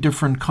wildly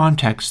different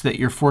context that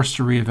you're forced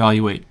to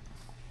reevaluate.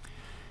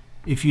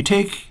 If you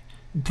take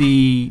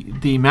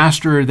the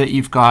master that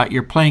you've got,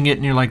 you're playing it,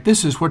 and you're like,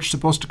 this is what's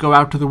supposed to go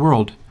out to the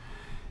world,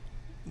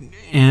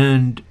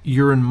 and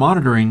you're in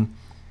monitoring,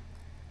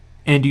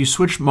 and you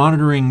switch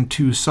monitoring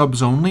to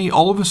subs only,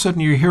 all of a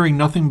sudden you're hearing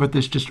nothing but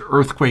this just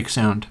earthquake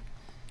sound.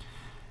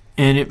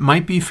 And it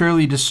might be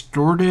fairly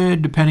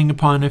distorted depending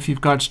upon if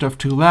you've got stuff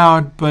too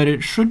loud, but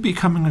it should be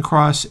coming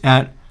across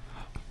at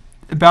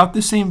about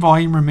the same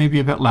volume or maybe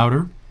a bit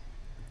louder.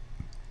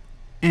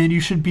 And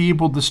you should be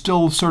able to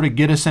still sort of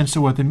get a sense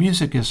of what the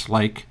music is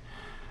like.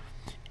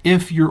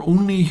 If you're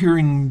only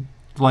hearing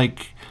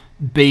like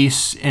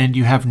bass and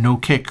you have no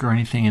kick or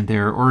anything in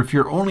there, or if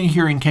you're only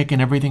hearing kick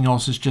and everything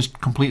else is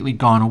just completely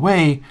gone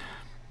away,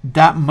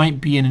 that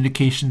might be an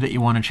indication that you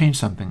want to change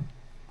something.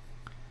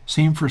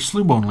 Same for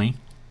slew only.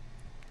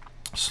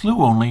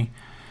 Slew only,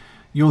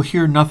 you'll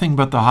hear nothing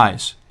but the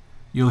highs.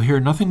 You'll hear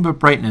nothing but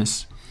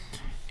brightness.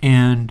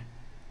 And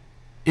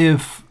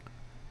if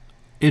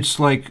it's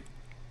like,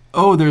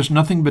 oh, there's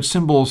nothing but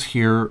cymbals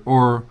here,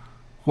 or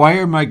why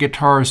are my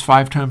guitars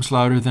 5 times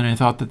louder than I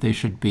thought that they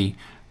should be,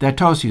 that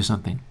tells you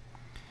something.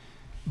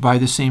 By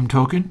the same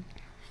token,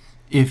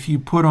 if you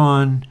put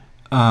on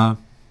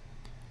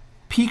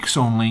peaks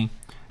only,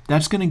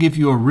 that's going to give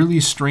you a really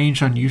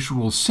strange,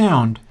 unusual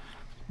sound,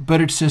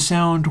 but it's a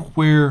sound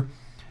where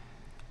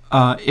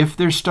if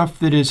there's stuff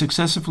that is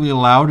excessively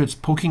loud, it's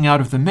poking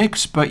out of the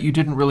mix, but you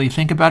didn't really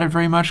think about it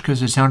very much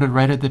because it sounded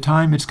right at the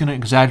time, it's going to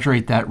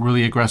exaggerate that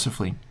really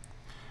aggressively.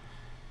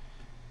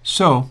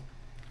 So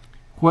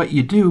what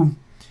you do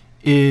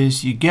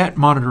is you get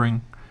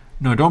monitoring.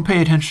 No, don't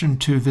pay attention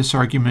to this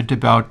argument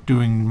about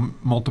doing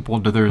multiple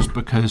dithers,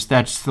 because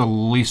that's the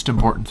least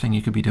important thing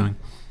you could be doing.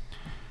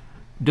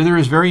 Dither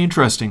is very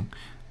interesting,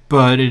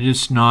 but it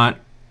is not,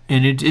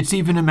 and it's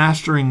even a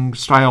mastering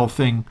style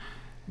thing,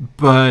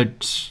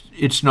 but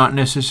it's not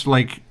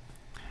necessarily like,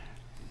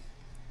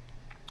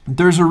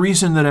 there's a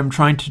reason that I'm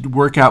trying to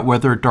work out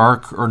whether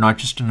dark or not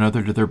just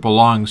another dither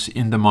belongs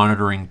in the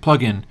monitoring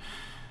plugin,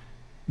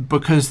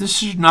 because this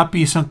should not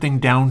be something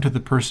down to the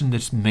person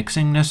that's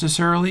mixing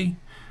necessarily.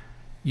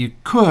 You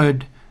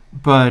could,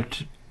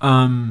 but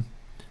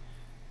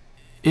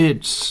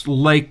it's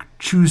like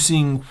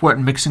choosing what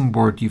mixing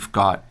board you've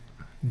got.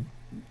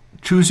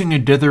 Choosing a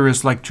dither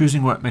is like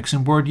choosing what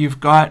mixing board you've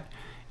got.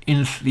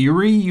 In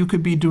theory, you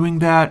could be doing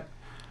that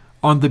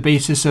on the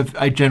basis of,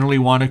 I generally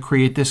want to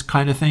create this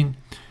kind of thing,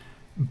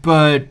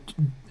 but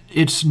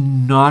it's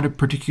not a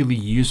particularly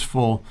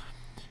useful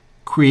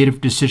creative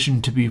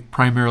decision to be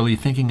primarily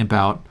thinking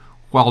about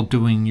while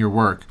doing your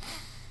work.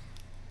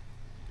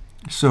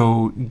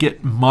 So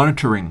get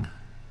monitoring,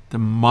 the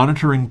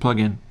monitoring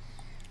plugin,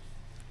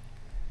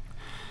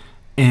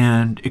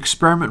 and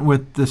experiment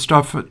with the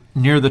stuff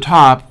near the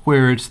top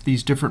where it's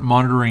these different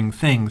monitoring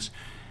things,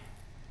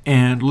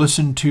 and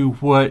listen to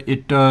what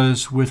it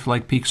does with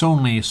like peaks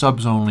only,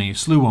 subs only,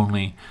 slew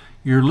only.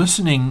 You're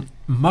listening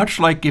much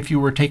like if you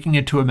were taking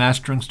it to a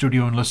mastering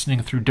studio and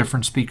listening through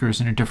different speakers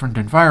in a different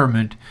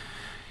environment.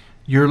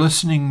 You're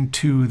listening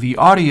to the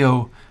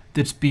audio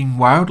that's being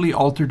wildly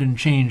altered and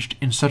changed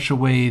in such a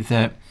way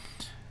that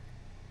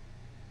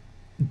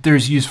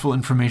there's useful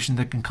information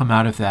that can come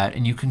out of that,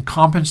 and you can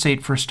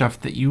compensate for stuff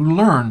that you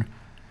learn.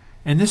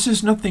 And this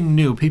is nothing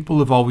new. People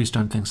have always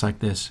done things like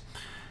this.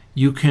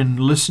 You can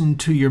listen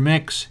to your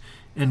mix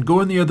and go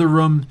in the other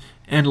room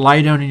and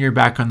lie down on your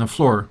back on the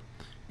floor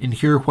and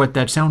hear what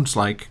that sounds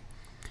like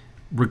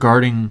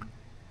regarding,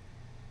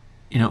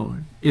 you know,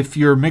 if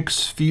your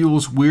mix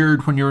feels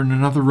weird when you're in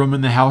another room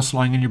in the house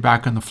lying on your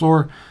back on the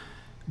floor,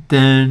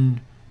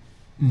 then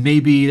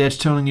maybe that's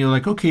telling you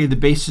like, okay, the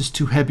bass is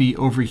too heavy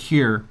over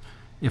here.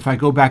 If I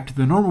go back to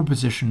the normal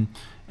position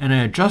and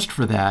I adjust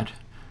for that,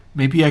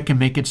 maybe I can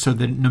make it so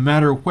that no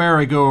matter where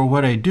I go or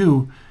what I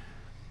do,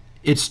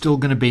 it's still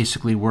going to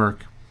basically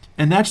work.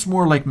 And that's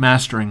more like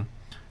mastering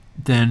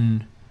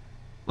than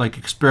like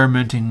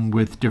experimenting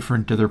with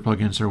different dither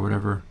plugins or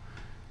whatever.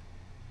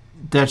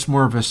 That's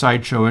more of a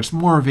sideshow. It's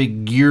more of a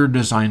gear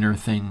designer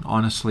thing,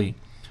 honestly,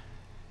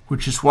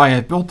 which is why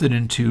I built it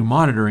into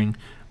monitoring.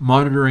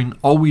 Monitoring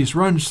always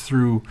runs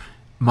through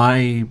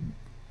my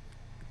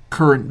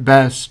current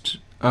best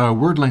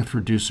word length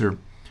reducer.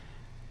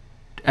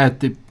 At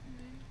the,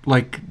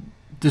 like,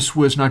 this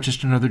was not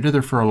just another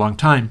dither for a long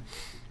time.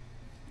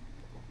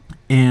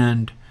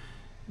 And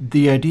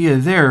the idea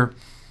there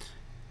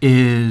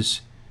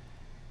is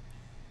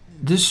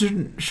this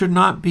should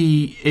not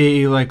be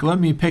a, like, let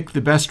me pick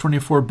the best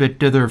 24-bit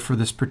dither for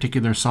this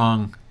particular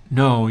song.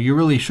 No, you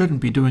really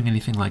shouldn't be doing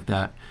anything like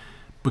that,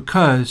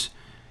 because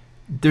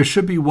there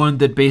should be one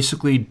that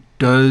basically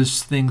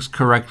does things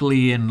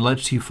correctly and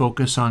lets you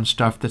focus on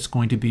stuff that's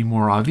going to be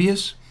more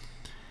obvious.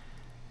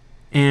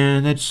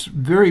 And that's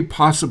very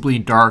possibly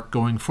dark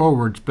going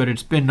forwards, but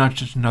it's been not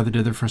just another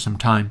dither for some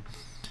time.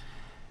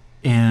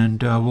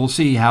 And we'll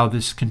see how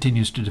this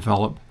continues to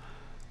develop.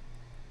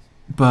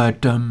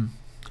 But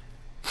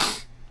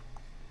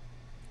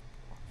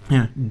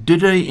yeah,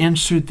 did I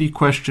answer the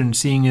question,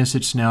 seeing as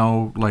it's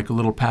now like a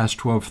little past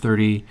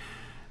 12:30?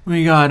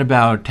 We got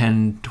about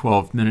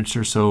 10-12 minutes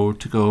or so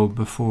to go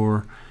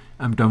before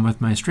I'm done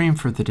with my stream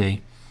for the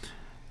day.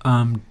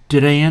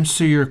 Did I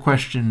answer your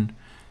question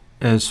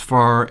as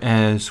far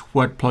as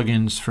what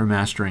plugins for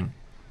mastering?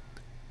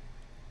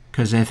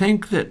 because I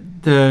think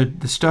that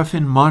the stuff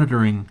in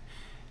monitoring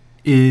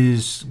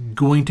is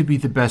going to be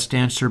the best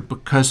answer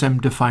because I'm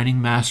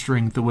defining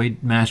mastering the way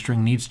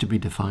mastering needs to be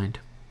defined.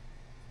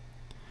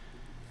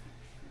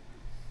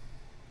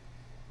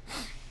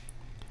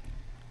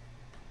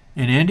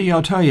 And Andy,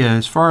 I'll tell you,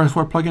 as far as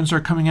what plugins are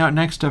coming out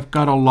next, I've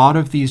got a lot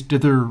of these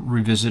dither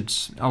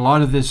revisits, a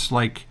lot of this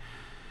like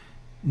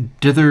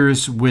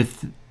dithers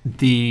with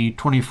the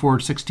 24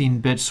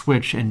 16-bit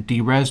switch and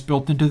DRES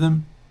built into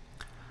them,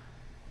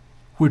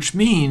 which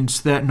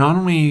means that not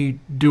only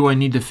do I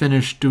need to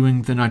finish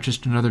doing the not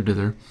just another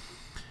dither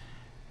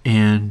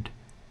and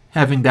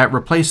having that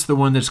replace the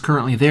one that's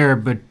currently there,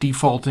 but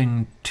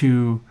defaulting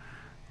to,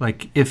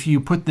 like, if you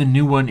put the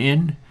new one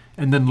in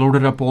and then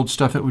loaded up old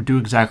stuff, it would do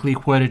exactly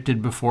what it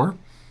did before.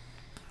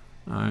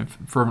 I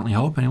fervently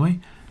hope, anyway.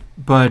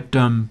 But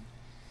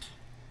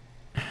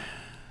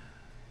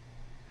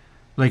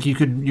like you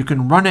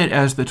can run it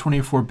as the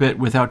 24-bit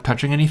without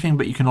touching anything,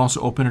 but you can also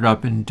open it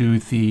up and do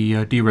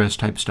the DRES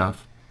type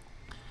stuff.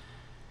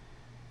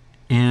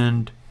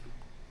 And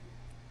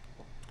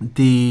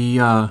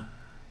the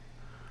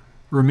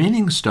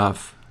remaining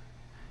stuff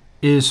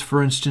is,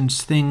 for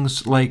instance,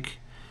 things like,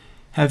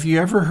 have you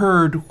ever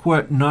heard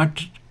what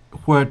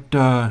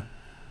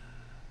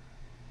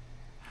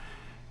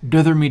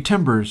Dither Me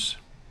Timbers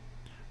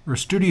or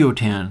Studio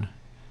Tan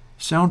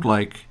sound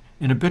like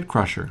in a bit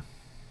crusher?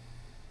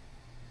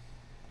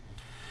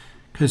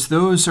 Because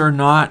those are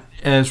not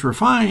as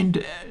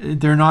refined,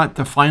 they're not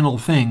the final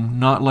thing,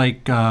 not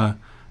like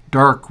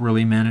Dark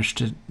really managed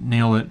to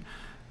nail it,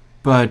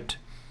 but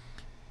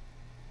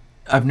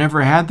I've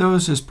never had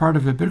those as part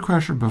of a bit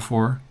crusher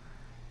before.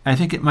 I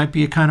think it might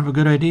be a kind of a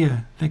good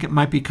idea. I think it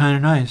might be kind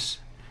of nice.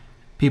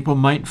 People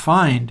might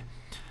find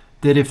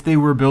that if they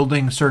were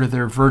building sort of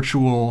their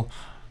virtual,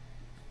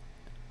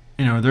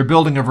 they're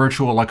building a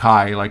virtual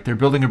Akai, like they're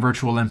building a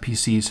virtual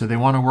MPC, so they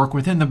want to work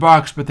within the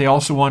box, but they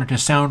also want it to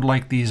sound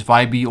like these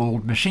vibey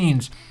old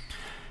machines,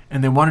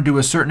 and they want to do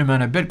a certain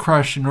amount of bit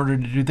crush in order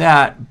to do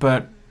that,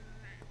 but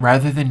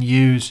rather than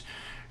use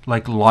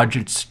like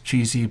Logit's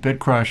cheesy bit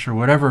crush or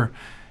whatever,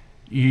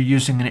 you're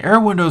using an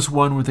Airwindows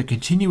one with a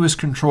continuous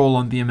control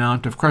on the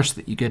amount of crush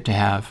that you get to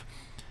have.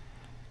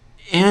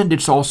 And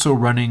it's also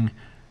running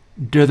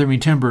Dither Me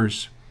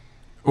Timbers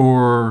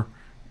or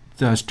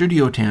the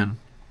Studio Tan.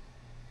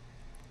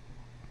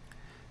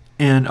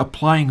 And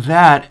applying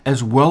that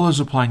as well as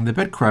applying the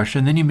bit crush,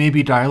 and then you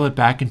maybe dial it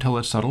back until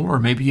it's subtle, or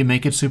maybe you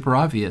make it super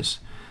obvious.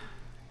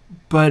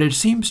 But it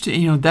seems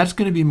to, that's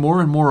going to be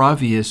more and more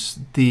obvious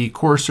the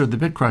coarser the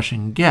bit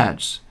crushing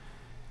gets.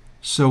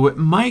 So it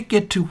might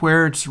get to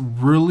where it's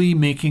really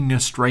making a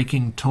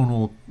striking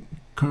tonal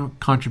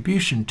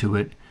contribution to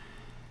it.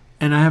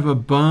 And I have a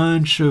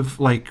bunch of,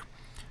 like,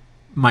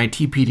 my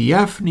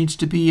TPDF needs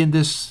to be in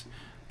this,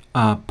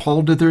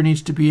 Paul Dither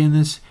needs to be in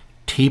this,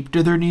 Tape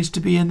Dither needs to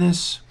be in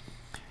this.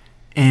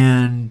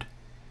 And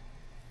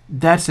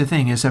that's the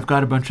thing, is I've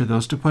got a bunch of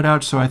those to put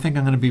out, so I think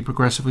I'm going to be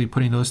progressively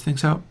putting those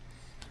things out.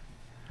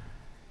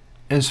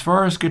 As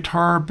far as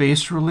guitar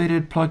bass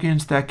related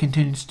plugins, that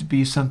continues to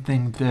be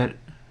something that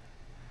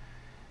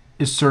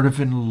is sort of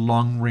in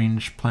long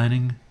range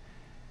planning.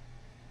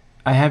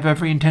 I have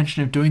every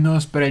intention of doing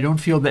those, but I don't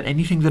feel that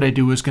anything that I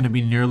do is going to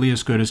be nearly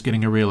as good as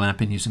getting a real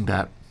amp and using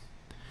that.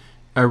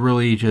 I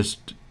really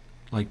just,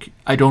 like,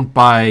 I don't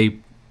buy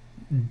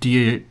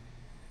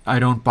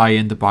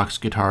in the box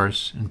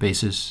guitars and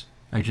basses.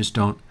 I just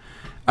don't.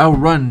 I will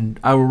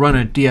run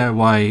a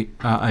DI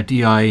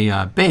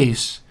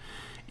bass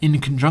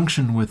in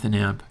conjunction with an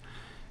amp.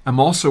 I'm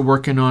also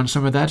working on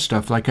some of that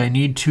stuff. Like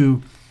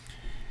I'm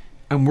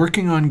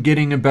working on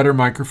getting a better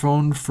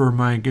microphone for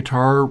my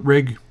guitar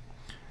rig,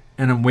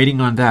 and I'm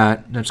waiting on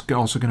that. That's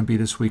also going to be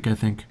this week, I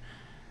think.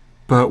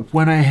 But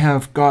when I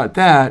have got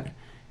that,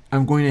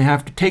 I'm going to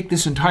have to take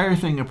this entire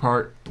thing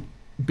apart,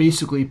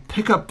 basically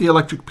pick up the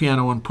electric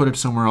piano and put it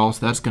somewhere else.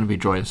 That's going to be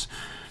joyous.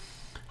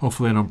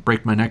 Hopefully I don't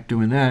break my neck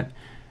doing that.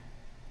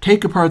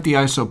 Take apart the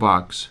ISO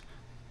box,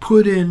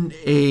 put in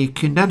a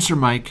condenser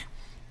mic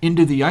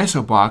into the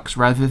ISO box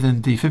rather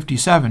than the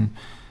 57,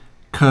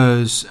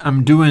 because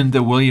I'm doing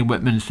the William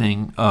Whitman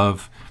thing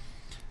of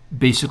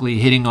basically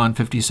hitting on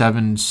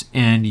 57s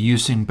and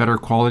using better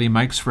quality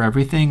mics for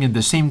everything and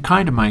the same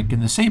kind of mic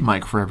and the same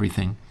mic for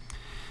everything.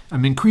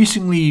 I'm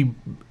increasingly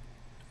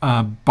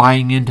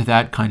buying into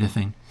that kind of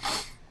thing.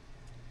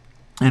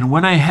 And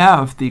when I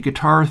have the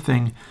guitar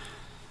thing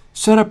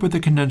set up with the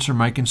condenser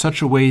mic in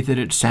such a way that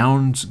it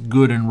sounds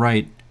good and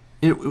right,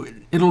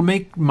 it'll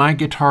make my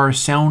guitar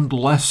sound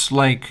less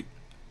like,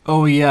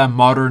 oh yeah,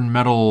 modern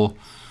metal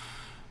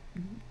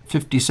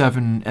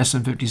 57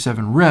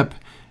 SM57 rip,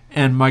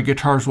 and my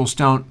guitars will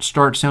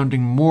start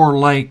sounding more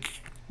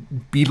like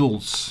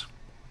Beatles,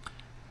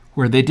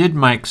 where they did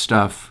mic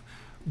stuff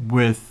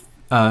with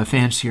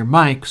fancier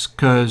mics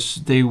because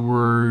they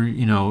were,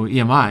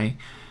 EMI,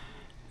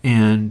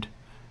 and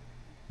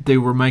they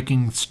were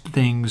miking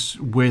things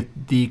with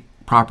the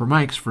proper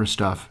mics for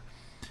stuff.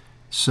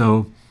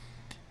 So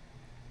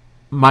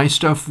my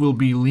stuff will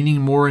be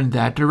leaning more in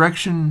that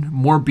direction,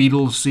 more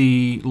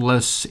Beatlesy,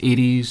 less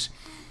 80s.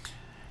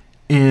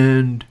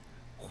 And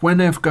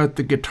when I've got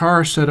the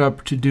guitar set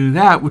up to do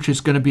that, which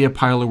is going to be a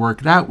pile of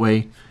work that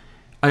way,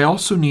 I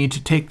also need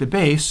to take the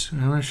bass.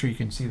 I'm not sure you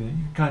can see that. You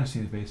can kind of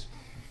see the bass.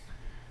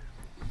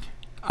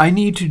 I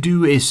need to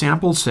do a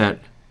sample set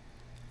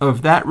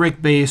of that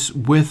Rick bass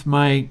with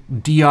my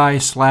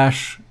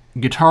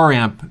DI/guitar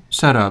amp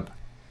setup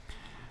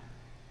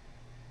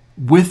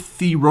with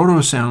the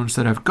roto sounds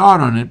that I've got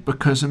on it,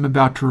 because I'm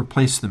about to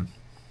replace them.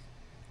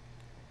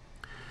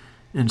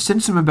 And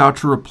since I'm about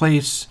to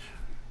replace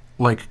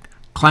like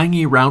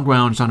clangy round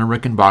wounds on a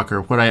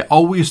Rickenbacker, what I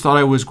always thought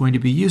I was going to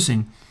be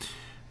using,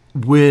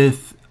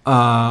 with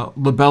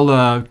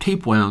Labella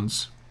tape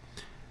wounds,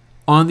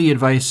 on the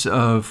advice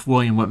of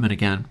William Whitman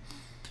again,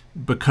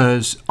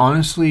 because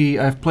honestly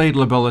I've played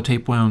Labella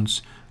tape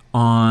wounds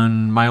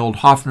on my old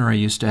Hofner I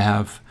used to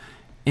have,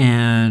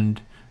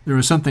 and there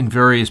was something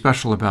very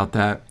special about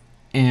that.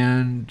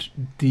 And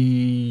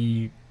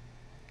the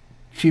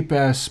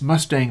cheap-ass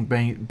Mustang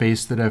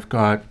bass that I've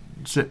got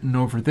sitting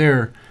over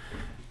there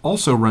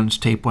also runs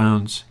tape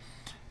wounds.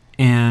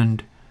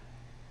 And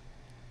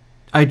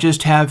I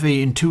just have an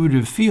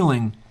intuitive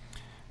feeling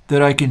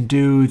that I can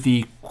do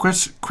the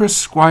Chris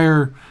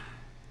Squire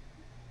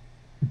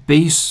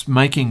bass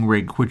miking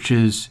rig, which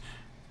is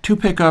 2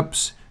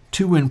 pickups,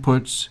 2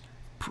 inputs.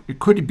 It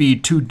could be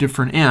 2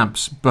 different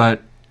amps,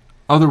 but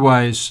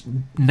otherwise,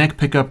 neck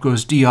pickup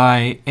goes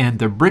DI, and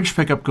the bridge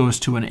pickup goes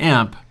to an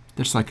amp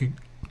that's like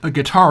a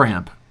guitar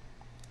amp.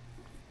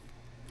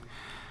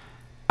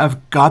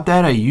 I've got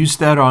that. I used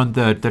that on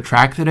the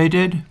track that I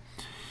did.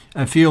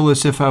 I feel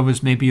as if I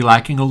was maybe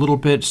lacking a little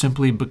bit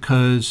simply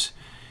because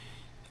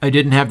I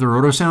didn't have the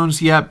roto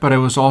sounds yet, but I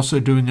was also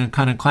doing a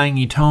kind of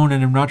clangy tone,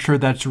 and I'm not sure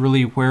that's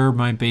really where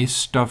my bass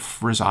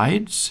stuff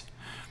resides.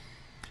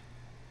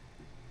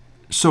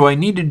 So I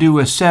need to do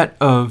a set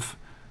of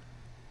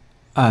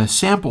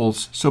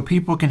samples so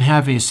people can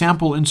have a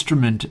sample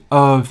instrument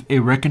of a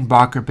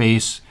Rickenbacker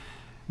bass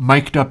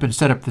mic'd up and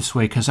set up this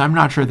way, because I'm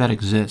not sure that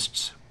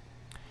exists.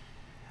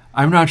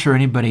 I'm not sure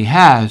anybody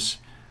has.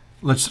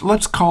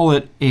 Let's call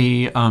it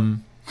a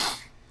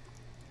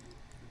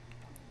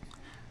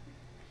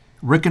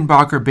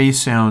Rickenbacker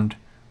bass sound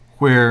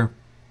where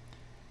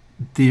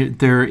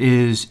there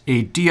is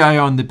a DI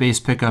on the bass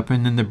pickup,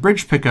 and then the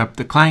bridge pickup,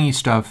 the clangy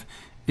stuff,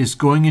 is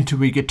going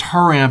into a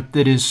guitar amp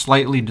that is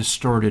slightly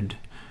distorted,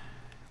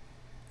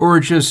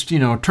 or just,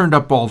 turned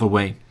up all the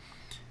way,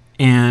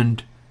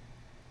 and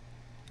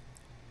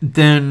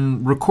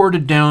then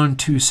recorded down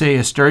to, say,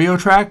 a stereo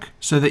track,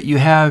 so that you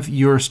have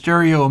your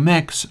stereo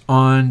mix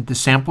on the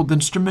sampled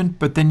instrument,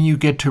 but then you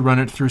get to run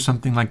it through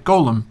something like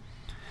Golem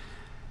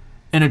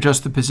and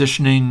adjust the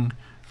positioning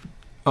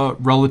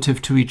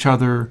relative to each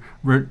other,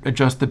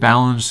 adjust the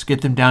balance,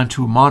 get them down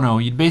to a mono.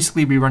 You'd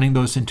basically be running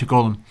those into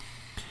Golem.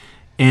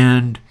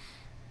 And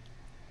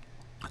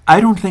I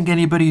don't think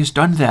anybody's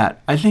done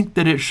that. I think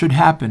that it should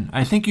happen.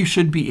 I think you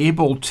should be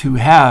able to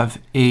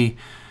have a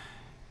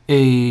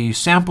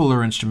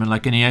sampler instrument,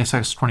 like an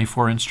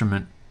ASX24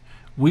 instrument.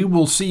 We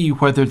will see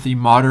whether the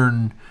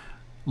modern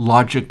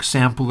Logic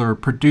sampler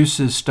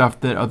produces stuff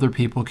that other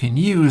people can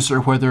use, or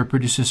whether it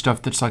produces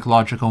stuff that's like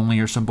Logic only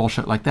or some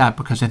bullshit like that,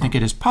 because I think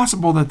it is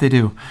possible that they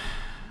do.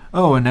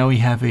 Oh, and now we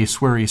have a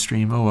sweary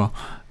stream. Oh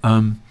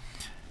well.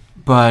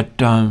 But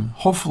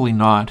hopefully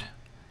not.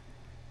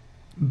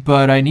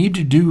 But I need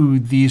to do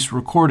these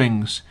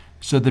recordings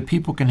so that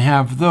people can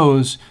have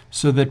those,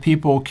 so that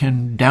people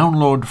can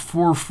download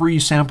 4 free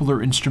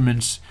sampler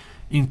instruments,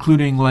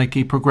 including like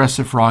a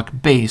progressive rock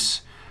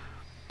bass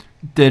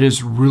that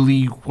is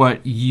really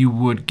what you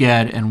would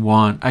get and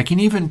want. I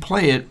can even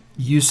play it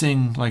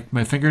using like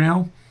my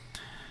fingernail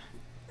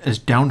as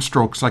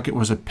downstrokes, like it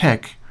was a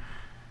pick,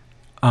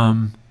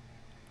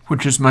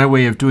 which is my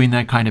way of doing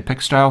that kind of pick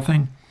style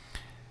thing.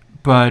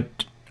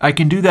 But I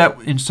can do that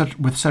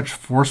with such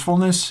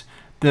forcefulness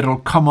that it'll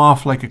come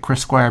off like a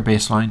Chris Squire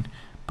bass line,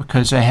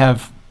 because I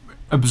have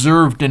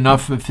observed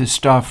enough of his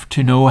stuff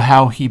to know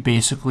how he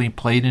basically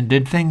played and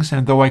did things.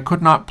 And though I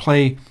could not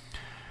play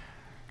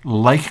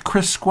like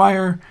Chris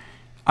Squire,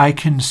 I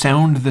can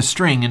sound the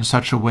string in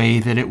such a way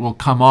that it will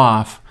come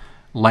off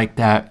like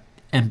that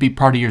and be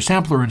part of your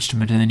sampler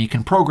instrument, and then you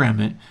can program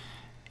it,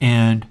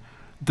 and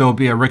there'll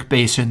be a Rick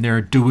bass in there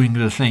doing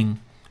the thing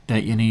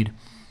that you need.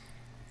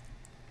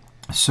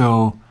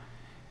 So,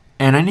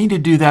 and I need to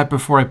do that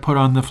before I put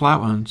on the flat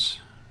ones,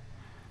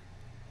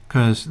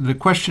 because the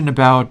question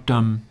about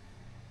are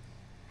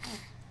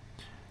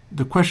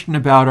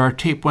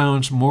tape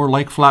wounds more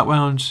like flat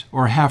wounds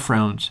or half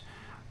rounds?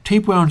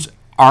 Tape wounds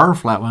are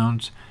flat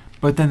wounds,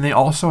 but then they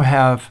also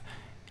have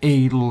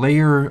a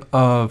layer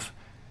of,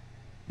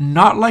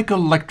 not like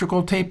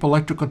electrical tape.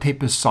 Electrical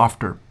tape is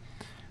softer,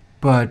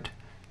 but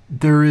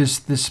there is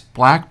this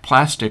black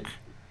plastic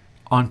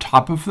on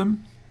top of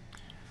them,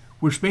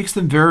 which makes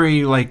them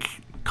very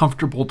like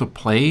comfortable to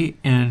play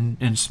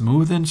and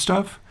smooth and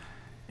stuff.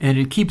 And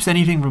it keeps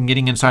anything from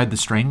getting inside the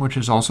string, which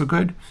is also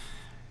good.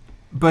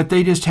 But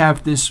they just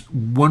have this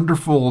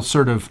wonderful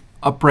sort of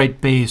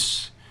upright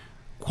bass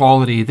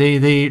quality.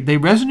 They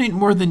resonate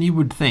more than you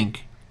would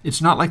think.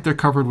 It's not like they're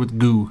covered with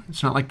goo.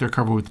 It's not like they're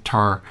covered with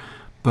tar.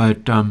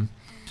 But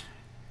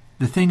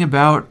the thing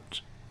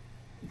about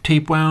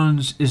tape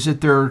wounds is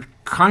that they're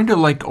kind of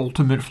like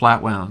ultimate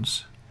flat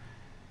wounds.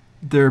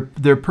 They're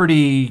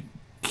pretty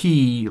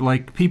key.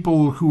 Like,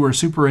 people who are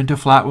super into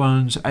flat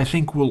wounds, I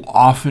think, will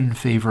often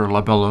favor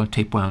Labella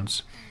tape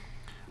wounds.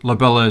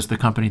 Labella is the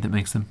company that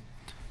makes them.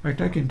 In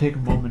fact, I can take a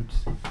moment,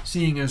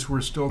 seeing as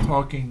we're still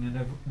talking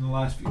in the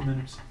last few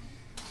minutes.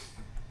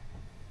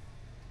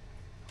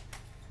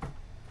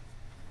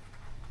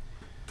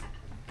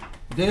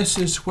 This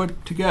is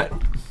what to get.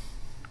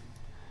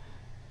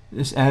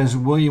 This, as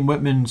William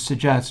Whitman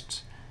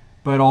suggests,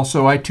 but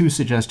also I too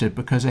suggest it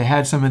because I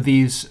had some of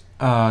these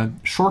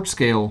short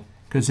scale,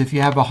 because if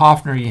you have a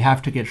Hofner, you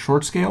have to get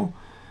short scale.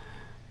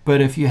 But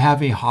if you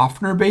have a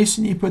Hofner bass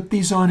and you put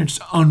these on,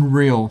 it's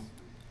unreal.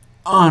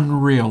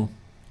 Unreal.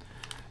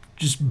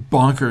 Just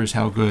bonkers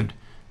how good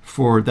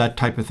for that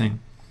type of thing.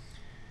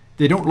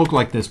 They don't look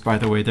like this, by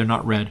the way. They're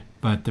not red,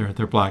 but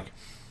they're black.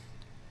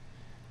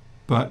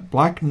 But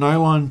black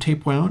nylon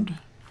tape wound.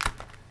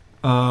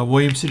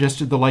 William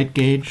suggested the light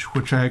gauge,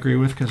 which I agree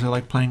with because I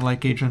like playing light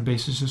gauge on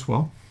basses as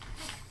well.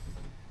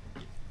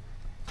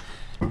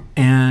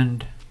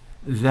 And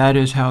that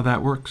is how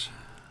that works.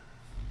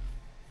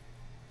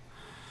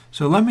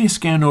 So let me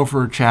scan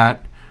over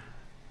chat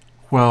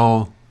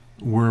while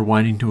we're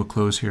winding to a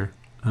close here.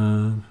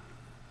 So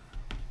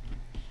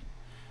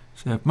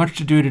I have much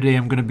to do today.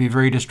 I'm going to be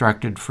very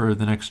distracted for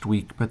the next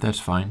week, but that's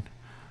fine.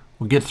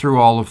 We'll get through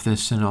all of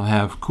this and I'll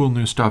have cool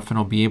new stuff and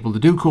I'll be able to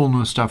do cool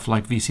new stuff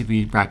like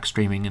VCV back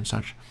streaming and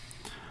such.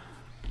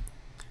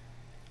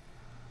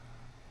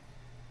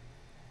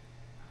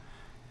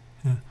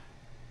 Yeah.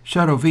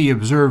 Shadow V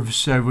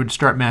observes I would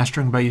start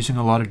mastering by using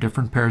a lot of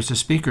different pairs of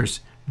speakers.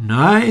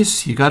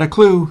 Nice! You got a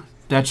clue.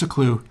 That's a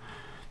clue.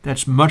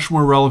 That's much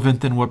more relevant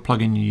than what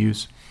plugin you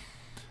use.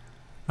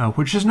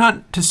 Which is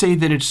not to say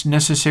that it's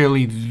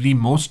necessarily the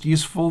most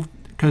useful,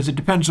 because it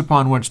depends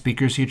upon what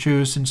speakers you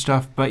choose and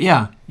stuff. But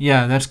yeah,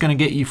 that's going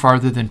to get you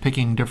farther than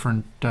picking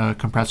different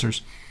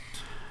compressors.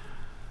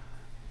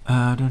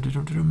 Oh,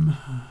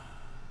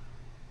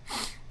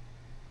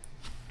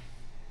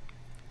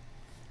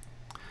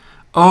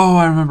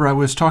 I remember I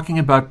was talking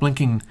about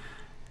blinking,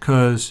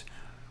 because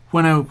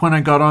when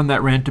I got on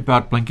that rant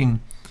about blinking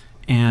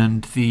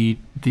and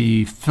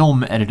the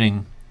film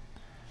editing,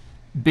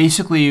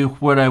 basically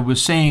what I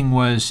was saying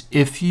was,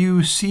 if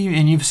you see,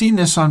 and you've seen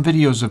this on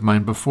videos of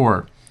mine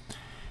before,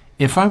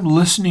 if I'm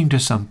listening to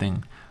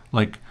something,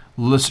 like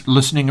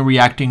listening and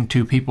reacting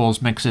to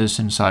people's mixes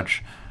and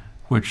such,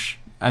 which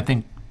I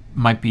think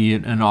might be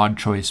an odd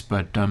choice,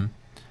 but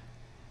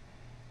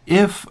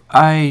if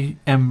I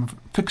am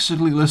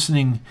fixedly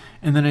listening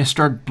and then I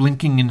start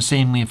blinking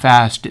insanely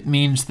fast, it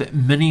means that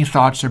many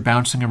thoughts are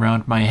bouncing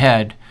around my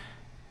head.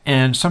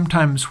 And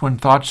sometimes when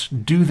thoughts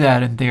do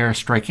that and they are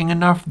striking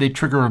enough, they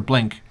trigger a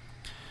blink.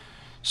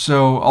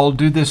 So I'll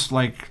do this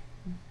like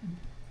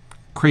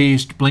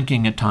crazed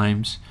blinking at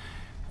times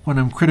when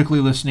I'm critically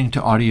listening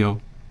to audio.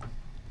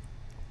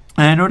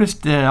 And I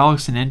noticed that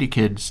Alex and Andy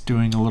Kid's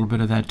doing a little bit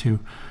of that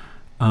too.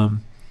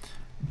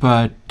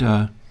 But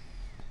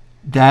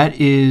that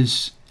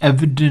is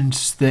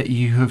evidence that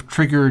you have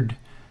triggered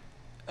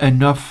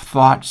enough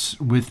thoughts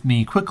with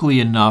me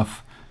quickly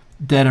enough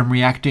that I'm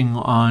reacting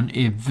on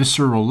a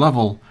visceral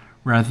level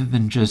rather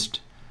than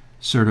just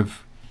sort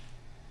of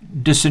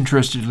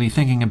disinterestedly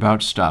thinking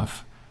about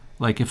stuff.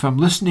 Like if I'm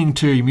listening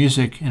to your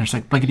music and it's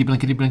like blankety,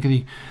 blankety,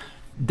 blankety,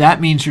 that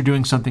means you're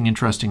doing something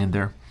interesting in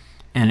there.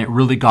 And it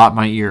really got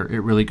my ear. It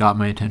really got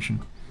my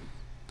attention.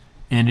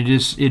 And it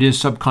is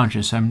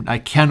subconscious. I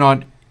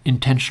cannot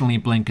intentionally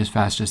blink as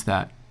fast as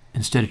that.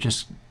 Instead, it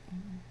just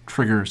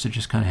triggers. It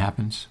just kind of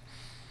happens.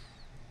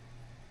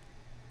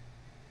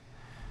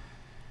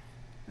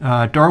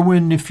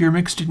 Darwin, if your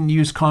mix didn't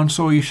use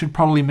console, you should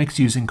probably mix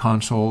using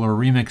console or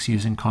remix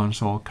using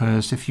console,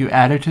 because if you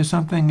add it to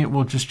something, it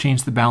will just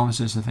change the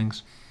balances of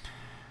things,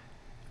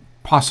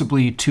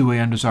 possibly to an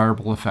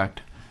undesirable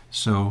effect.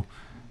 So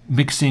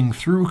mixing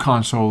through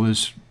console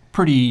is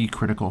pretty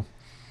critical.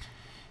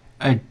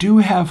 I do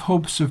have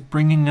hopes of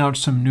bringing out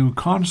some new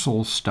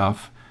console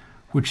stuff,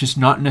 which is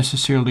not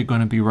necessarily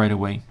going to be right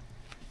away.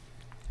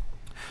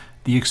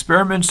 The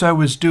experiments I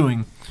was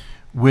doing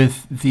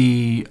with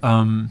the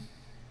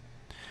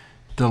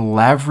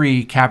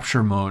Lavry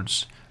capture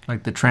modes,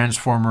 like the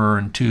transformer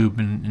and tube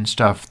and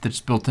stuff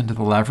that's built into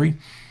the Lavry,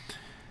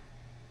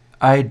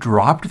 I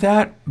dropped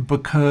that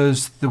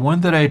because the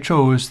one that I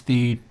chose,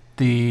 the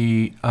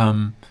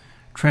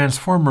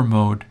transformer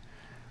mode,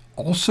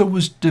 also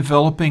was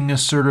developing a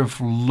sort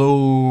of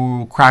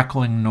low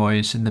crackling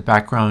noise in the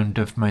background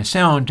of my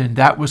sound, and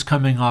that was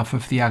coming off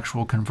of the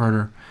actual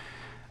converter.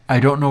 I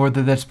don't know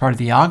whether that's part of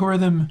the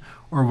algorithm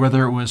or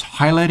whether it was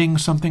highlighting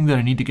something that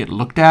I need to get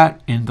looked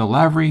at in the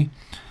Lavry.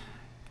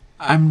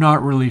 I'm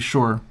not really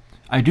sure.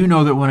 I do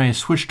know that when I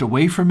switched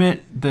away from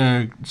it,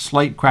 the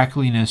slight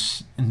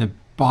crackliness in the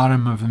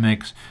bottom of the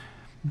mix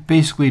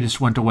basically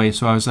just went away.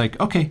 So I was like,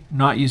 okay,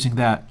 not using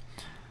that.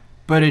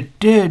 But it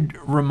did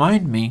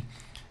remind me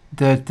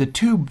that the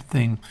tube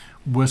thing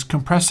was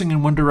compressing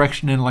in one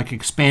direction and like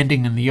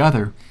expanding in the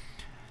other.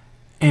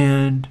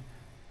 And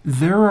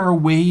there are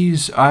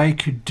ways I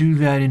could do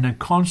that in a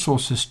console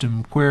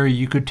system where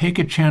you could take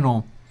a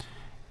channel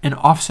and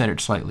offset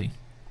it slightly.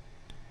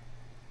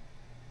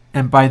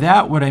 And by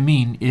that, what I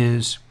mean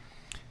is,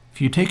 if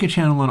you take a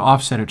channel and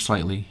offset it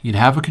slightly, you'd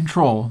have a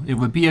control. It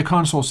would be a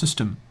console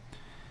system.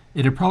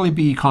 It'd probably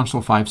be a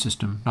console 5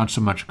 system, not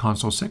so much a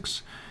console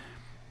 6.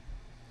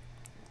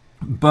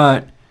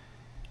 But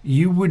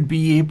you would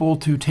be able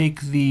to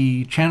take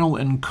the channel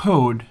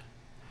encode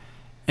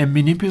and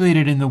manipulate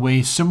it in the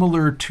way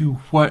similar to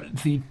what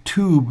the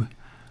tube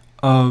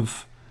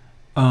of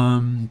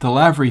the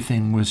Lavery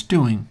thing was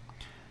doing.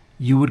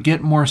 You would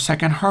get more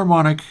second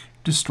harmonic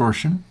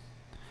distortion.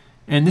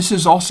 And this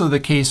is also the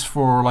case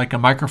for like a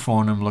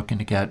microphone I'm looking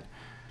to get,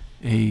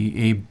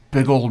 a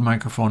big old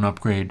microphone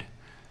upgrade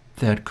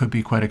that could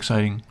be quite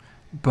exciting.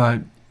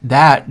 But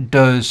that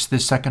does the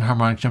second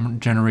harmonic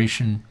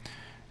generation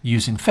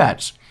using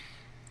FETs.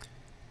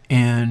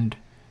 And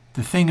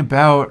the thing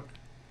about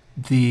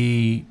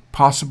the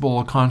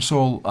possible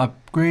console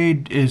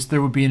upgrade is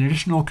there would be an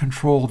additional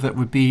control that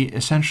would be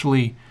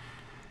essentially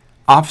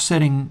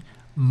offsetting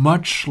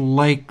much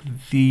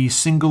like the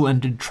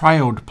single-ended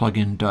triode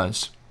plugin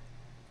does.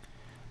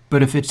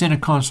 But if it's in a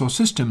console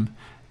system,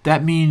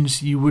 that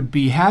means you would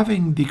be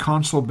having the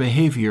console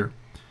behavior,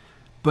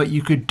 but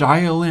you could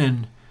dial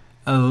in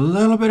a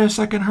little bit of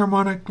second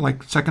harmonic,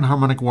 like second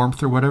harmonic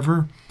warmth or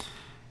whatever,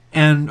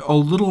 and a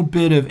little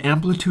bit of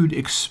amplitude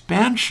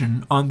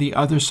expansion on the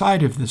other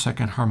side of the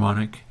second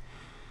harmonic.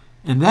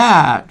 And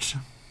that,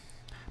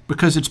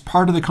 because it's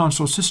part of the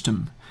console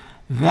system,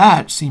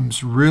 that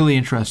seems really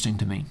interesting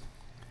to me.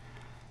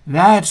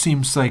 That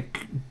seems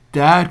like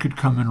that could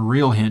come in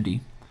real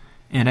handy.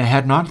 And I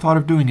had not thought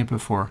of doing it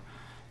before,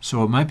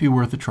 so it might be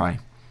worth a try.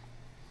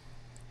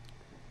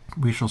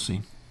 We shall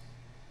see.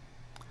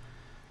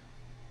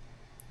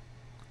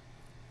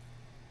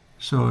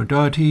 So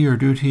Doughty or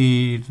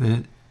Duty,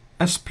 the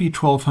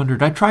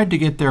SP1200, I tried to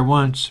get there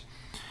once.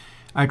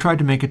 I tried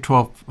to make a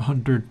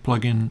 1200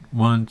 plugin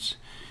once.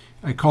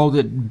 I called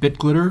it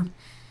BitGlitter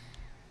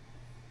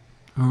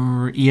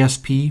or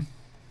ESP,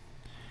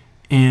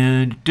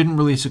 and didn't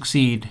really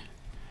succeed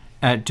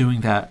at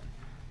doing that.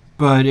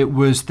 But it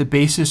was the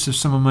basis of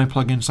some of my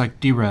plugins like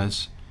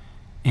Drez.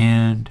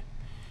 And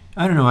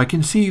I don't know, I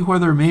can see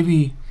whether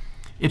maybe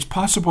it's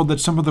possible that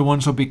some of the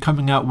ones I'll be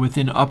coming out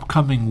within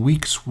upcoming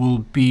weeks will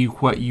be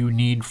what you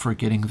need for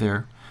getting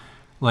there.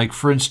 Like,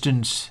 for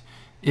instance,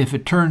 if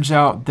it turns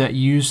out that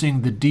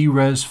using the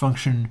Drez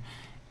function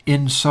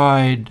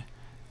inside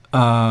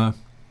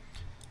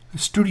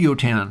Studio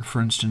Tan,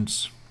 for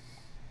instance,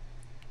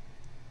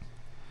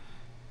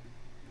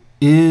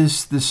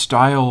 is the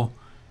style,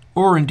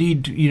 or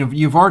indeed,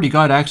 you've already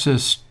got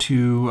access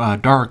to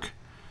Dark.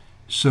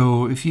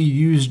 So if you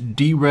use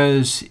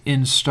Drez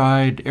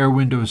inside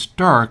Airwindows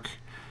Dark,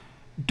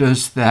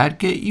 does that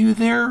get you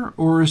there,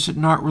 or is it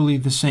not really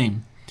the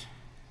same?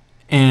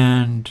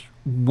 And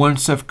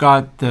once I've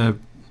got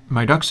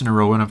my ducks in a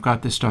row and I've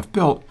got this stuff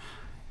built,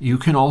 you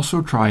can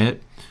also try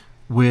it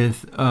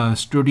with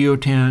Studio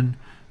Tan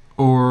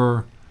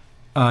or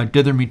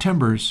Dither Me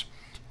Timbers,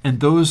 and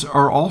those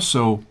are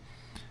also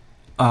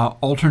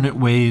alternate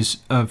ways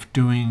of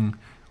doing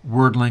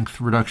word length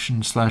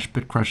reduction /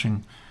 bit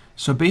crushing.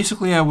 So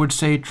basically I would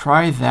say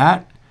try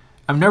that.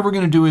 I'm never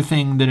going to do a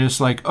thing that is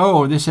like,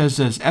 oh, this has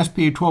this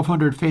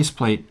SP1200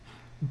 faceplate,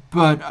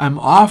 but I'm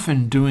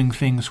often doing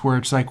things where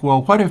it's like,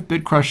 well, what if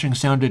bit crushing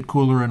sounded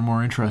cooler and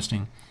more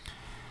interesting?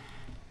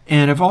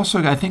 And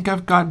I think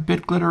I've got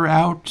BitGlitter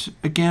out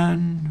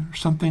again, or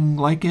something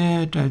like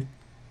it. I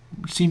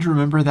seem to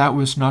remember that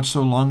was not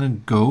so long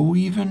ago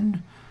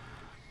even.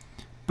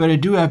 But I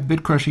do have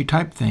bit crushy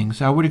type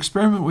things. I would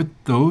experiment with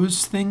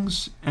those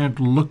things and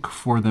look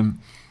for them.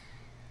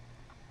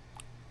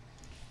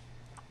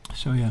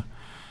 So yeah.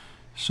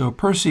 So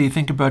Percy,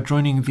 think about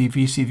joining the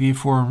VCV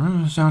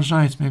forum. Sounds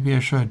nice. Maybe I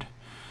should.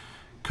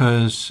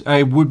 Because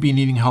I would be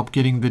needing help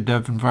getting the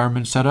dev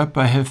environment set up.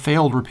 I have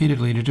failed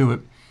repeatedly to do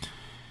it.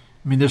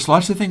 I mean, there's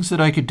lots of things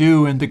that I could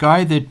do, and the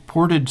guy that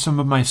ported some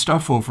of my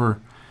stuff over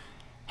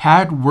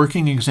had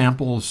working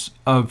examples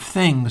of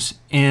things,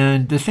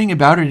 and the thing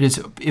about it is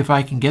if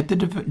I can get the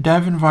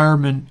dev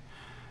environment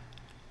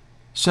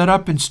set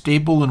up and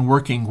stable and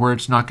working where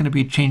it's not going to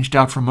be changed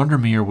out from under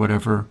me or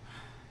whatever,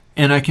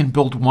 and I can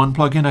build one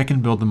plugin, I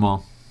can build them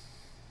all.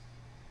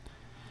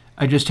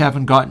 I just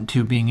haven't gotten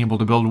to being able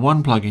to build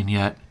one plugin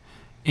yet,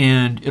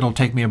 and it'll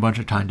take me a bunch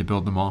of time to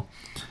build them all.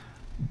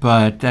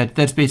 But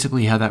that's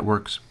basically how that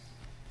works.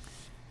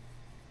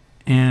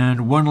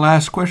 And one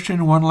last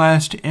question, one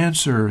last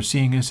answer,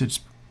 seeing as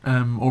it's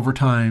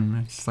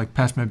overtime. It's like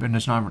past my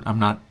bedtime. I'm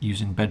not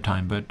using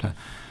bedtime, but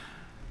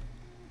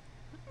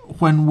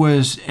when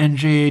was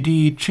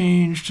NJAD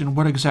changed, and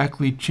what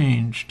exactly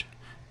changed,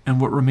 and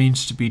what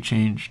remains to be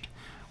changed?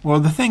 Well,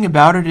 the thing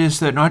about it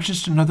is that not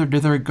just another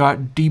dither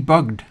got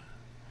debugged.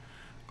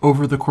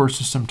 over the course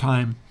of some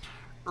time.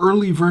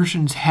 Early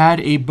versions had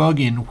a bug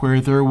in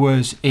where there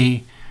was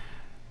a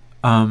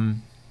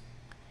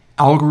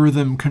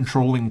algorithm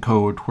controlling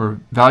code where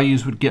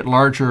values would get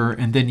larger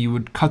and then you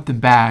would cut them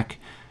back,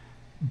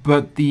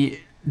 but the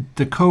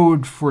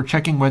code for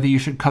checking whether you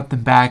should cut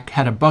them back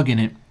had a bug in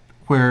it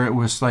where it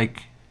was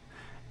like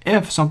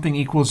if something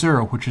equals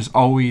 0, which is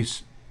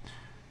always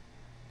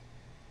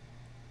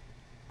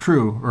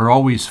true or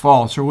always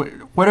false or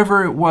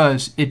whatever it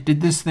was, it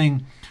did this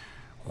thing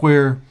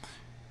where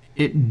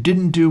it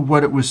didn't do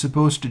what it was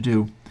supposed to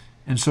do.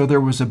 And so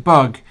there was a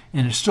bug,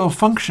 and it still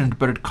functioned,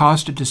 but it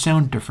caused it to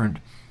sound different.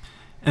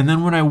 And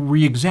then when I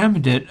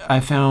re-examined it, I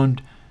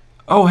found,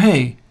 oh,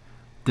 hey,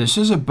 this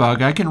is a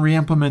bug. I can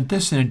re-implement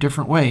this in a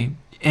different way.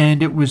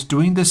 And it was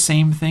doing the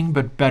same thing,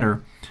 but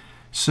better.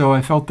 So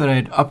I felt that I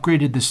had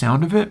upgraded the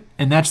sound of it,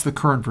 and that's the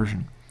current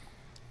version.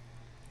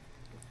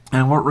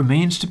 And what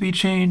remains to be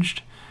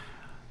changed?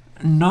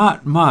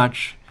 Not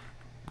much.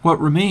 What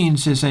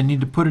remains is I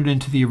need to put it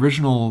into the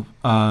original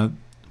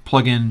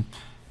plugin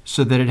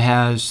so that it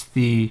has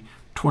the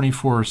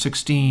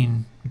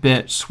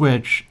 24/16-bit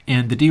switch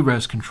and the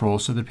DRes control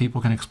so that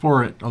people can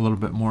explore it a little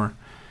bit more.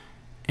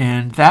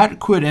 And that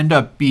could end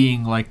up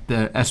being like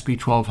the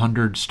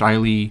SP1200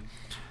 styly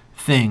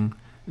thing.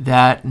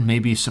 That and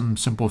maybe some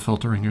simple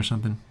filtering or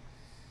something.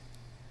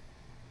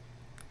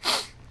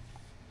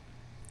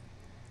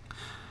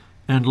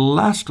 And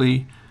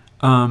lastly,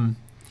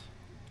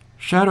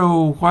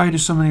 Shadow, why do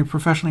so many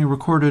professionally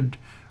recorded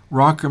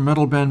rock or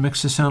metal band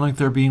mixes sound like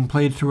they're being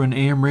played through an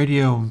AM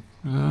radio?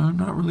 I'm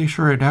not really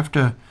sure.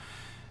 That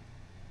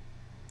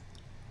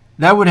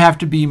would have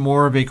to be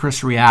more of a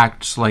Chris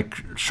Reacts, like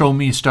show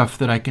me stuff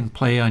that I can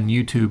play on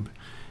YouTube,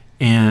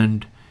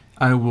 and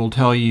I will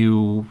tell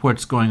you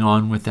what's going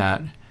on with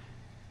that.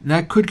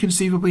 That could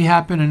conceivably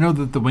happen. I know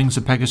that the Wings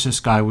of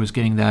Pegasus guy was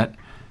getting that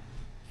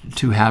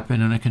to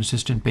happen on a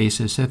consistent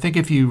basis. I think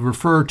if you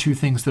refer to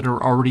things that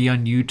are already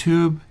on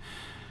YouTube,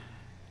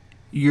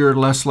 you're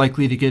less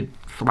likely to get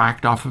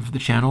whacked off of the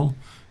channel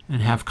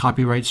and have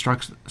copyright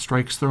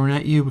strikes thrown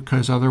at you,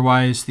 because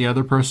otherwise the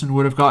other person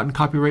would have gotten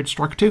copyright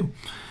struck too.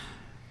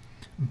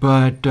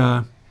 But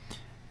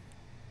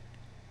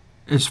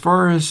as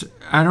far as,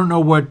 I don't know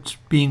what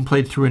being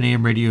played through an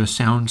AM radio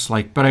sounds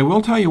like, but I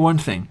will tell you one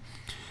thing,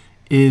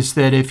 is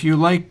that if you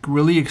like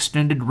really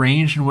extended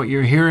range and what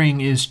you're hearing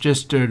is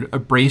just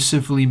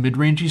abrasively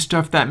mid-rangey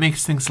stuff, that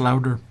makes things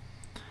louder.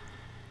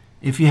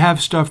 If you have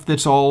stuff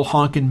that's all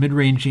honkin'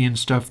 mid-rangey and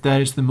stuff, that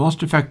is the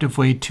most effective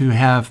way to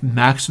have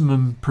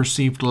maximum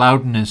perceived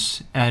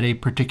loudness at a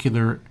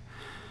particular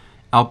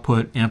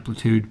output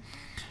amplitude.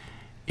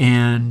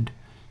 And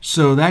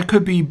so that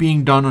could be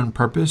being done on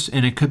purpose,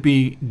 and it could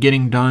be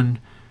getting done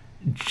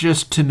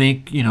just to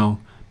make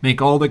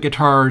all the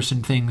guitars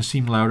and things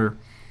seem louder.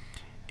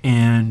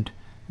 And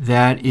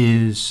that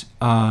is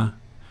a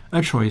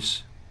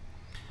choice.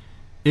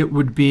 It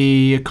would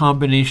be a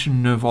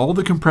combination of all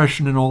the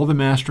compression and all the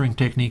mastering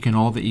technique and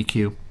all the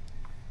EQ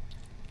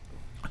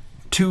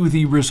to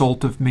the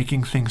result of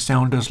making things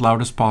sound as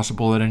loud as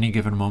possible at any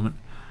given moment.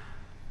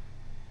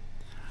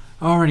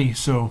 Alrighty,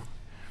 so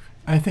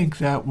I think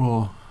that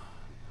will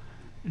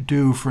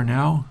do for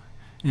now.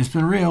 It's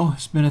been real.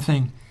 It's been a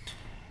thing.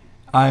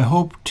 I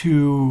hope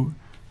to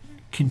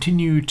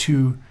continue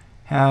to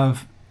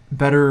have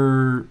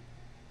better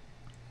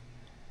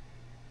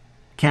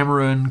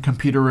camera and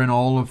computer and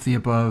all of the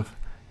above,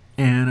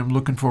 and I'm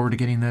looking forward to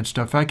getting that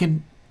stuff. I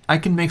can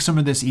make some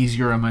of this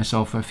easier on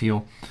myself, I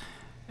feel,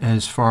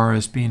 as far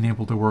as being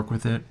able to work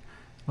with it.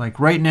 Like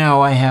right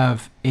now I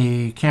have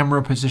a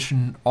camera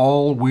position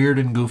all weird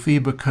and goofy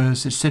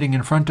because it's sitting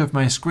in front of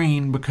my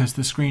screen, because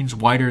the screen's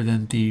wider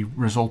than the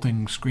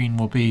resulting screen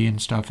will be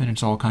and stuff, and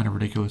it's all kind of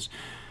ridiculous.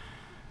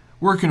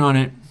 Working on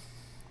it.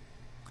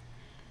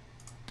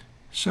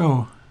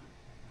 So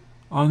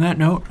on that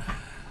note,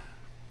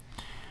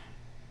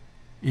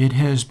 it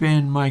has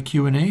been my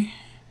Q&A,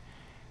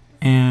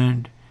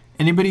 and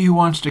anybody who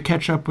wants to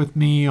catch up with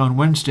me on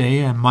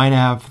Wednesday, I might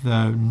have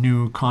the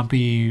new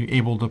compy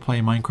able to play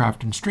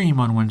Minecraft and stream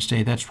on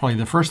Wednesday. That's probably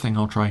the first thing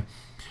I'll try.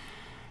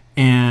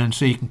 And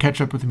so you can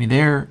catch up with me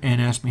there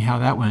and ask me how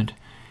that went.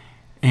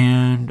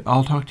 And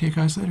I'll talk to you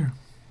guys later.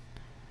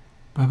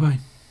 Bye-bye.